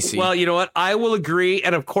from CBC. Well, you know what? I will agree.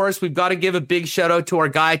 And of course, we've got to give a big shout out to our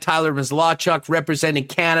guy, Tyler Mizlachuk, representing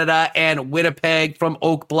Canada and Winnipeg from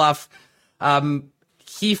Oak Bluff.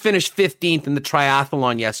 He finished 15th in the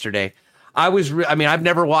triathlon yesterday. I've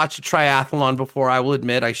never watched a triathlon before, I will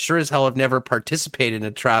admit. I sure as hell have never participated in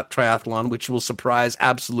a triathlon, which will surprise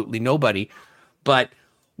absolutely nobody. But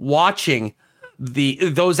watching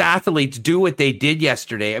those athletes do what they did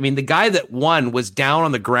yesterday. I mean, the guy that won was down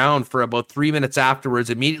on the ground for about 3 minutes afterwards,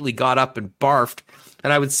 immediately got up and barfed.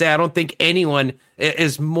 And I would say I don't think anyone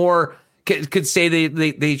is more could say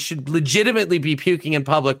they should legitimately be puking in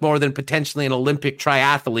public more than potentially an Olympic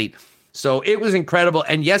triathlete. So it was incredible.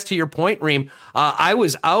 And yes, to your point, Reem, I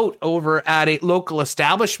was out over at a local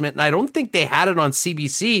establishment, and I don't think they had it on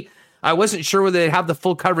CBC. I wasn't sure whether they'd have the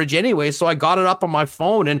full coverage anyway, so I got it up on my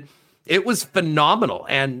phone, and it was phenomenal.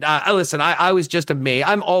 And listen, I was just amazed.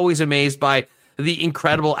 I'm always amazed by the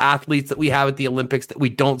incredible athletes that we have at the Olympics that we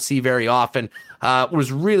don't see very often.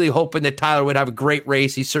 Was really hoping that Tyler would have a great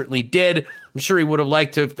race. He certainly did. I'm sure he would have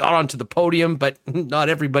liked to have got onto the podium, but not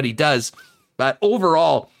everybody does. But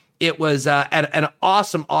overall, it was an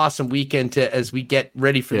awesome weekend as we get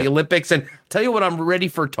ready for the Olympics. And tell you what, I'm ready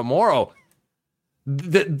for tomorrow.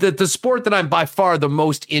 The sport that I'm by far the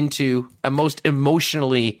most into and most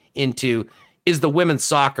emotionally into is the women's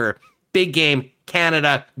soccer. Big game,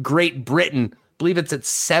 Canada, Great Britain. I believe it's at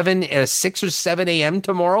 6 or 7 a.m.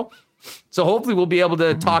 tomorrow. So hopefully we'll be able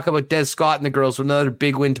to talk about Des Scott and the girls with another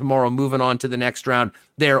big win tomorrow, moving on to the next round.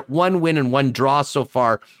 They're 1 win and 1 draw so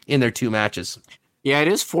far in their 2 matches. Yeah, it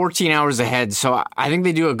is 14 hours ahead, so I think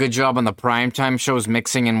they do a good job on the primetime shows,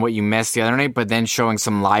 mixing in what you missed the other night, but then showing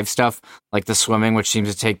some live stuff like the swimming, which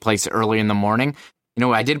seems to take place early in the morning. You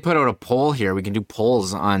know, I did put out a poll here. We can do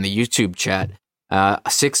polls on the YouTube chat.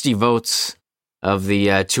 60 votes of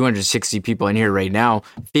the 260 people in here right now.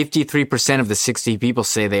 53% of the 60 people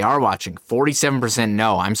say they are watching. 47%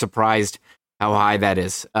 no. I'm surprised how high that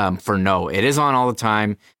is for no. It is on all the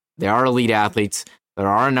time. They are elite athletes. There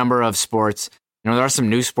are a number of sports. You know, there are some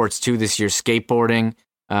new sports too this year. Skateboarding,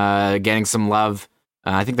 getting some love.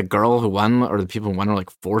 I think the girl who won, or the people who won, are like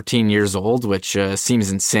 14 years old, which seems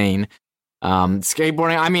insane.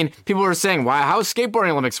 Skateboarding. I mean, people were saying, "Why? How is skateboarding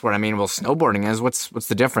Olympic sport?" I mean, well, snowboarding is. What's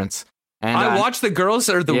the difference? And I watched the girls,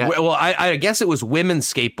 or I guess it was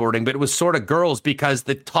women's skateboarding, but it was sort of girls because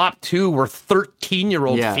the top 2 were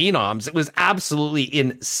 13-year-old phenoms. It was absolutely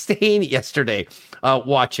insane yesterday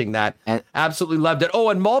watching that. And absolutely loved it. Oh,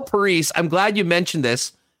 and Malparise, I'm glad you mentioned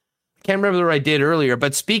this. Can't remember what I did earlier,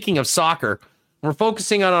 but speaking of soccer, we're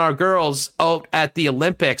focusing on our girls out at the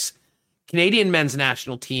Olympics. Canadian men's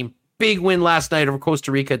national team, big win last night over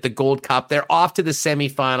Costa Rica at the Gold Cup. They're off to the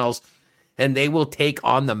semifinals, and they will take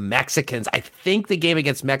on the Mexicans. I think the game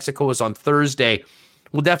against Mexico is on Thursday.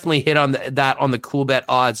 We'll definitely hit on that on the Cool Bet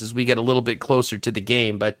odds as we get a little bit closer to the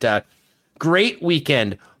game. But great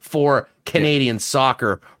weekend for Canadian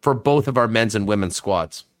soccer for both of our men's and women's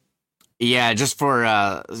squads. Yeah, just for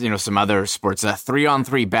some other sports,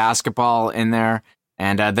 3-on-3 basketball in there.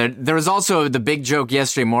 And there was also the big joke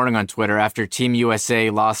yesterday morning on Twitter after Team USA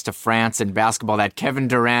lost to France in basketball that Kevin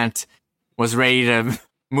Durant was ready to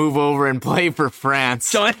move over and play for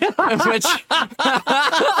France. Which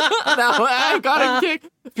I got a kick.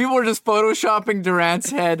 People were just photoshopping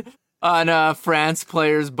Durant's head on a France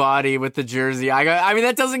player's body with the jersey. I mean,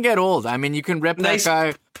 that doesn't get old. I mean, you can rip nice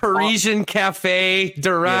that guy. Parisian cafe,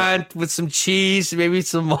 Durant with some cheese, maybe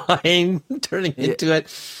some wine, turning into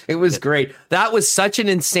it. It was great. That was such an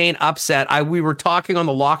insane upset. We were talking on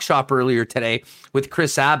the Lock Shop earlier today with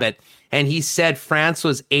Chris Abbott, and he said France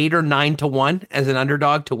was 8 or 9 to 1 as an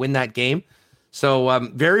underdog to win that game. So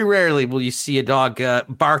very rarely will you see a dog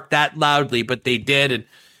bark that loudly, but they did.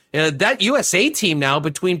 And that USA team now,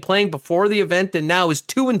 between playing before the event and now, is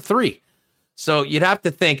 2-3. So you'd have to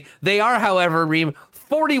think they are, however, Reem,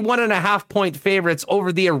 41.5-point favorites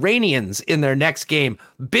over the Iranians in their next game.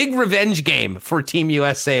 Big revenge game for Team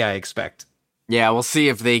USA, I expect. Yeah, we'll see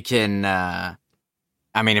if they can.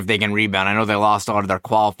 If they can rebound. I know they lost a lot of their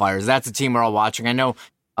qualifiers. That's a team we're all watching. I know,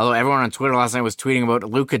 although everyone on Twitter last night was tweeting about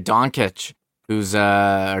Luka Doncic, who's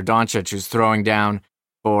throwing down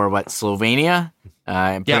for Slovenia,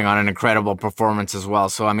 and putting on an incredible performance as well.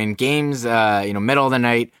 So I mean, games, middle of the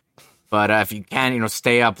night, but if you can,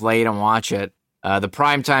 stay up late and watch it. The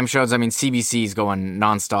primetime shows, I mean, CBC is going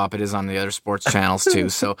nonstop. It is on the other sports channels too.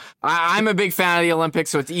 So I'm a big fan of the Olympics,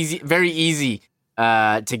 so it's easy, very easy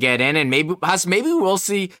to get in, and maybe we'll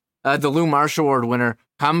see the Lou Marsh Award winner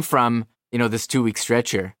come from this 2-week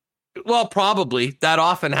stretch here. Well, probably. That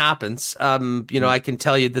often happens. I can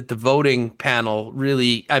tell you that the voting panel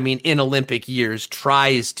really, in Olympic years,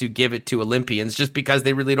 tries to give it to Olympians just because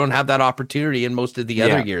they really don't have that opportunity in most of the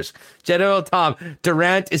other years. General Tom,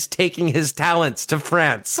 Durant is taking his talents to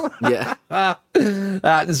France. Yeah.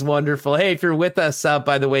 That is wonderful. Hey, if you're with us,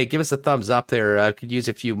 by the way, give us a thumbs up there. Could use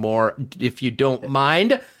a few more if you don't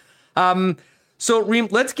mind. So, Reem,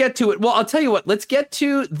 let's get to it. Well, I'll tell you what. Let's get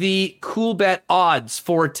to the Cool Bet odds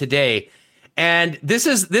for today. And this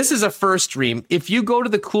is a first, Reem. If you go to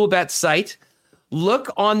the Cool Bet site, look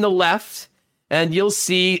on the left, and you'll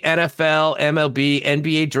see NFL, MLB,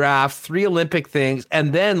 NBA draft, 3 Olympic things,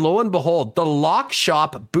 and then, lo and behold, the Lock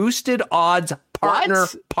Shop boosted odds partner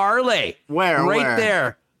parlay. Where?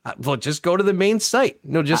 There. Well, just go to the main site.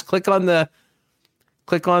 No, just click on the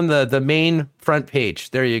main front page.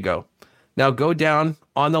 There you go. Now go down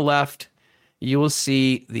on the left. You will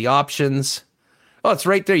see the options. Oh, it's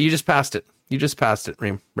right there. You just passed it.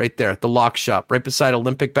 Reem. Right there. The Lock Shop, right beside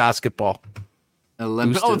Olympic basketball.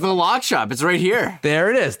 The lock shop. It's right here.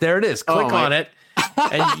 There it is. Click on it.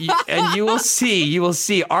 And you will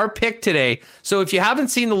see our pick today. So if you haven't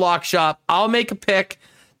seen the lock shop, I'll make a pick.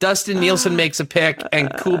 Dustin Nielsen makes a pick, and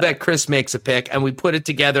Coolbet Chris makes a pick, and we put it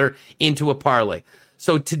together into a parlay.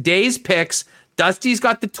 So today's picks, Dusty's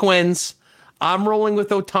got the Twins. I'm rolling with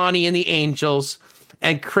Ohtani and the Angels,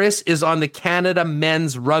 and Chris is on the Canada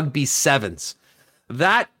men's rugby sevens.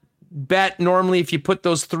 That bet normally, if you put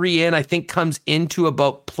those three in, I think comes into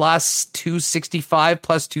about plus 265,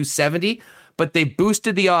 plus 270, but they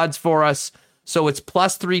boosted the odds for us, so it's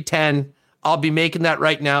plus 310. I'll be making that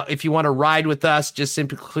right now. If you want to ride with us, just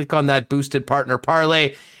simply click on that boosted partner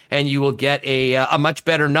parlay, and you will get a much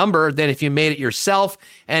better number than if you made it yourself.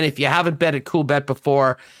 And if you haven't bet at CoolBet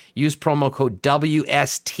before, use promo code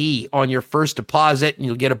WST on your first deposit, and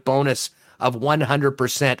you'll get a bonus of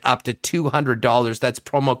 100% up to $200. That's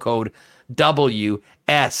promo code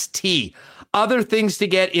WST. Other things to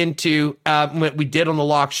get into, we did on the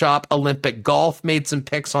lock shop, Olympic golf, made some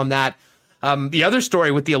picks on that. The other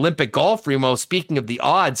story with the Olympic golf, Remo, speaking of the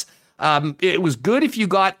odds, it was good if you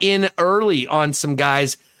got in early on some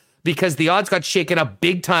guys, because the odds got shaken up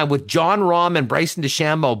big time with John Rahm and Bryson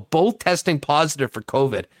DeChambeau both testing positive for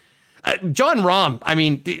COVID. John Rahm, I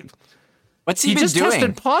mean, what's he been just doing?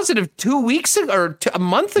 Tested positive 2 weeks ago, or a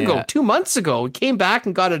month ago, Yeah. 2 months ago. He came back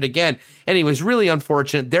and got it again, and he was really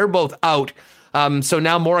unfortunate. They're both out. So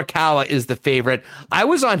now Morikawa is the favorite. I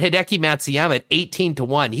was on Hideki Matsuyama at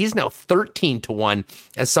 18-1. He's now 13-1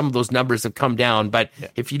 as some of those numbers have come down. But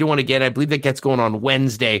if you do want to get, I believe that gets going on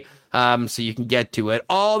Wednesday. So you can get to it.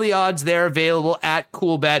 All the odds there available at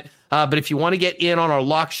CoolBet. But if you want to get in on our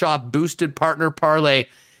lock shop boosted partner parlay,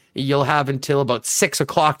 you'll have until about 6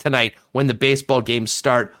 o'clock tonight when the baseball games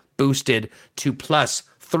start, boosted to plus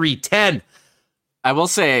 310. I will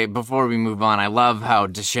say, before we move on, I love how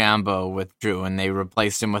DeChambeau withdrew and they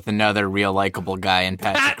replaced him with another real likable guy in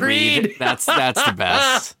Patrick Reed. That's the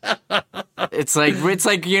best. It's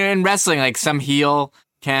like you know, in wrestling, like some heel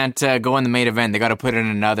can't go in the main event. They got to put in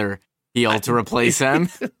another heel to replace him.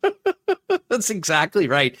 That's exactly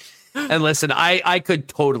right. And listen, I could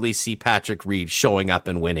totally see Patrick Reed showing up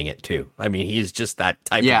and winning it too. I mean, he's just that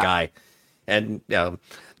type of guy. And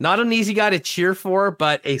not an easy guy to cheer for,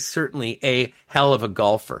 but certainly a hell of a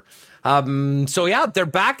golfer. So yeah, they're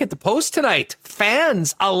back at the Post tonight.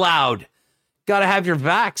 Fans allowed. Got to have your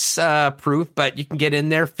vax proof, but you can get in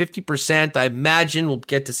there 50%. I imagine we'll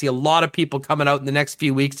get to see a lot of people coming out in the next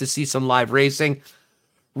few weeks to see some live racing.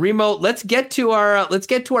 Remo, let's get to our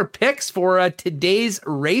picks for today's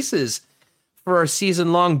races for our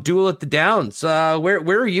season-long Duel at the Downs. Where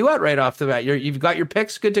are you at right off the bat? You've got your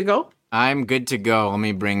picks good to go? I'm good to go. Let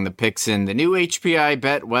me bring the picks in. The new HPI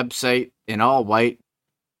bet website in all white.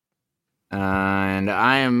 And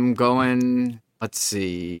I am going, let's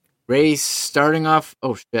see, race starting off.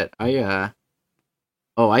 Oh, shit. I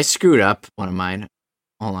screwed up one of mine.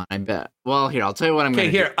 Hold on, I bet. Well, here, I'll tell you what I'm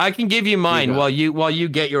going to do. I can give you mine while you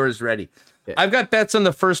get yours ready. Yeah. I've got bets on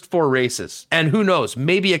the first 4 races. And who knows,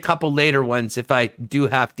 maybe a couple later ones if I do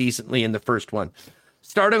half decently in the first one.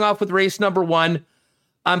 Starting off with race number 1,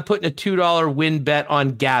 I'm putting a $2 win bet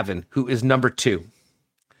on Gavin, who is number 2.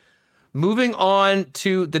 Moving on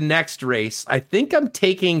to the next race, I think I'm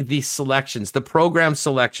taking the selections, the program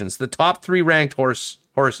selections, the top 3 ranked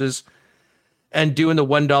horses, and doing the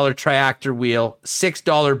 $1 triactor wheel,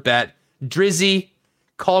 $6 bet, Drizzy,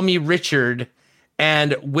 Call Me Richard,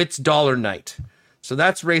 and Witt's Dollar Night. So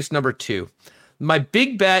that's race number 2. My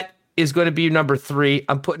big bet is going to be number 3.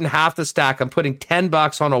 I'm putting half the stack. I'm putting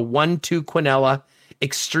 $10 on a 1-2 Quinella,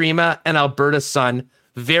 Extrema, and Alberta Sun.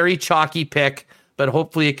 Very chalky pick, but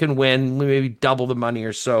hopefully it can win, maybe double the money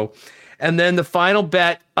or so. And then the final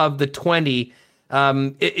bet of the 20,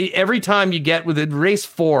 every time you get with it, race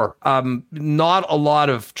 4, not a lot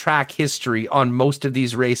of track history on most of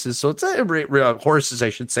these races. So it's horses, I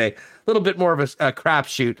should say, a little bit more of a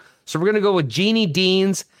crapshoot. So we're going to go with Jeannie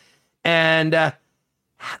Deans and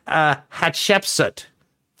Hatshepsut.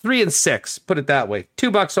 3 and 6, put it that way.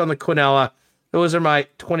 $2 on the Quinella. Those are my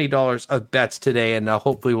 $20 of bets today, and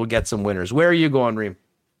hopefully we'll get some winners. Where are you going, Reem?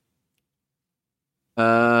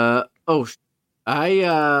 Let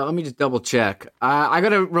me just double check. I got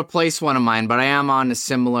to replace one of mine, but I am on a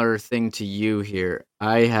similar thing to you here.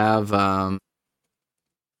 I have,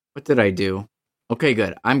 what did I do? Okay,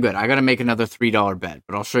 good. I'm good. I got to make another $3 bet,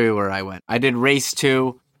 but I'll show you where I went. I did race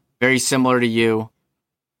 2, very similar to you.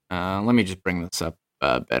 Let me just bring this up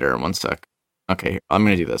better in 1 sec. Okay, I'm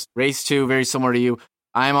going to do this. Race 2, very similar to you.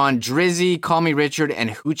 I'm on Drizzy, Call Me Richard, and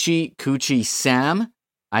Hoochie Coochie Sam.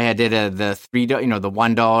 I did the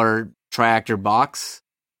 $1 triactor box.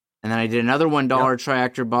 And then I did another $1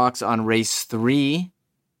 triactor box on race 3.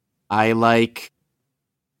 I like,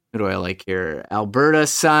 who do I like here? Alberta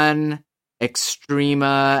Sun,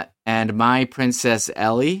 Extrema, and My Princess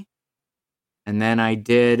Ellie. And then I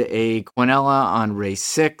did a Quinella on race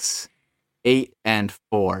 6, 8, and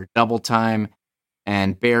 4. Double time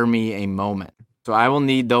and Bear Me a Moment. So I will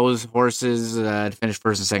need those horses to finish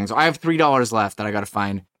first and second. So I have $3 left that I got to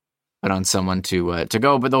find, put on someone to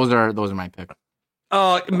go. But those are my picks.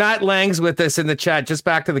 Oh, Matt Lang's with us in the chat. Just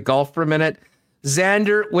back to the golf for a minute.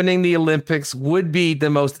 Xander winning the Olympics would be the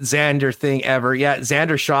most Xander thing ever. Yeah,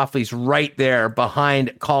 Xander Schauffele's right there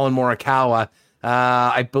behind Colin Morikawa.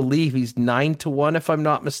 I believe he's 9-1, if I'm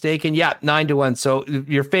not mistaken. Yeah, 9-1. So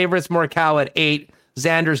your favorites, Morikawa at 8,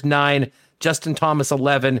 Xander's 9, Justin Thomas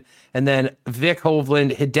 11, and then Vic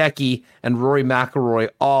Hovland, Hideki, and Rory McIlroy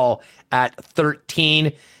all at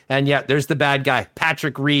 13. And yeah, there's the bad guy,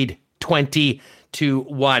 Patrick Reed, 20-1.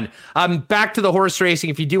 Back to the horse racing.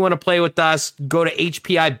 If you do want to play with us, go to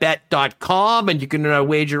hpibet.com and you can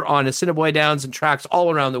wager on Assiniboia Downs and tracks all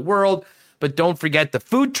around the world. But don't forget, the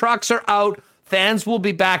food trucks are out. Fans will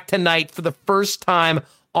be back tonight for the first time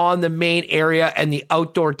on the main area and the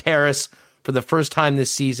outdoor terrace for the first time this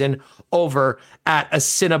season over at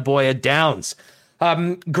Assiniboia Downs.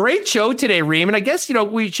 Great show today, Reem. And I guess,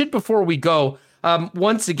 we should, before we go,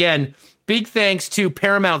 once again, big thanks to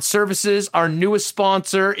Paramount Services, our newest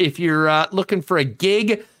sponsor. If you're looking for a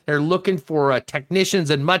gig, they're looking for technicians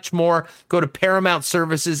and much more, go to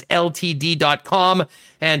ParamountServicesLTD.com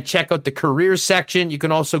and check out the careers section. You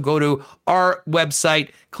can also go to our website,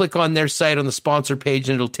 click on their site on the sponsor page,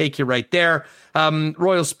 and it'll take you right there.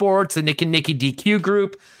 Royal Sports, the Nick and Nicky DQ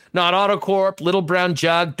Group, Not AutoCorp, Little Brown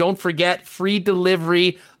Jug. Don't forget, free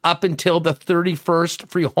delivery up until the 31st,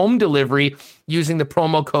 free home delivery using the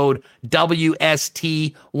promo code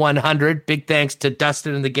WST100. Big thanks to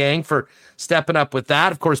Dustin and the gang for stepping up with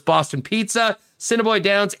that. Of course, Boston Pizza, Assiniboia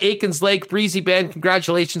Downs, Aikens Lake, Breezy Bend.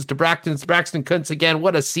 Congratulations to Braxton Kuntz again.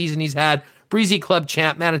 What a season he's had. Breezy Club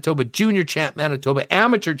champ, Manitoba Junior champ, Manitoba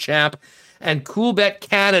Amateur champ, and Coolbet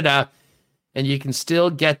Canada. And you can still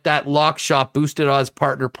get that Lock Shop boosted odds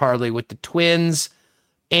partner parlay with the Twins,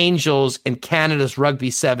 Angels, and Canada's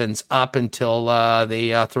Rugby Sevens up until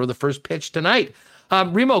they throw the first pitch tonight.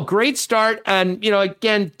 Remo, great start. And,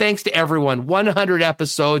 again, thanks to everyone. 100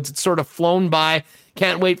 episodes. It's sort of flown by.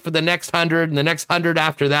 Can't wait for the next 100 and the next 100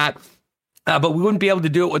 after that. But we wouldn't be able to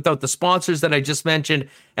do it without the sponsors that I just mentioned.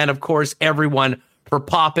 And, of course, everyone for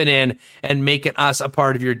popping in and making us a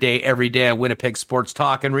part of your day every day on Winnipeg Sports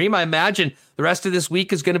Talk. And Reem, I imagine the rest of this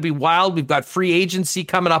week is going to be wild. We've got free agency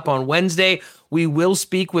coming up on Wednesday. We will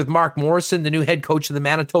speak with Mark Morrison, the new head coach of the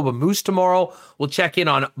Manitoba Moose, tomorrow. We'll check in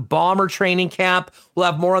on Bomber training camp. We'll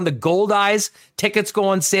have more on the Gold Eyes. Tickets go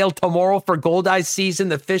on sale tomorrow for Gold Eyes season.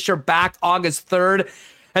 The Fish are back August 3rd.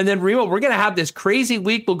 And then, Remo, we're going to have this crazy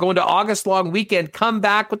week. We'll go into August long weekend, come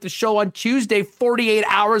back with the show on Tuesday, 48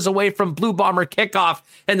 hours away from Blue Bomber kickoff,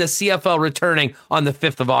 and the CFL returning on the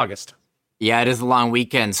 5th of August. Yeah, it is a long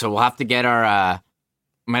weekend, so we'll have to get our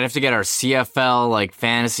CFL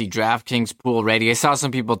fantasy DraftKings pool ready. I saw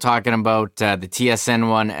some people talking about the TSN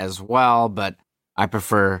one as well, but I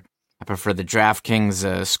prefer the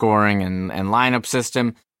DraftKings scoring and lineup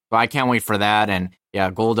system. So I can't wait for that. And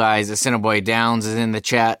yeah, Gold Eyes, Assiniboia Downs is in the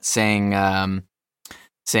chat saying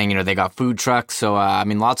they got food trucks. So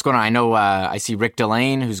lots going on. I know I see Rick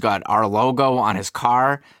Delane, who's got our logo on his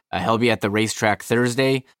car. He'll be at the racetrack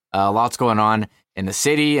Thursday. Lots going on in the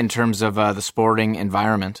city in terms of the sporting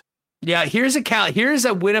environment. Yeah, here's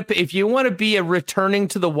a Winnipeg. If you want to be a returning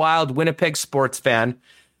to the wild Winnipeg sports fan,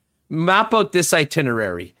 map out this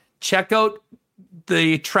itinerary. Check out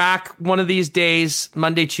the track one of these days,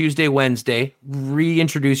 Monday, Tuesday, Wednesday.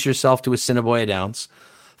 Reintroduce yourself to Assiniboia Downs.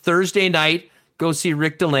 Thursday night, go see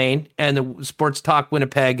Rick Delane and the Sports Talk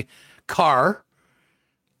Winnipeg car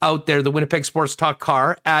out there, the Winnipeg Sports Talk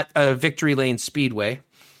car at Victory Lane Speedway.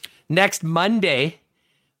 Next Monday,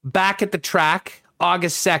 back at the track,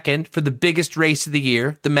 August 2nd, for the biggest race of the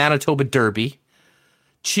year, the Manitoba Derby.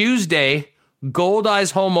 Tuesday, Gold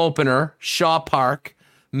Eyes home opener, Shaw Park.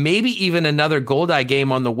 Maybe even another Gold Eye game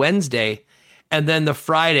on the Wednesday. And then the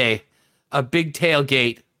Friday, a big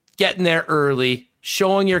tailgate, getting there early,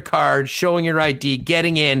 showing your card, showing your ID,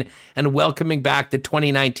 getting in, and welcoming back the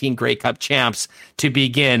 2019 Grey Cup champs to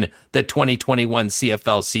begin the 2021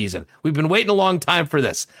 CFL season. We've been waiting a long time for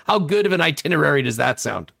this. How good of an itinerary does that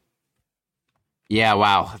sound? Yeah,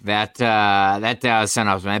 wow. That sounds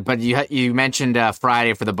awesome, man. But you mentioned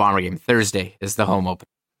Friday for the Bomber game. Thursday is the home open.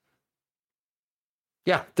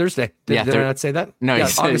 Yeah, Thursday. Did I not say that? No, yeah,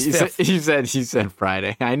 you said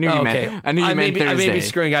Friday. I knew you meant. I knew you meant Thursday. I may be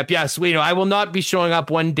screwing up. Yes, I will not be showing up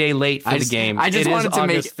one day late for the game. I just wanted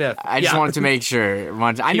to make sure.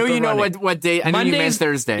 I know you know what day. I knew you meant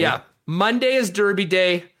Thursday. Yeah, Monday is Derby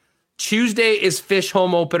Day. Tuesday is Fish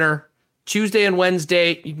home opener. Tuesday and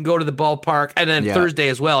Wednesday you can go to the ballpark, and then Thursday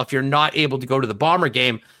as well if you're not able to go to the Bomber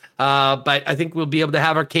game. But I think we'll be able to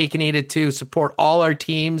have our cake and eat it to support all our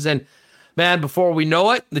teams. And man, before we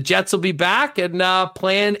know it, the Jets will be back and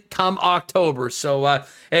playing come October. So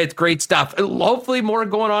it's great stuff. Hopefully more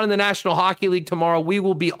going on in the National Hockey League tomorrow. We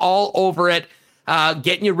will be all over it,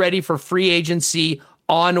 getting you ready for free agency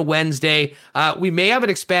on Wednesday. We may have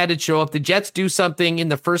an expanded show. If the Jets do something in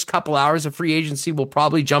the first couple hours of free agency, we'll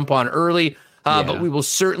probably jump on early. But we will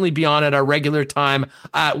certainly be on at our regular time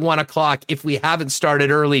at 1 o'clock if we haven't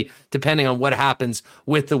started early, depending on what happens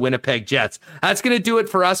with the Winnipeg Jets. That's going to do it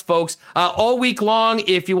for us, folks. All week long,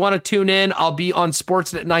 if you want to tune in, I'll be on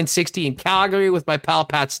Sportsnet 960 in Calgary with my pal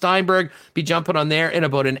Pat Steinberg. Be jumping on there in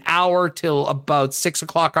about an hour till about 6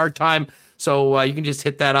 o'clock our time. So you can just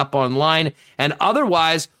hit that up online. And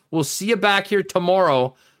otherwise, we'll see you back here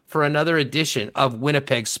tomorrow for another edition of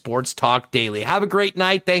Winnipeg Sports Talk Daily. Have a great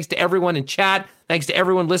night. Thanks to everyone in chat. Thanks to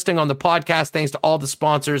everyone listening on the podcast. Thanks to all the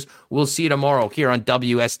sponsors. We'll see you tomorrow here on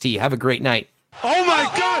WST. Have a great night. Oh, my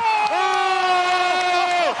God.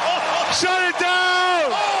 Oh! Shut it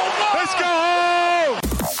down. Let's go home.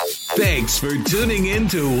 Thanks for tuning in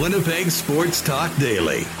to Winnipeg Sports Talk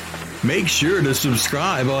Daily. Make sure to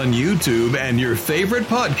subscribe on YouTube and your favorite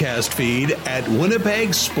podcast feed at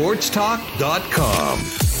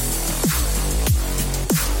winnipegsportstalk.com.